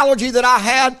severe allergy that I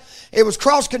had, it was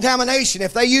cross-contamination.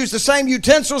 If they used the same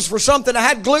utensils for something that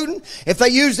had gluten, if they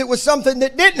used it with something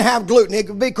that didn't have gluten, it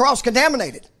could be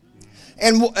cross-contaminated.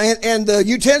 And the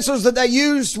utensils that they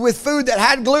used with food that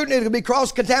had gluten, it could be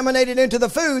cross-contaminated into the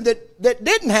food that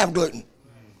didn't have gluten.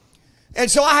 And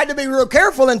so I had to be real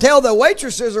careful and tell the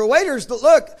waitresses or waiters that,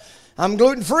 look, I'm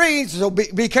gluten-free, so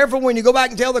be careful when you go back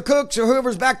and tell the cooks or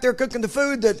whoever's back there cooking the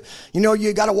food that,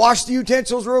 you got to wash the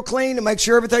utensils real clean and make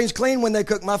sure everything's clean when they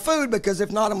cook my food, because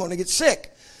if not, I'm going to get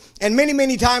sick. And many,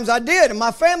 many times I did, and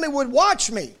my family would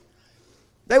watch me.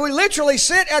 They would literally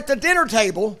sit at the dinner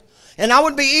table, and I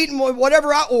would be eating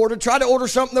whatever I ordered, try to order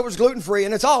something that was gluten-free,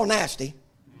 and it's all nasty.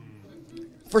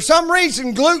 For some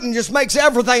reason, gluten just makes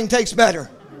everything taste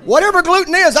better. Whatever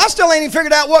gluten is, I still ain't even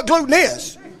figured out what gluten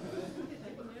is.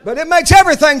 But it makes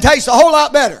everything taste a whole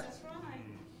lot better.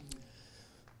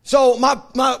 So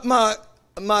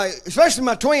especially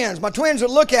my twins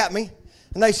would look at me,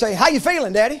 and they say, how you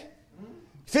feeling, Daddy?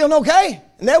 Feeling okay?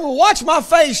 And they would watch my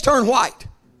face turn white.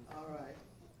 All right.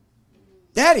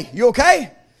 Daddy, you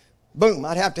okay? Boom,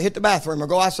 I'd have to hit the bathroom or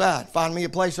go outside, find me a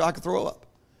place where I could throw up.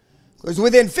 Because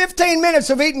within 15 minutes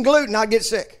of eating gluten, I'd get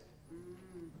sick.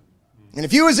 And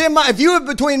if you were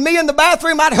between me and the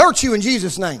bathroom, I'd hurt you in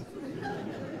Jesus' name.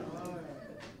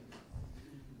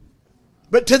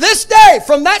 But to this day,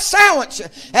 from that sandwich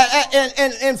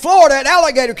in Florida at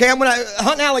alligator camp, when I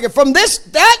hunt alligator, from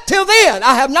that till then,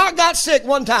 I have not got sick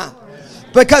one time.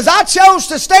 Because I chose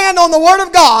to stand on the word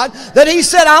of God that he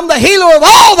said, I'm the healer of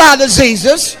all thy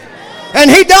diseases. And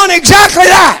he done exactly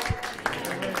that.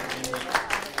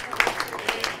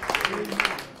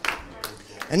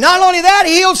 And not only that,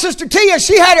 he healed Sister Tia.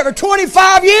 She had it for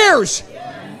 25 years.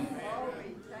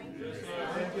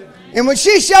 And when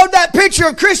she showed that picture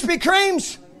of Krispy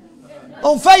Kremes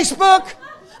on Facebook,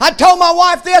 I told my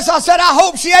wife this. I said, I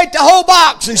hope she ate the whole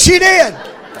box. And she did.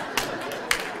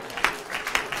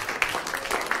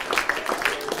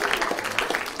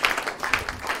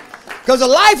 Because a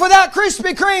life without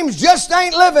Krispy Kremes just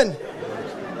ain't living.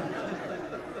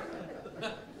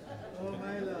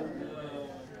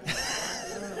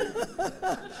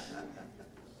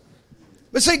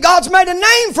 But see, God's made a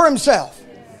name for himself.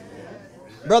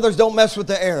 Brothers, don't mess with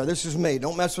the air. This is me.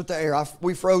 Don't mess with the air.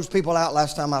 We froze people out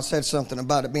last time I said something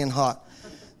about it being hot.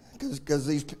 Because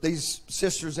these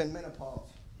sisters in menopause.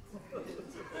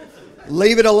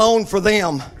 Leave it alone for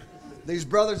them. These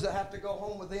brothers that have to go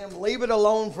home with them, leave it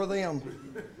alone for them.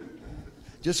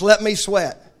 Just let me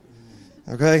sweat.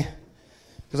 Okay?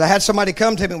 Because I had somebody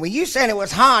come to me, well, you said it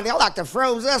was hot. Y'all like to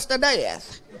froze us to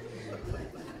death.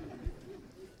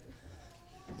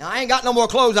 Now, I ain't got no more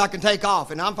clothes I can take off.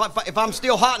 And if I'm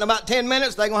still hot in about 10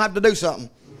 minutes, they're going to have to do something.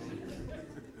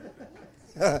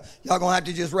 Y'all going to have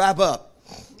to just wrap up.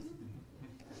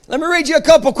 Let me read you a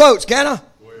couple quotes, can I?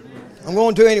 I'm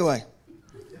going to anyway.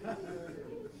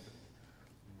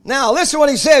 Now, listen to what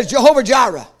he says, Jehovah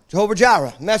Jireh. Jehovah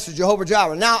Jireh. Message, Jehovah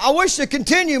Jireh. Now, I wish to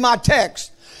continue my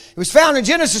text. It was found in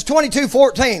Genesis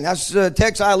 22:14. That's the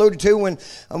text I alluded to when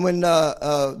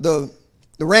the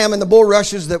ram and the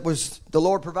bulrushes that was the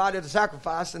Lord provided a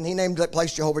sacrifice, and he named that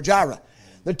place Jehovah Jireh.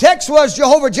 The text was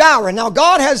Jehovah Jireh. Now,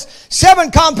 God has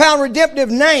 7 compound redemptive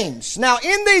names. Now,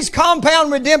 in these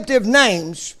compound redemptive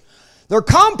names, they're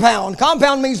compound.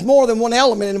 Compound means more than one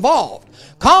element involved.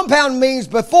 Compound means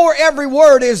before every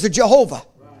word is the Jehovah.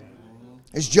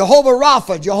 It's Jehovah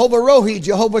Rapha, Jehovah Rohi,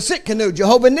 Jehovah Sitkanu,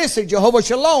 Jehovah Nissi, Jehovah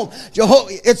Shalom.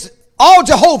 It's all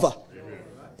Jehovah.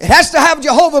 It has to have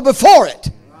Jehovah before it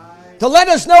to let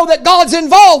us know that God's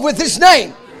involved with His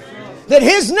name. That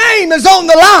His name is on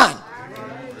the line.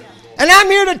 And I'm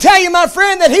here to tell you, my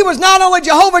friend, that He was not only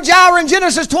Jehovah Jireh in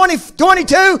Genesis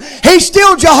 22, He's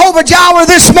still Jehovah Jireh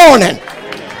this morning.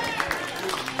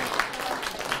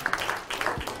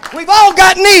 We've all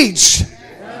got needs.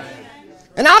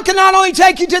 And I can not only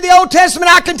take you to the Old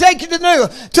Testament, I can take you to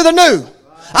the New.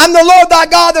 I'm the Lord thy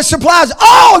God that supplies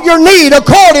all your need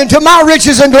according to my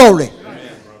riches and glory.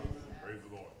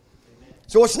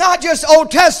 So it's not just Old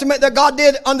Testament that God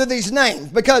did under these names.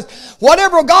 Because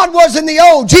whatever God was in the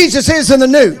Old, Jesus is in the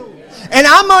New. And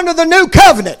I'm under the New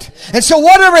Covenant. And so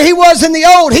whatever He was in the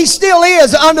Old, He still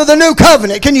is under the New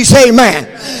Covenant. Can you say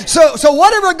amen? So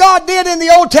whatever God did in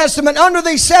the Old Testament under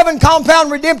these 7 compound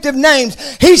redemptive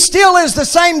names, He still is the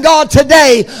same God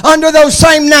today under those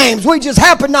same names. We just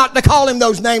happen not to call Him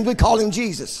those names. We call Him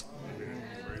Jesus.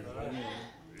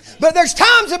 But there's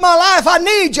times in my life I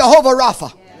need Jehovah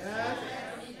Rapha.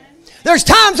 There's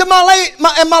times in my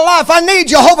life I need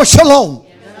Jehovah Shalom.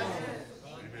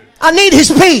 I need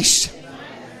His peace.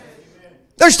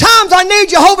 There's times I need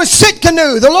Jehovah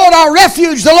Sitkanu, the Lord our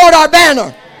refuge, the Lord our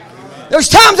banner. There's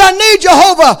times I need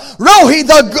Jehovah Rohi,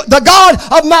 the God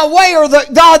of my way, or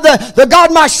the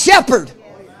God my shepherd.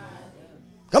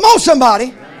 Come on,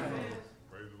 somebody.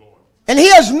 And He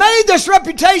has made this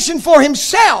reputation for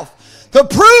Himself to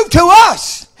prove to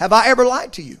us, have I ever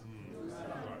lied to you?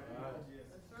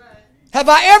 Have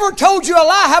I ever told you a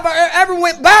lie? Have I ever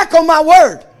went back on my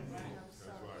word?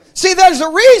 See, there's a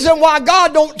reason why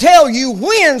God don't tell you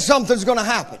when something's going to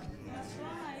happen.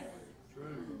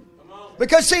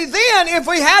 Because see, then if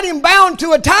we had Him bound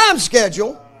to a time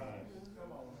schedule,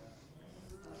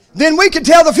 then we could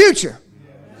tell the future.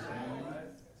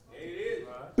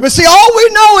 But see, all we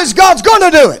know is God's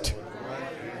going to do it.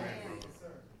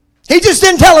 He just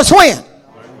didn't tell us when.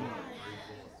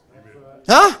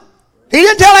 Huh? He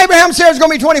didn't tell Abraham Sarah's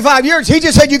going to be 25 years. He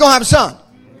just said, you're going to have a son.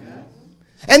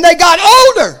 And they got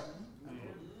older.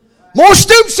 More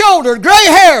stoop-shouldered,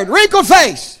 gray-haired, wrinkled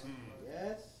face.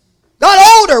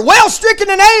 Got older, well-stricken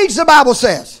in age, the Bible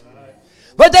says.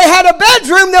 But they had a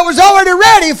bedroom that was already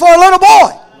ready for a little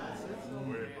boy.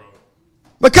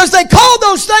 Because they called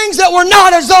those things that were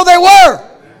not as though they were.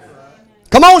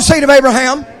 Come on, seed of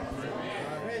Abraham.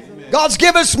 God's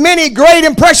given us many great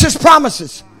and precious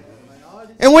promises.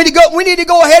 And we need to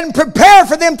go ahead and prepare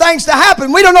for them things to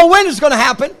happen. We don't know when it's going to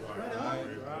happen.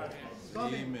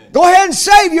 Go ahead and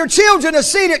save your children a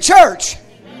seat at church.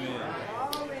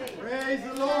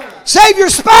 Save your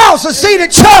spouse a seat at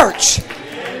church.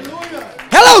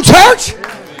 Hello, church.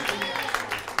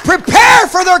 Prepare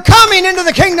for their coming into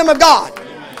the kingdom of God.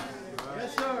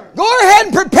 Go ahead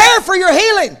and prepare for your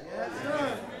healing.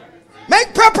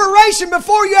 Make preparation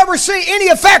before you ever see any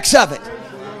effects of it.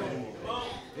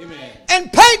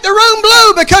 And paint the room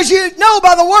blue, because you know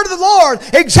by the word of the Lord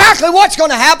exactly what's going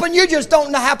to happen. You just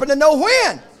don't happen to know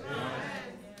when.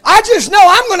 I just know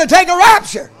I'm going to take a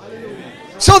rapture.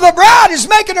 So the bride is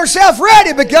making herself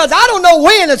ready, because I don't know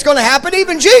when it's going to happen.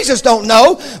 Even Jesus don't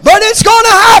know, but it's going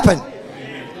to happen.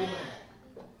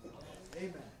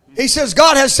 He says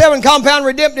God has 7 compound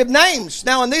redemptive names.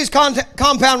 Now in these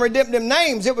compound redemptive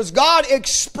names, it was God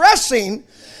expressing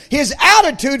His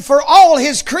attitude for all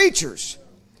His creatures.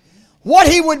 what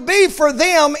He would be for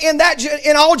them in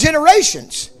all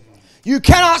generations. You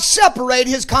cannot separate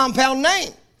His compound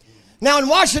name. Now in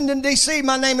Washington, D.C.,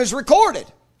 my name is recorded.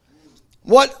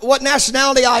 What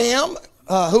nationality I am,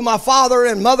 who my father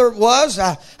and mother was,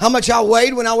 how much I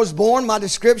weighed when I was born, my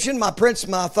description, my prints,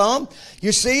 my thumb.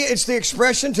 You see, it's the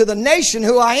expression to the nation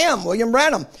who I am. William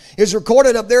Branham is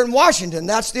recorded up there in Washington.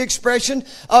 That's the expression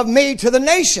of me to the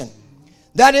nation.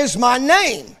 That is my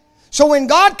name. So when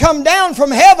God come down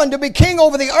from heaven to be king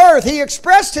over the earth, He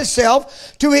expressed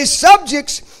Himself to His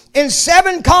subjects in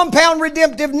 7 compound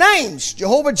redemptive names.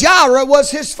 Jehovah Jireh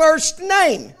was His first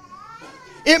name.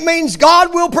 It means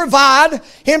God will provide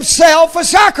Himself a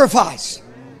sacrifice.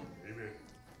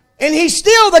 And He's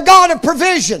still the God of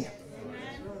provision.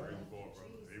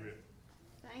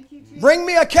 Bring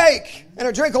me a cake and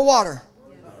a drink of water.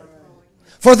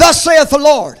 For thus saith the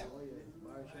Lord,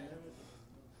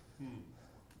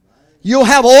 you'll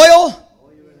have oil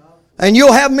and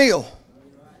you'll have meal.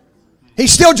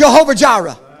 He's still Jehovah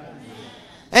Jireh.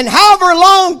 And however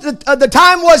long the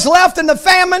time was left in the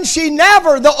famine,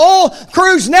 the oil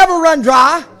cruse never run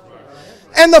dry.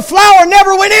 And the flour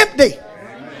never went empty.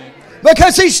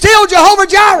 Because He's still Jehovah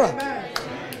Jireh.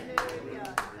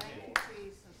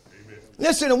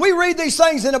 Listen, and we read these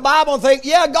things in the Bible and think,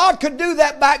 yeah, God could do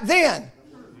that back then.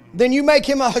 Then you make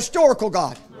Him a historical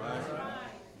God.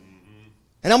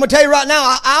 And I'm going to tell you right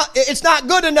now, it's not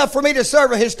good enough for me to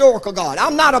serve a historical God.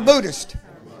 I'm not a Buddhist.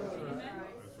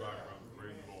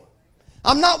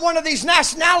 I'm not one of these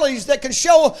nationalities that can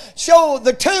show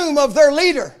the tomb of their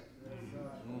leader.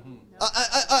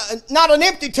 Not an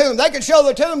empty tomb. They can show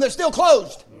the tomb that's still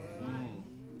closed.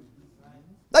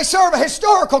 They serve a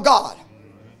historical God.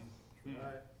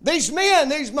 These men,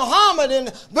 these Muhammad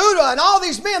and Buddha and all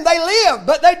these men, they lived,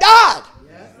 but they died.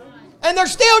 And they're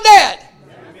still dead.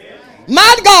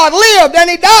 My God lived and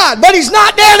He died, but He's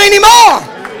not dead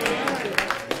anymore.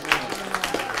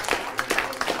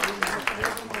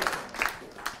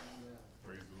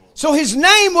 So His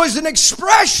name was an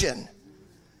expression.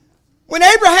 When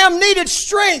Abraham needed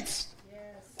strength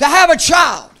to have a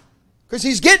child, because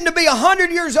he's getting to be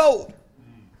 100 years old.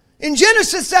 In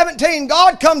Genesis 17,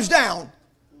 God comes down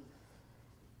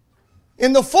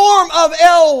in the form of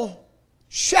El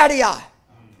Shaddai,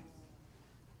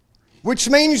 which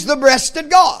means the breasted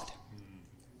God.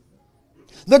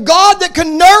 The God that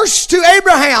can nurse to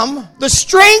Abraham the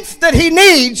strength that he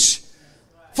needs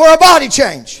for a body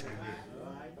change.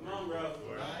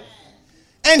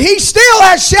 And He still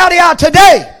has Shaddai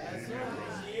today.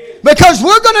 Because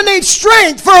we're going to need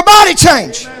strength for a body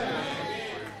change.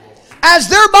 As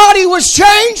their body was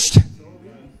changed.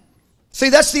 See,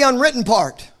 that's the unwritten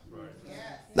part.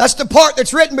 That's the part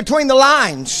that's written between the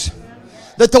lines.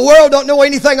 That the world don't know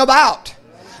anything about.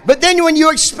 But then when you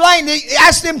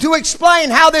ask them to explain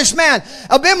how this man,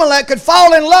 Abimelech, could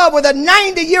fall in love with a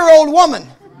 90-year-old woman.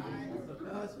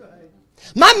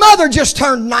 My mother just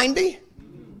turned 90.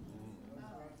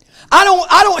 I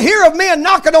don't hear of men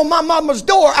knocking on my mama's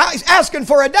door asking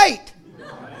for a date.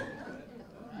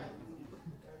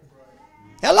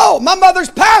 Hello, my mother's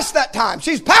past that time.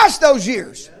 She's past those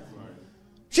years.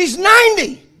 She's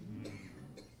 90.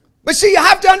 But see, you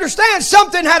have to understand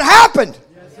something had happened.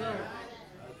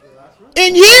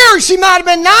 In years she might have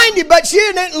been 90, but she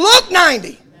didn't look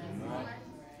 90.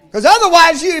 Because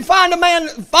otherwise you find a man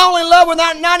fall in love with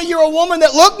that 90-year-old woman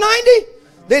that looked 90,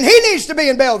 then he needs to be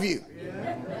in Bellevue.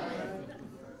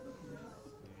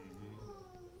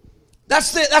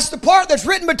 That's the part that's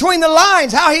written between the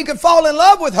lines, how he could fall in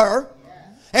love with her.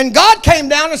 And God came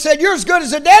down and said, you're as good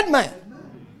as a dead man.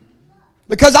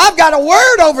 Because I've got a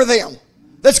word over them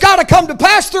that's got to come to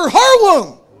pass through her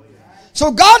womb.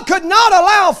 So God could not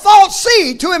allow false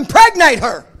seed to impregnate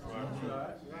her.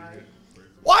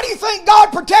 Why do you think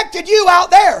God protected you out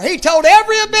there? He told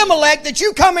every Abimelech that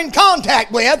you come in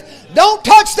contact with, don't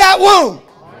touch that womb.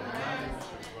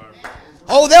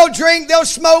 Oh, they'll drink, they'll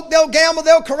smoke, they'll gamble,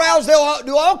 they'll carouse, they'll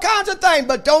do all kinds of things,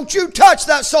 but don't you touch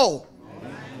that soul.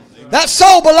 That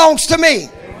soul belongs to me.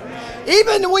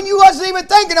 Even when you wasn't even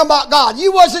thinking about God,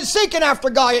 you wasn't seeking after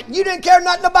God, you didn't care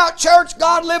nothing about church,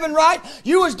 God living right,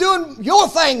 you was doing your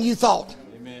thing, you thought.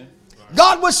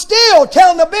 God was still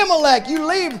telling Abimelech, you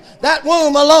leave that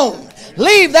womb alone.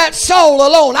 Leave that soul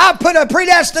alone. I put a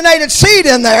predestinated seed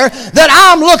in there that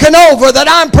I'm looking over, that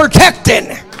I'm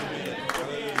protecting.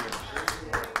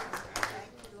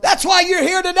 That's why you're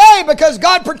here today, because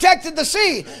God protected the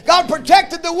seed. God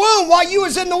protected the womb while you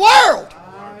was in the world.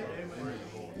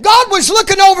 God was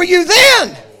looking over you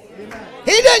then.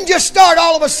 He didn't just start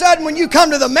all of a sudden when you come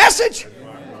to the message.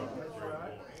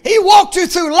 He walked you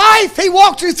through life. He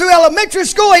walked you through elementary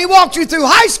school. He walked you through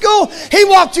high school. He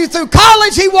walked you through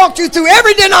college. He walked you through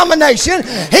every denomination.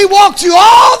 He walked you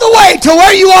all the way to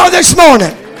where you are this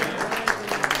morning.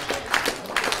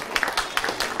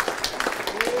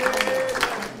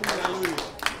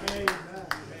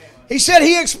 He said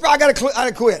I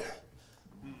gotta quit.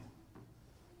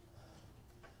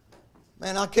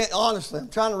 Man, I can't, honestly, I'm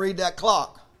trying to read that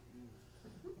clock.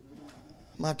 I'm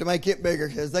going to have to make it bigger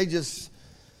because there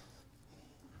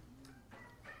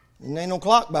ain't no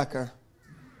clock back there.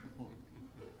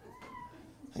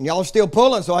 And y'all are still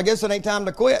pulling, so I guess it ain't time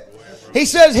to quit. He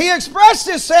says he expressed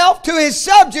himself to his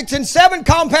subjects in 7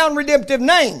 compound redemptive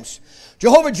names.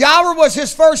 Jehovah Jireh was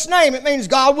his first name. It means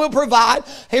God will provide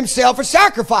himself a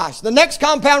sacrifice. The next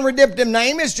compound redemptive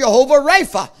name is Jehovah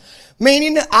Rapha,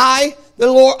 meaning I'm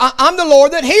the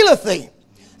Lord that healeth thee.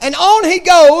 And on he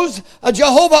goes,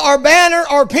 Jehovah our banner,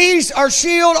 our peace, our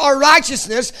shield, our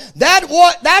righteousness.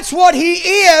 That's what he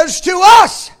is to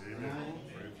us.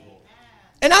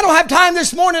 And I don't have time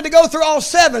this morning to go through all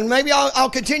 7. Maybe I'll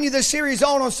continue this series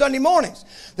on Sunday mornings.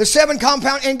 The 7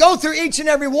 compound, and go through each and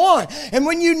every one. And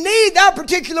when you need that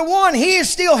particular one, he is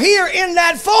still here in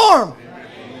that form.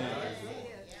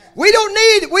 We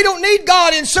don't need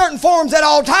God in certain forms at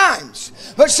all times.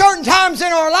 But certain times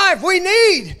in our life, we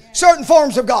need certain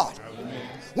forms of God.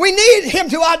 We need him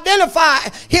to identify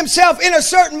himself in a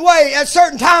certain way at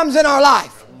certain times in our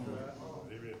life.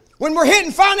 When we're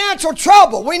hitting financial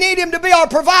trouble, we need him to be our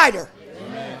provider.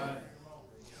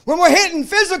 When we're hitting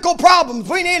physical problems,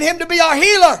 we need him to be our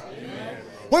healer.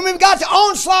 When we've got the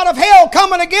onslaught of hell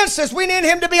coming against us, we need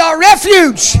him to be our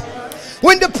refuge.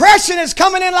 When depression is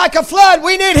coming in like a flood,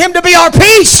 we need him to be our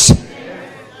peace.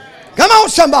 Come on,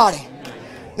 somebody.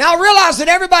 Now realize that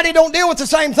everybody don't deal with the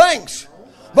same things.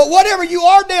 But whatever you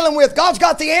are dealing with, God's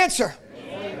got the answer.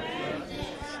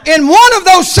 In one of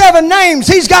those 7 names,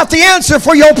 he's got the answer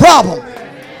for your problem.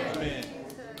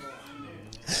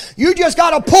 You just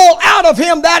got to pull out of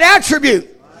him that attribute.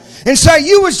 And say,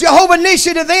 you was Jehovah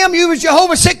Nissi to them, you was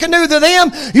Jehovah Sikkenu to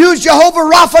them, you was Jehovah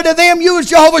Rapha to them, you was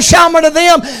Jehovah Shammah to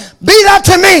them. Be that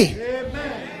to me.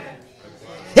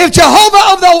 If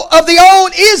Jehovah of the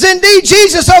old is indeed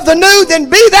Jesus of the new, then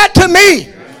be that to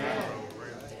me.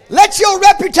 Let your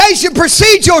reputation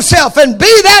precede yourself and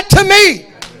be that to me.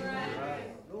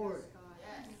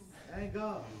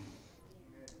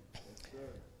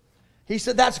 He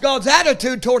said that's God's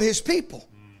attitude toward his people.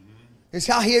 It's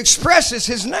how he expresses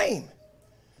his name.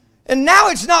 And now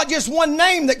it's not just one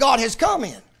name that God has come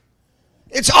in.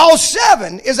 It's all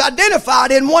 7 is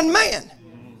identified in one man.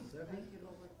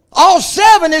 All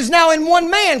 7 is now in one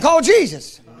man called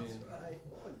Jesus.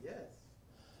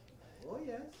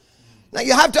 Now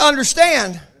you have to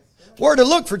understand where to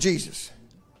look for Jesus.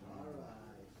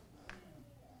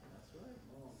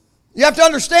 You have to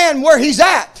understand where he's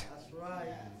at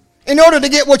in order to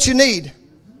get what you need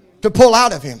to pull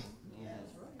out of him.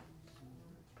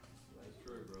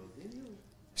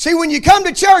 See, when you come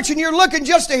to church and you're looking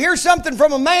just to hear something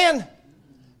from a man,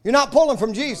 you're not pulling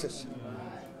from Jesus.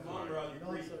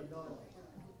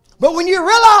 But when you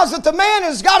realize that the man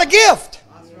has got a gift,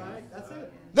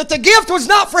 that the gift was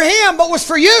not for him but was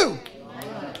for you,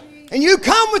 and you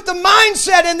come with the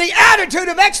mindset and the attitude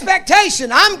of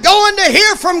expectation, I'm going to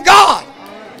hear from God.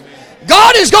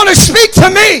 God is going to speak to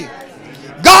me.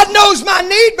 God knows my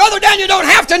need. Brother Daniel don't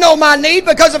have to know my need,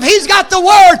 because if he's got the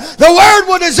word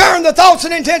will discern the thoughts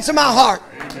and intents of my heart.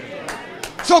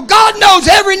 So God knows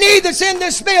every need that's in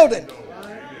this building.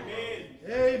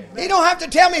 He don't have to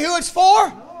tell me who it's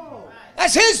for.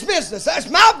 That's his business. That's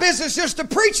my business, just to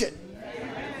preach it.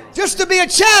 Just to be a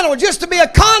channel, just to be a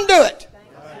conduit.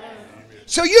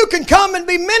 So you can come and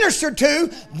be ministered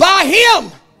to by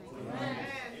him.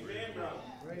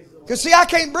 Because see, I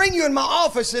can't bring you in my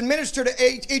office and minister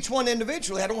to each one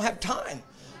individually. I don't have time.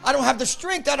 I don't have the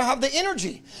strength. I don't have the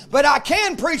energy. But I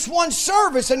can preach one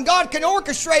service, and God can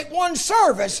orchestrate one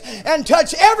service and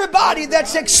touch everybody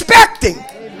that's expecting.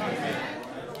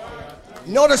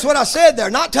 Notice what I said there.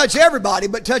 Not touch everybody,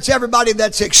 but touch everybody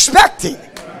that's expecting.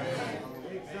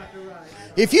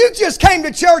 If you just came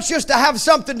to church just to have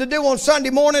something to do on Sunday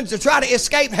mornings to try to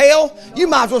escape hell, you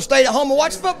might as well stay at home and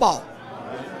watch football.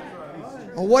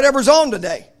 Or whatever's on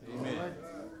today.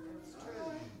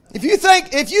 If you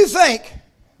think,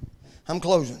 I'm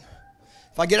closing.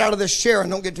 If I get out of this chair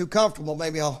and don't get too comfortable,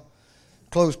 maybe I'll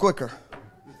close quicker.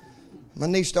 My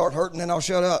knees start hurting and I'll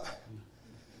shut up.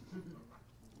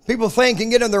 People think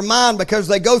and get in their mind because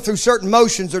they go through certain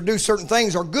motions or do certain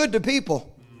things or good to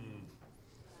people.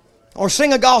 Or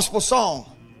sing a gospel song.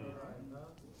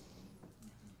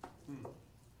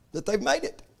 That they've made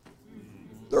it.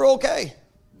 They're okay.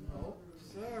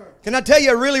 Can I tell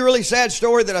you a really, really sad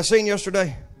story that I seen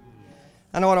yesterday?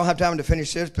 I know I don't have time to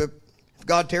finish this, but if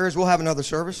God tarries, we'll have another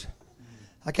service.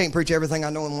 I can't preach everything I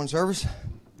know in one service.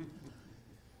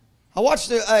 I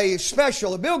watched a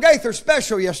special, a Bill Gaither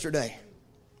special yesterday,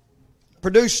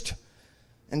 produced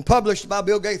and published by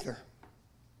Bill Gaither.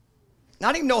 And I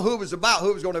didn't even know who it was about, who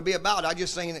it was going to be about. I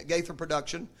just seen it, Gaither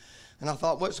production, and I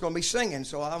thought, well, it's going to be singing,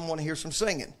 so I want to hear some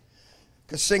singing.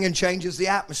 Because singing changes the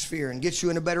atmosphere and gets you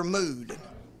in a better mood.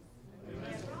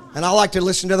 And I like to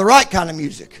listen to the right kind of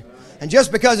music. And just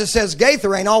because it says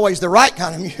Gaither ain't always the right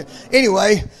kind of music.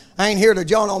 Anyway, I ain't here to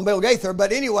John on Bill Gaither.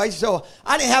 But anyway, so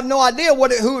I didn't have no idea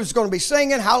who was going to be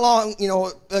singing, how long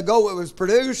ago it was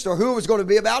produced, or who it was going to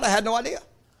be about. I had no idea.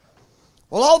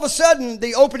 Well, all of a sudden,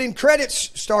 the opening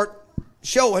credits start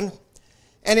showing.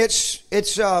 And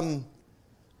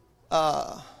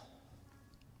I'll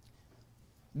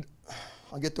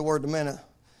get the word in a minute.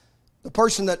 The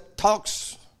person that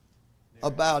talks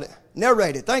about it.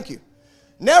 Narrated, thank you.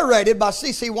 Narrated by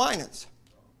C.C. Winans.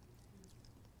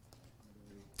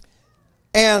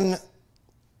 And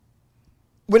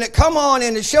when it come on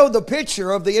and it showed the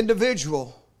picture of the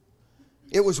individual,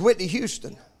 it was Whitney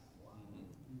Houston.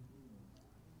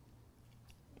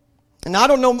 And I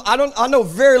know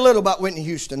very little about Whitney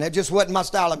Houston. It just wasn't my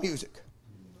style of music.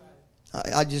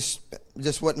 I just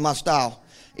wasn't my style.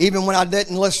 Even when I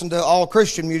didn't listen to all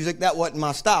Christian music, that wasn't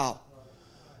my style.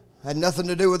 Had nothing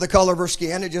to do with the color of her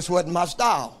skin. It just wasn't my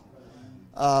style.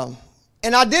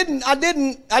 And I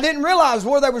didn't realize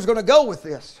where they was going to go with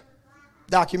this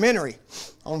documentary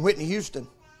on Whitney Houston.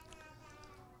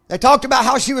 They talked about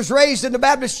how she was raised in the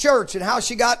Baptist church and how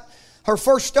she got her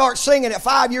first start singing at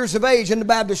 5 years of age in the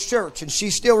Baptist church. And she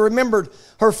still remembered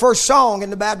her first song in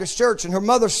the Baptist church. And her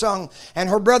mother sung and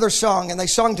her brother sung. And they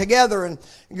sung together and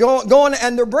going.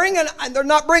 And they're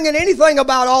not bringing anything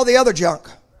about all the other junk.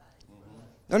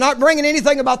 They're not bringing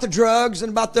anything about the drugs and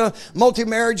about the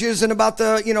multi-marriages and about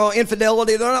the,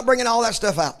 infidelity. They're not bringing all that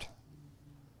stuff out.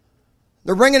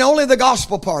 They're bringing only the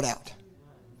gospel part out.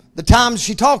 The times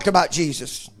she talked about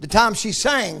Jesus. The times she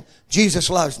sang, Jesus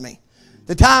loves me.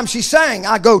 The time she sang,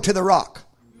 I go to the rock.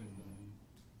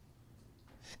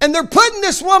 And they're putting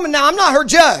this woman, now I'm not her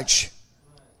judge,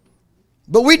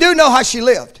 but we do know how she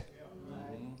lived.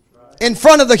 In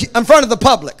front of the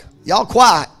public. Y'all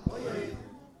quiet.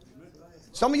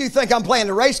 Some of you think I'm playing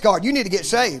the race card. You need to get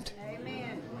saved.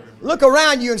 Amen. Look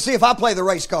around you and see if I play the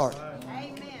race card.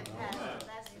 Amen, Pastor.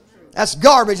 That's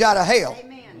garbage out of hell.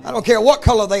 Amen. I don't care what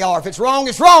color they are. If it's wrong,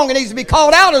 it's wrong. It needs to be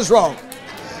called out as wrong.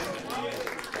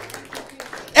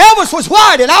 Elvis was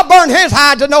white, and I burned his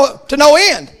hide to no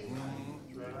end.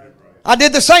 I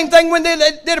did the same thing when they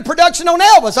did a production on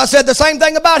Elvis. I said the same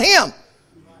thing about him.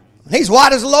 He's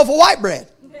white as a loaf of white bread.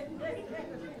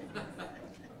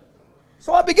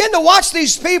 So I began to watch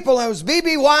these people, and it was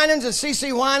B.B. Winans and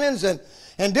C.C. Winans and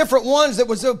different ones that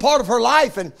was a part of her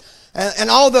life, and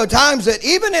all the times that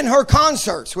even in her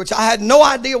concerts, which I had no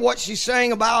idea what she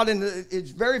sang about, and it's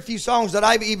very few songs that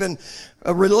I even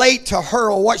relate to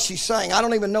her or what she sang. I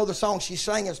don't even know the song she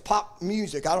sang as pop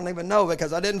music. I don't even know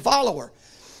because I didn't follow her.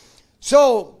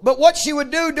 So, but what she would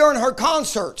do during her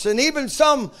concerts and even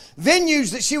some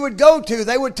venues that she would go to,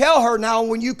 they would tell her, now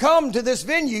when you come to this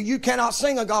venue, you cannot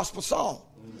sing a gospel song.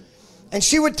 And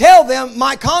she would tell them,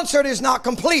 my concert is not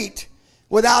complete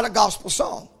without a gospel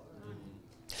song.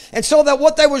 And so that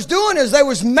what they was doing is they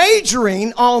was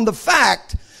majoring on the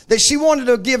fact that she wanted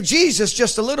to give Jesus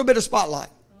just a little bit of spotlight.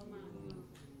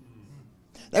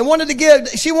 She wanted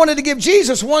to give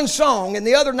Jesus one song and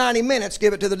the other 90 minutes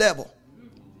give it to the devil.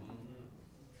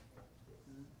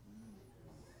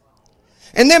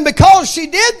 And then because she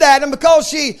did that, and because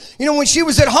she, when she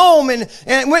was at home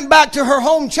and went back to her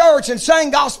home church and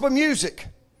sang gospel music,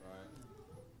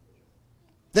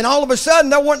 then all of a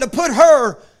sudden they wanted to put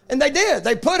her, and they did.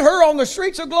 They put her on the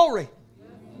streets of glory.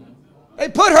 They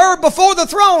put her before the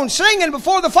throne, singing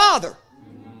before the Father.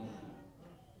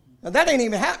 Now that ain't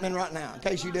even happening right now, in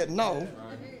case you didn't know.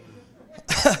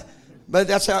 But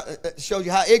that's how it shows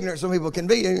you how ignorant some people can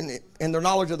be in their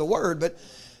knowledge of the Word. But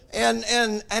and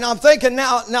I'm thinking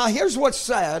now here's what's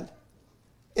sad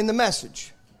in the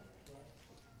message.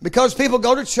 Because people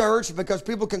go to church, because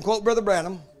people can quote Brother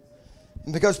Branham,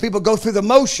 and because people go through the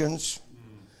motions,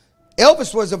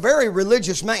 Elvis was a very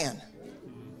religious man.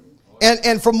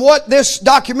 And from what this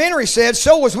documentary said,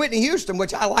 so was Whitney Houston,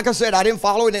 which, like I said, I didn't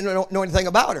follow it, didn't know anything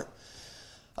about her.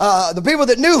 The people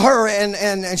that knew her,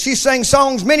 and she sang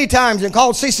songs many times and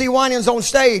called C.C. Winans on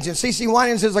stage. And C.C.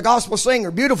 Winans is a gospel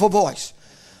singer, beautiful voice.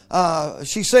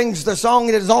 She sings the song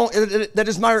that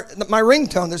is my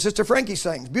ringtone that Sister Frankie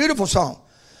sings. Beautiful song.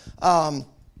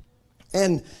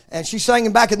 And she's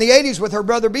singing back in the 80s with her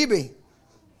brother BB.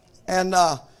 And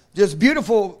just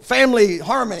beautiful family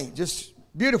harmony, just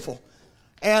beautiful.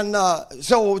 And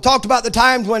so we talked about the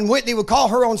times when Whitney would call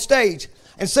her on stage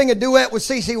and sing a duet with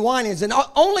CeCe Winans, and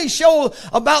only show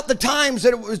about the times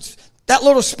that it was that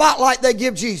little spotlight they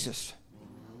give Jesus.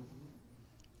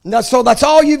 So that's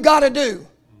all you've got to do.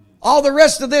 All the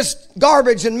rest of this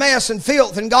garbage and mess and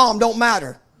filth and gum don't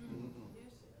matter.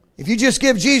 If you just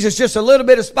give Jesus just a little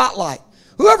bit of spotlight.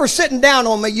 Whoever's sitting down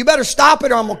on me, you better stop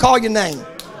it or I'm going to call your name.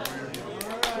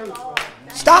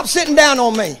 Stop sitting down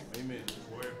on me.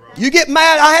 You get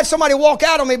mad. I had somebody walk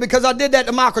out on me because I did that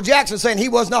to Michael Jackson, saying he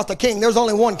was not the king. There's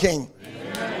only one king.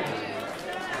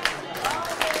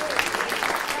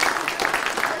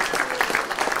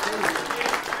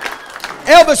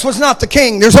 Elvis was not the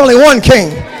king. There's only one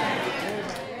king.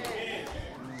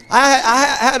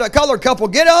 I had a colored couple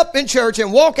get up in church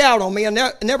and walk out on me and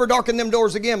never darken them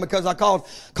doors again because I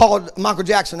called Michael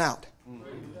Jackson out.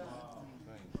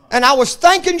 And I was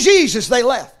thanking Jesus they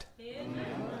left.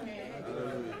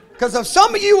 Because if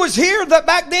some of you was here that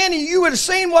back then and you would have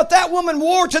seen what that woman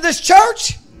wore to this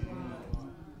church,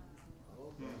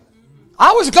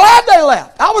 I was glad they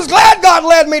left. I was glad God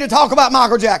led me to talk about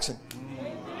Michael Jackson.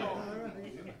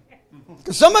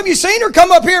 Because some of you seen her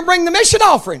come up here and bring the mission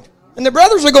offering. And the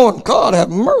brothers are going, God have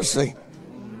mercy.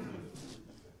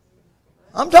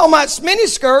 I'm talking about mini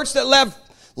skirts that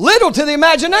left little to the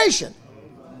imagination.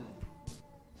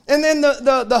 And then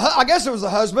I guess it was the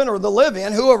husband or the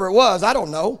live-in, whoever it was, I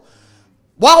don't know.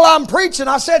 While I'm preaching,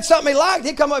 I said something he liked.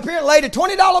 He come up here and laid a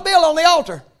 $20 bill on the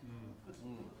altar.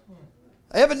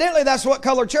 Evidently, that's what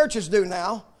colored churches do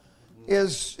now.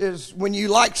 Is when you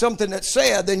like something that's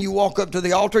said, then you walk up to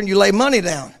the altar and you lay money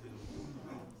down.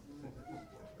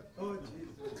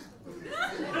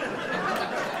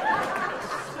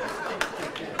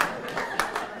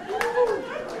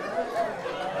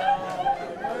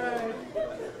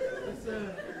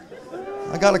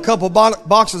 I got a couple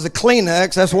boxes of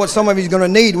Kleenex. That's what some of you's going to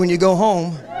need when you go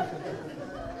home.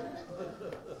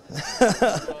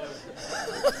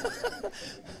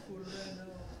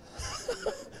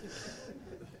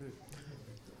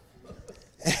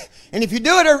 And if you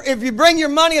do it, or if you bring your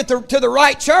money to the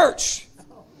right church,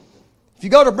 if you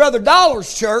go to Brother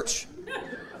Dollar's church,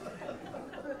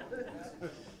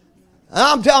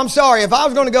 I'm sorry, if I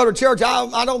was going to go to church,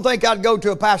 I don't think I'd go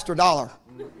to a Pastor Dollar.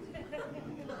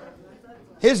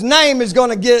 His name is going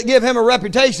to give him a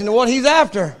reputation of what he's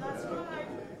after.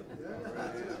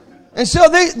 And so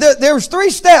there was 3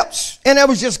 steps, and it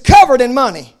was just covered in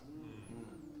money.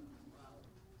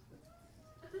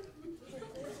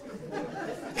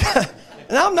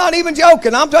 And I'm not even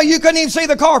joking. I'm telling you, you couldn't even see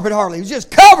the carpet hardly. It was just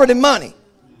covered in money.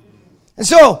 And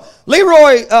so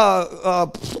Leroy,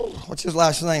 what's his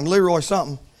last name? Leroy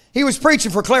something. He was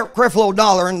preaching for Creflo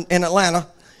Dollar in Atlanta.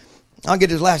 I'll get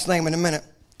his last name in a minute.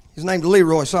 His name's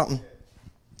Leroy something.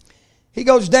 He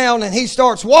goes down and he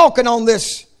starts walking on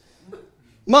this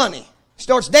money. He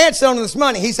starts dancing on this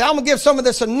money. He said, I'm going to give some of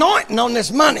this anointing on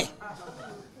this money.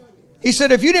 He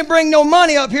said, if you didn't bring no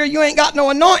money up here, you ain't got no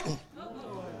anointing.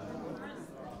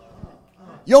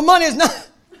 Your money is not...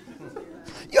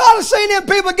 You ought to see them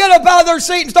people get up out of their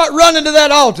seat and start running to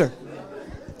that altar.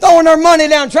 Throwing their money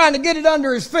down, trying to get it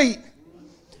under his feet.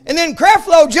 And then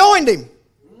Creflo joined him.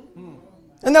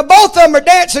 And then both of them are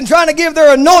dancing, trying to give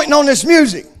their anointing on this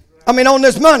music. On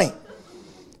this money.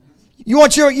 You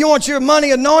want your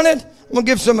money anointed? I'm going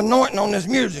to give some anointing on this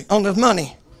music, on this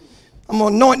money. I'm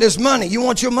going to anoint this money. You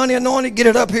want your money anointed? Get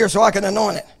it up here so I can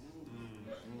anoint it.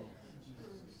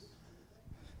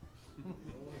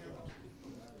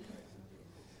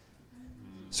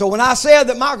 So when I said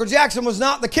that Michael Jackson was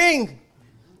not the king,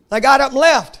 they got up and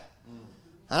left.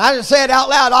 And I didn't say it out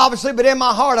loud, obviously, but in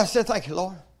my heart I said, thank you,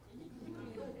 Lord.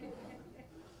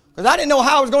 Because I didn't know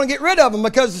how I was going to get rid of them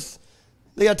because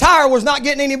the attire was not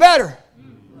getting any better.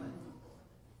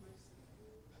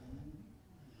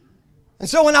 And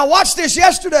so when I watched this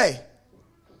yesterday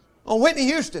on Whitney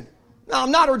Houston, now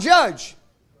I'm not her judge,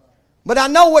 but I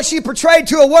know what she portrayed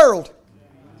to a world.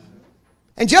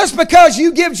 And just because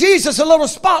you give Jesus a little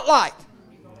spotlight,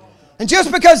 and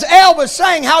just because Elvis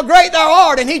sang How Great Thou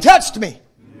Art and he touched me.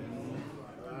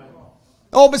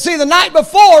 Oh, but see, the night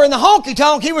before in the honky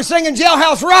tonk, he was singing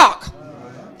Jailhouse Rock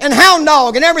and Hound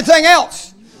Dog and everything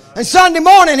else. And Sunday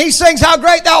morning, he sings How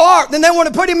Great Thou Art. Then they want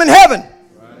to put him in heaven.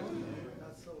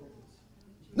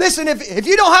 Listen, if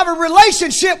you don't have a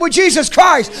relationship with Jesus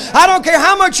Christ, I don't care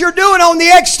how much you're doing on the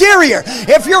exterior.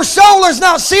 If your soul is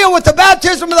not sealed with the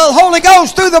baptism of the Holy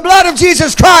Ghost through the blood of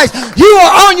Jesus Christ, you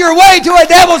are on your way to a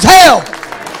devil's hell.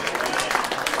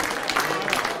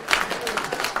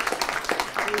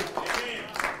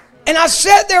 And I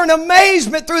sat there in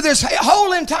amazement through this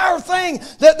whole entire thing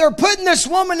that they're putting this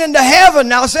woman into heaven.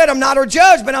 Now I said I'm not her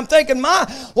judge, but I'm thinking,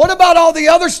 what about all the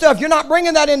other stuff? You're not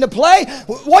bringing that into play.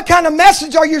 What kind of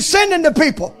message are you sending to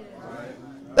people?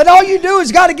 That all you do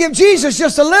is got to give Jesus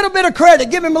just a little bit of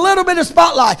credit. Give him a little bit of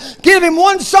spotlight. Give him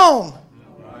one song.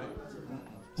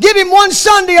 Give him one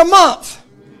Sunday a month.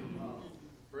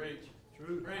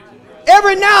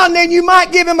 Every now and then you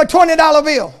might give him a $20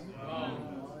 bill.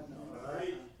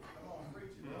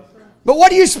 But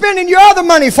what are you spending your other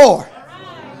money for?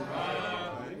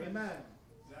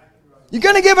 You're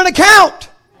going to give an account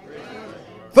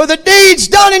for the deeds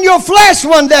done in your flesh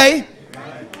one day.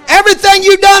 Everything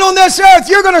you've done on this earth,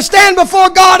 you're going to stand before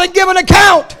God and give an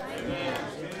account.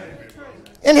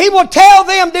 And he will tell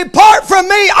them, depart from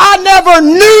me, I never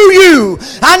knew you.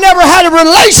 I never had a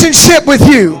relationship with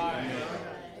you.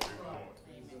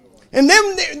 And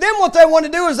then what they want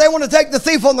to do is they want to take the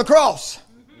thief on the cross.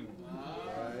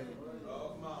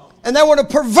 And they want to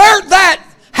pervert that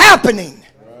happening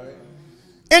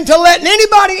into letting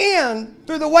anybody in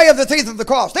through the way of the thief of the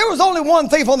cross. There was only one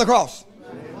thief on the cross.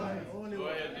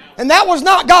 And that was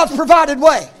not God's provided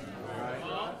way.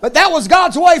 But that was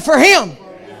God's way for him.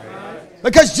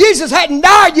 Because Jesus hadn't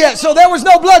died yet, so there was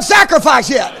no blood sacrifice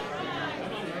yet.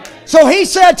 So he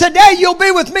said, today you'll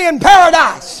be with me in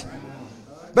paradise.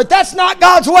 But that's not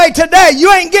God's way today.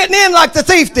 You ain't getting in like the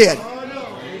thief did.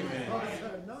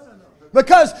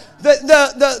 Because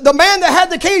the man that had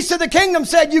the keys to the kingdom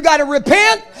said you got to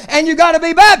repent and you got to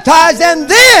be baptized and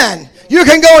then you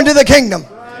can go into the kingdom.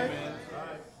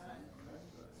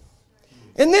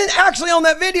 And then actually on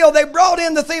that video they brought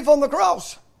in the thief on the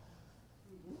cross.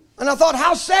 And I thought,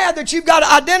 how sad that you've got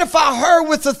to identify her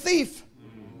with the thief.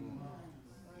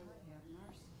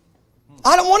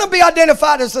 I don't want to be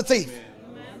identified as the thief.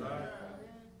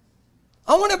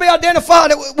 I want to be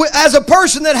identified as a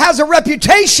person that has a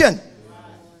reputation.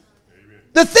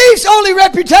 The thief's only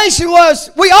reputation was,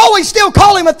 we always still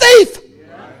call him a thief.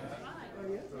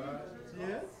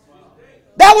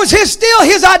 That was still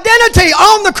his identity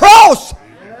on the cross.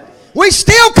 We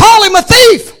still call him a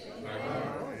thief.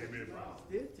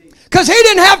 Because he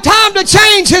didn't have time to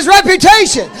change his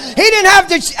reputation. He didn't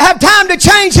have time to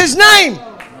change his name.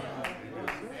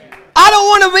 I don't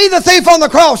want to be the thief on the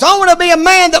cross. I want to be a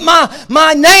man that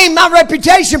my name, my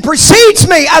reputation precedes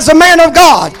me as a man of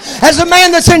God. As a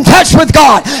man that's in touch with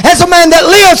God. As a man that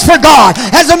lives for God.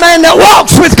 As a man that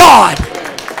walks with God.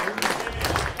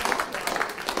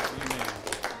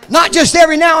 Not just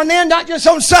every now and then. Not just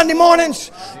on Sunday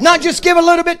mornings. Not just give a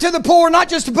little bit to the poor. Not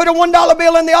just to put a $1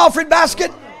 bill in the offering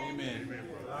basket.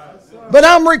 But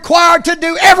I'm required to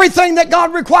do everything that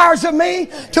God requires of me,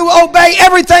 to obey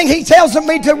everything he tells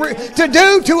me to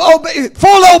do, to obey.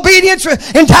 Full obedience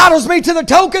entitles me to the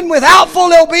token. Without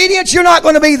full obedience, you're not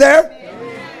going to be there.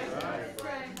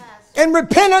 And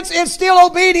repentance is still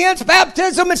obedience.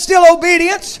 Baptism is still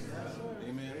obedience.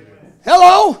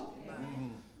 Hello?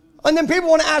 And then people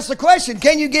want to ask the question,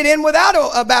 can you get in without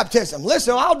a baptism?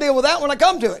 Listen, I'll deal with that when I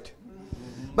come to it.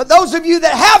 But those of you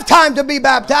that have time to be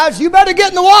baptized, you better get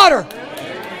in the water.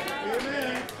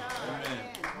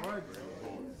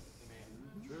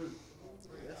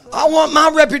 I want my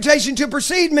reputation to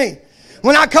precede me.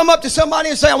 When I come up to somebody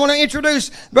and say, I want to introduce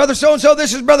Brother So-and-so,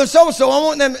 this is Brother So-and-so, I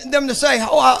want them to say,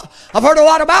 oh, I've heard a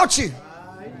lot about you.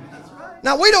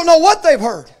 Now, we don't know what they've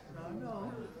heard.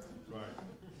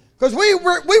 Because we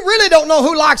really don't know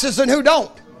who likes us and who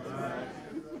don't.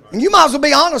 And you might as well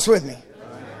be honest with me.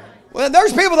 Well,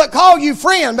 there's people that call you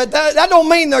friend, but that don't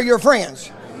mean they're your friends.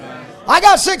 I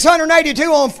got 682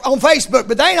 on Facebook,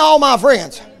 but they ain't all my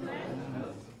friends.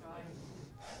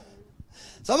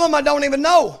 Some of them I don't even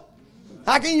know.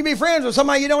 How can you be friends with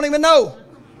somebody you don't even know?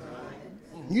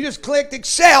 You just clicked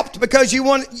accept because you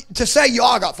want to say,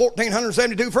 I got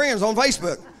 1,472 friends on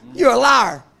Facebook. You're a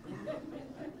liar.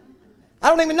 I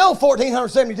don't even know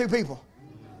 1,472 people.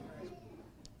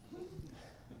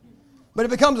 But it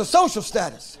becomes a social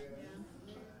status.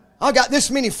 I got this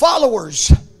many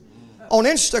followers on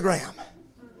Instagram.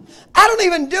 I don't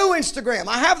even do Instagram.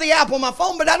 I have the app on my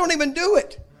phone, but I don't even do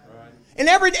it. And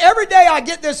every day I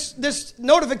get this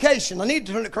notification. I need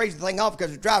to turn the crazy thing off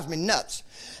because it drives me nuts.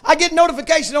 I get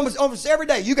notification almost every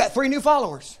day. You got 3 new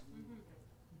followers.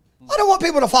 I don't want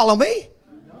people to follow me.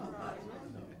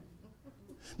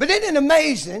 But isn't it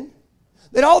amazing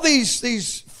that all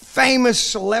these famous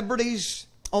celebrities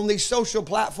on these social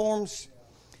platforms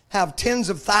have tens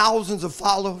of thousands of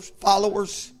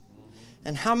followers?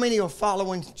 And how many are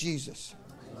following Jesus?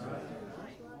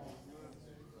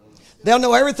 They'll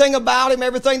know everything about him,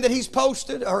 everything that he's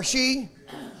posted, or she.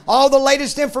 All the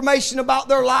latest information about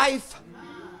their life.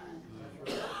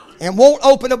 and won't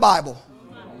open a Bible.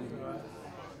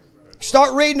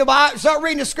 Start reading the Bible, start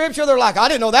reading the scripture, they're like, I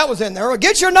didn't know that was in there. Well,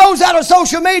 get your nose out of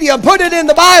social media and put it in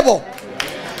the Bible.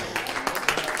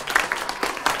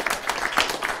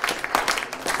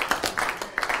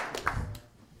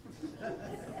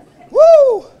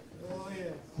 Woo!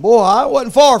 Boy, I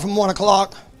wasn't far from 1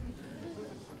 o'clock.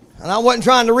 And I wasn't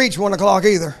trying to reach 1 o'clock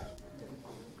either.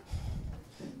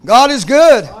 God is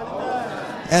good.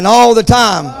 And all the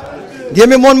time. Give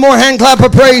me one more hand clap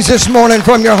of praise this morning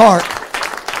from your heart.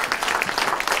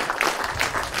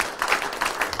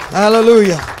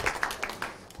 Hallelujah.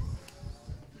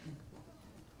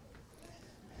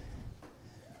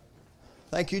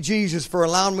 Thank you, Jesus, for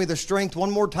allowing me the strength one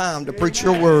more time to preach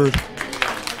your word.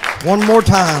 One more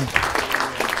time.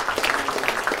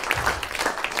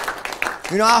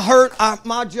 You know, I hurt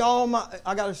my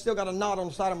jaw. Still got a knot on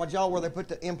the side of my jaw where they put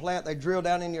the implant. They drill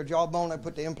down in your jawbone. They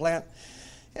put the implant.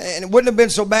 And it wouldn't have been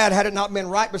so bad had it not been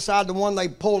right beside the one they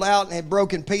pulled out and had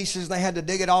broken pieces. They had to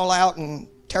dig it all out and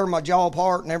tear my jaw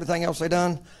apart and everything else they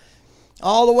done.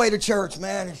 All the way to church,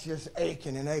 man, it's just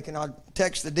aching and aching. I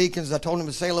text the deacons. I told them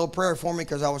to say a little prayer for me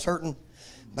because I was hurting.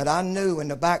 But I knew in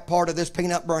the back part of this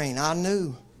peanut brain, I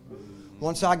knew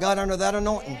once I got under that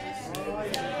anointing.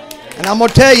 And I'm going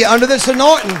to tell you, under this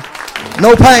anointing,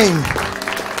 no pain.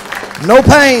 No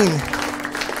pain.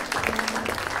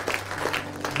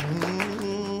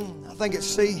 I think it's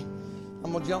C.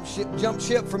 I'm going to jump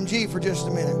ship from G for just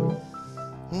a minute.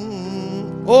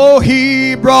 Oh,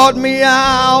 he brought me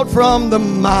out from the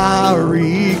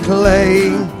miry clay.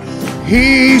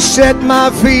 He set my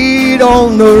feet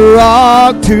on the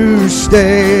rock to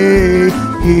stay.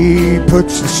 He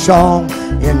puts a song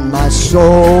in my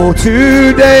soul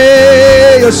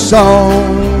today, a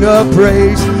song of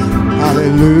praise.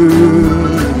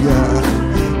 Hallelujah.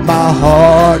 My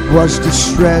heart was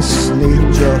distressed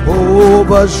neath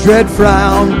Jehovah's dread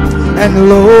frown, and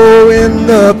low in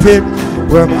the pit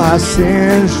where my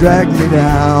sins dragged me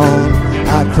down,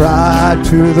 I cried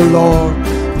to the Lord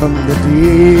from the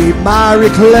deep miry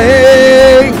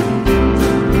clay.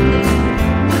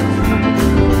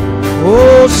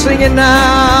 Oh, sing it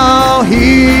now,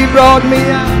 he brought me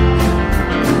out.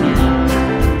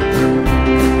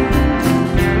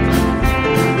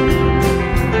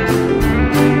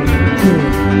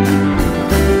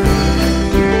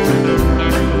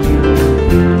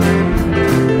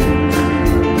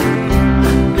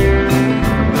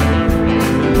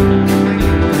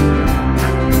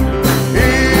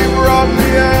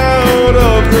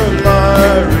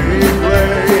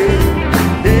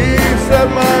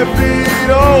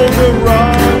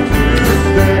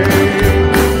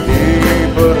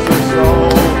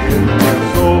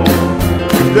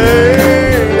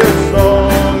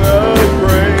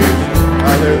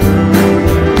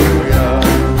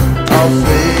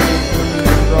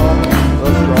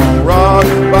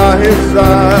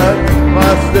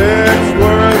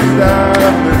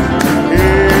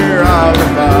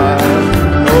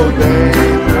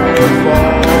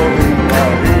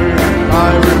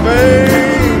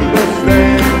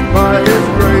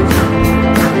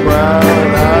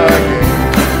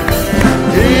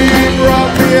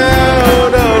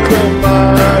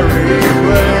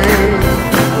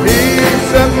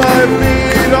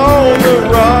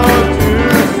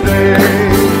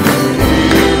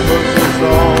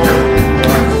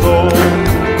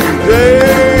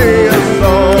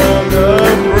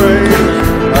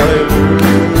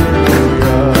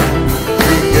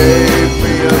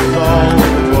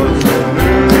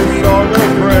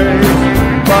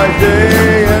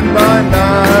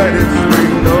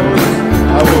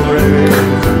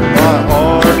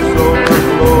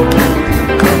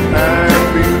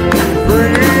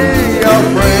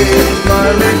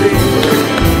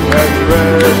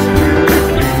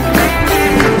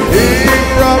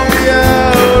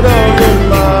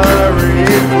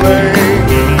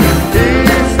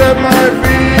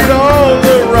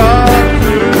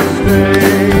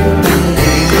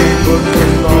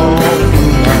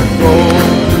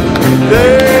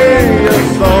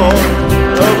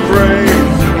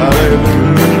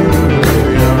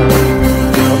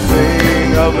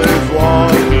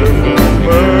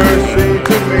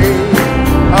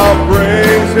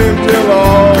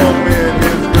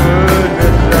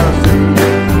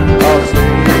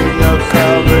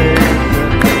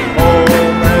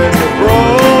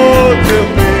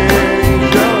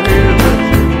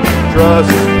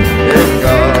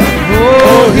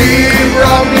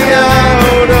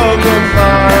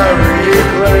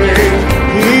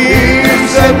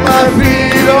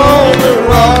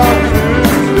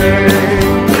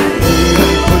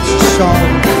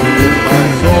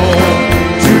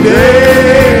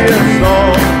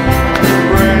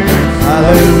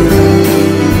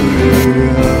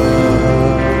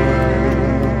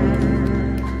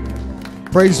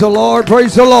 Praise the Lord.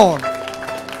 Praise the Lord.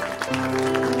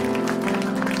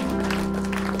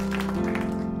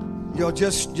 You know,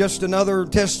 just another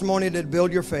testimony to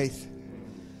build your faith.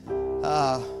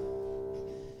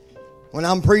 When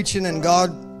I'm preaching and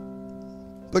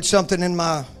God puts something in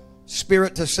my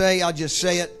spirit to say, I just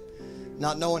say it,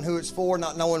 not knowing who it's for,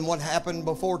 not knowing what happened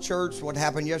before church, what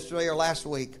happened yesterday or last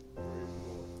week.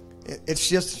 It's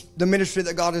just the ministry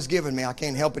that God has given me. I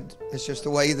can't help it. It's just the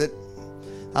way that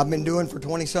I've been doing for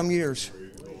 20-some years.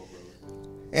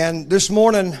 And this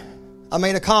morning, I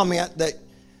made a comment that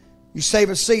you save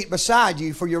a seat beside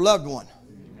you for your loved one.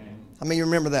 I mean, you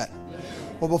remember that?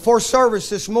 Well, before service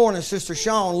this morning, Sister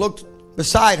Shawn looked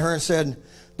beside her and said,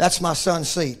 "That's my son's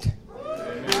seat."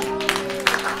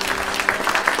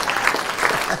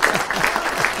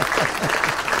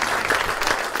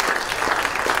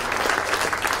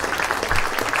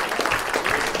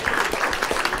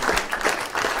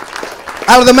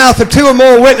 Out of the mouth of two or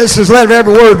more witnesses, let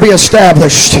every word be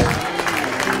established.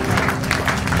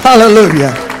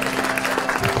 Hallelujah.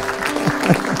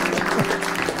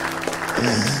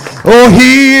 Oh,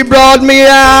 He brought me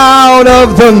out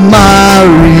of the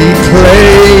miry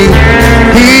clay.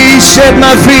 He set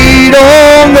my feet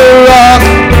on the rock.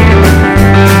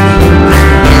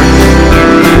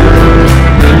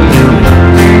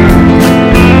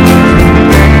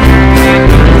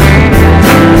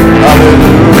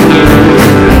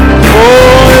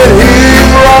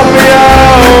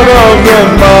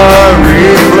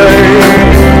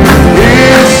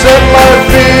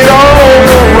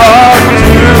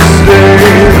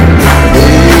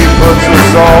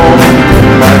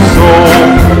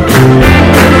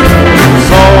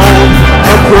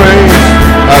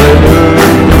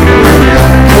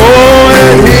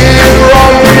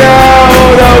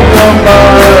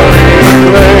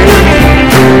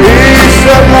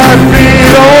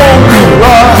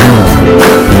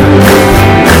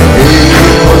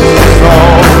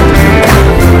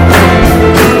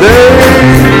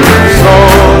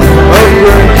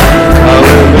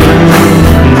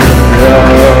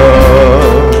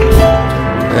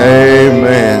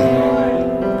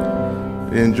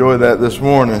 That this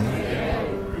morning.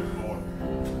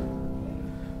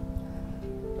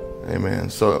 Amen.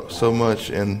 So much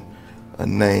in a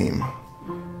name.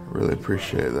 Really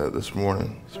appreciate that this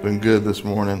morning. It's been good this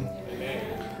morning.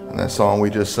 And that song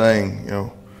we just sang, you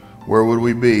know, where would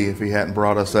we be if He hadn't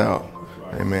brought us out?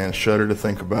 Amen. Shudder to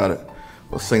think about it.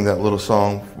 Let's sing that little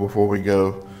song before we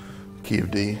go. Key of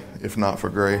D, if not for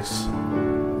grace.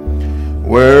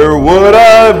 Where would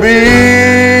I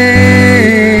be?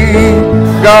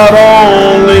 God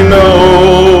only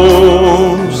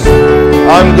knows.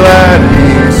 I'm glad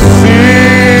He sees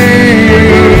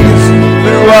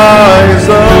through eyes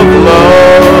of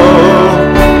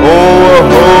love. Oh, a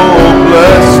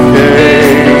hopeless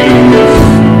case,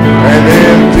 an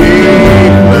empty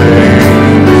place,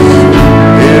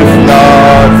 if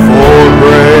not for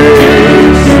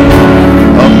grace.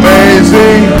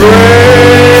 Amazing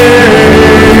grace,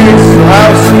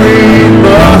 how sweet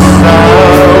the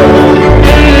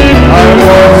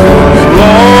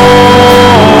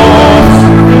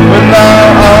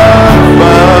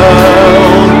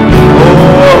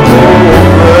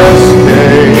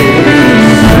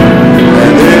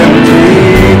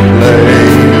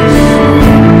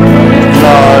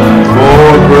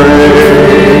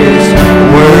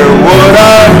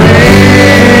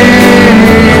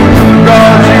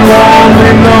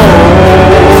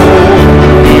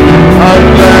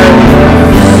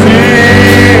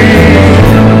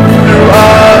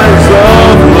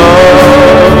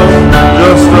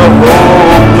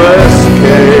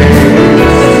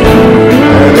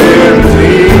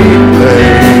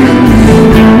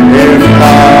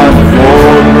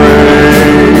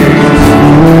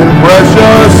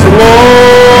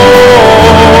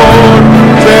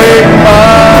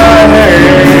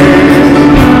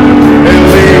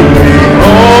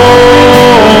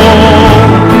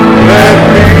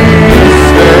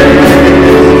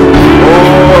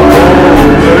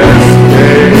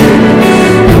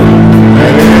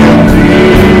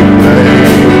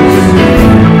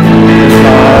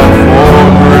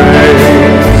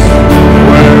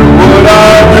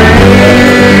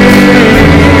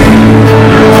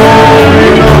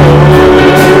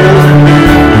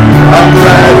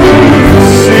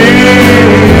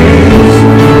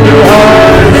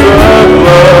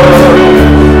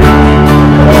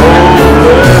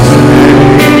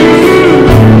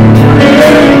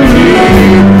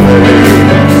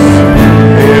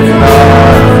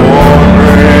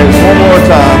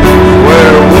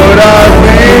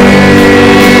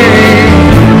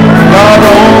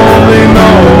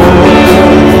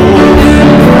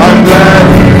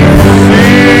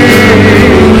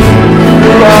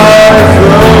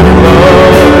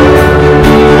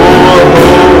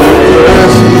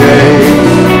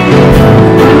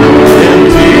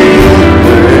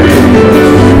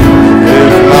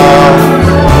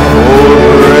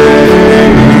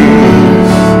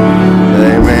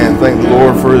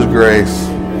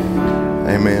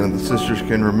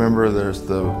didn't remember, there's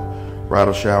the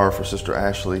bridal shower for Sister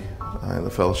Ashley in the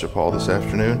fellowship hall this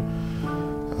afternoon.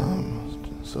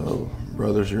 So,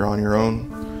 brothers, you're on your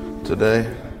own today.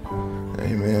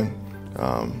 Amen.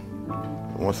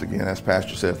 Once again, as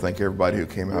Pastor said, thank everybody who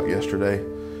came out yesterday.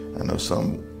 I know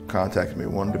some contacted me,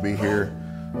 wanted to be here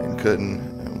and couldn't,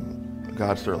 and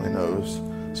God certainly knows.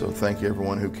 So thank you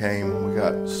everyone who came. We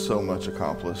got so much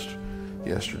accomplished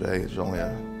yesterday. There's only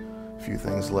a few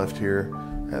things left here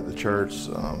at the church.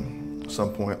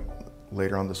 Some point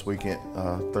later on this weekend,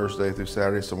 Thursday through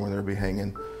Saturday, somewhere they'll be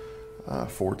hanging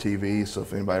 4 TVs. So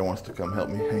if anybody wants to come help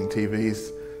me hang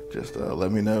TVs, just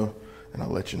let me know, and I'll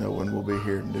let you know when we'll be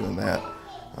here and doing that.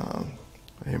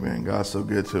 Amen. God's so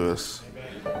good to us.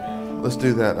 Let's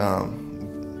do that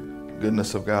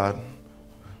goodness of God,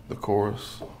 the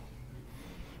chorus.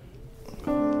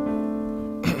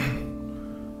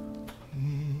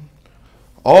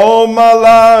 All my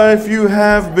life you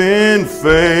have been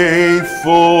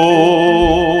faithful.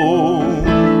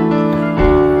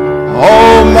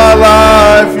 All my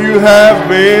life you have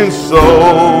been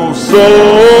so,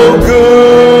 so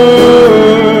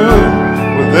good.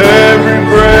 With every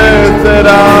breath that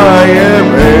I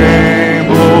am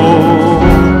able,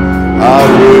 I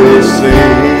will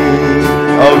sing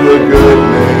of the goodness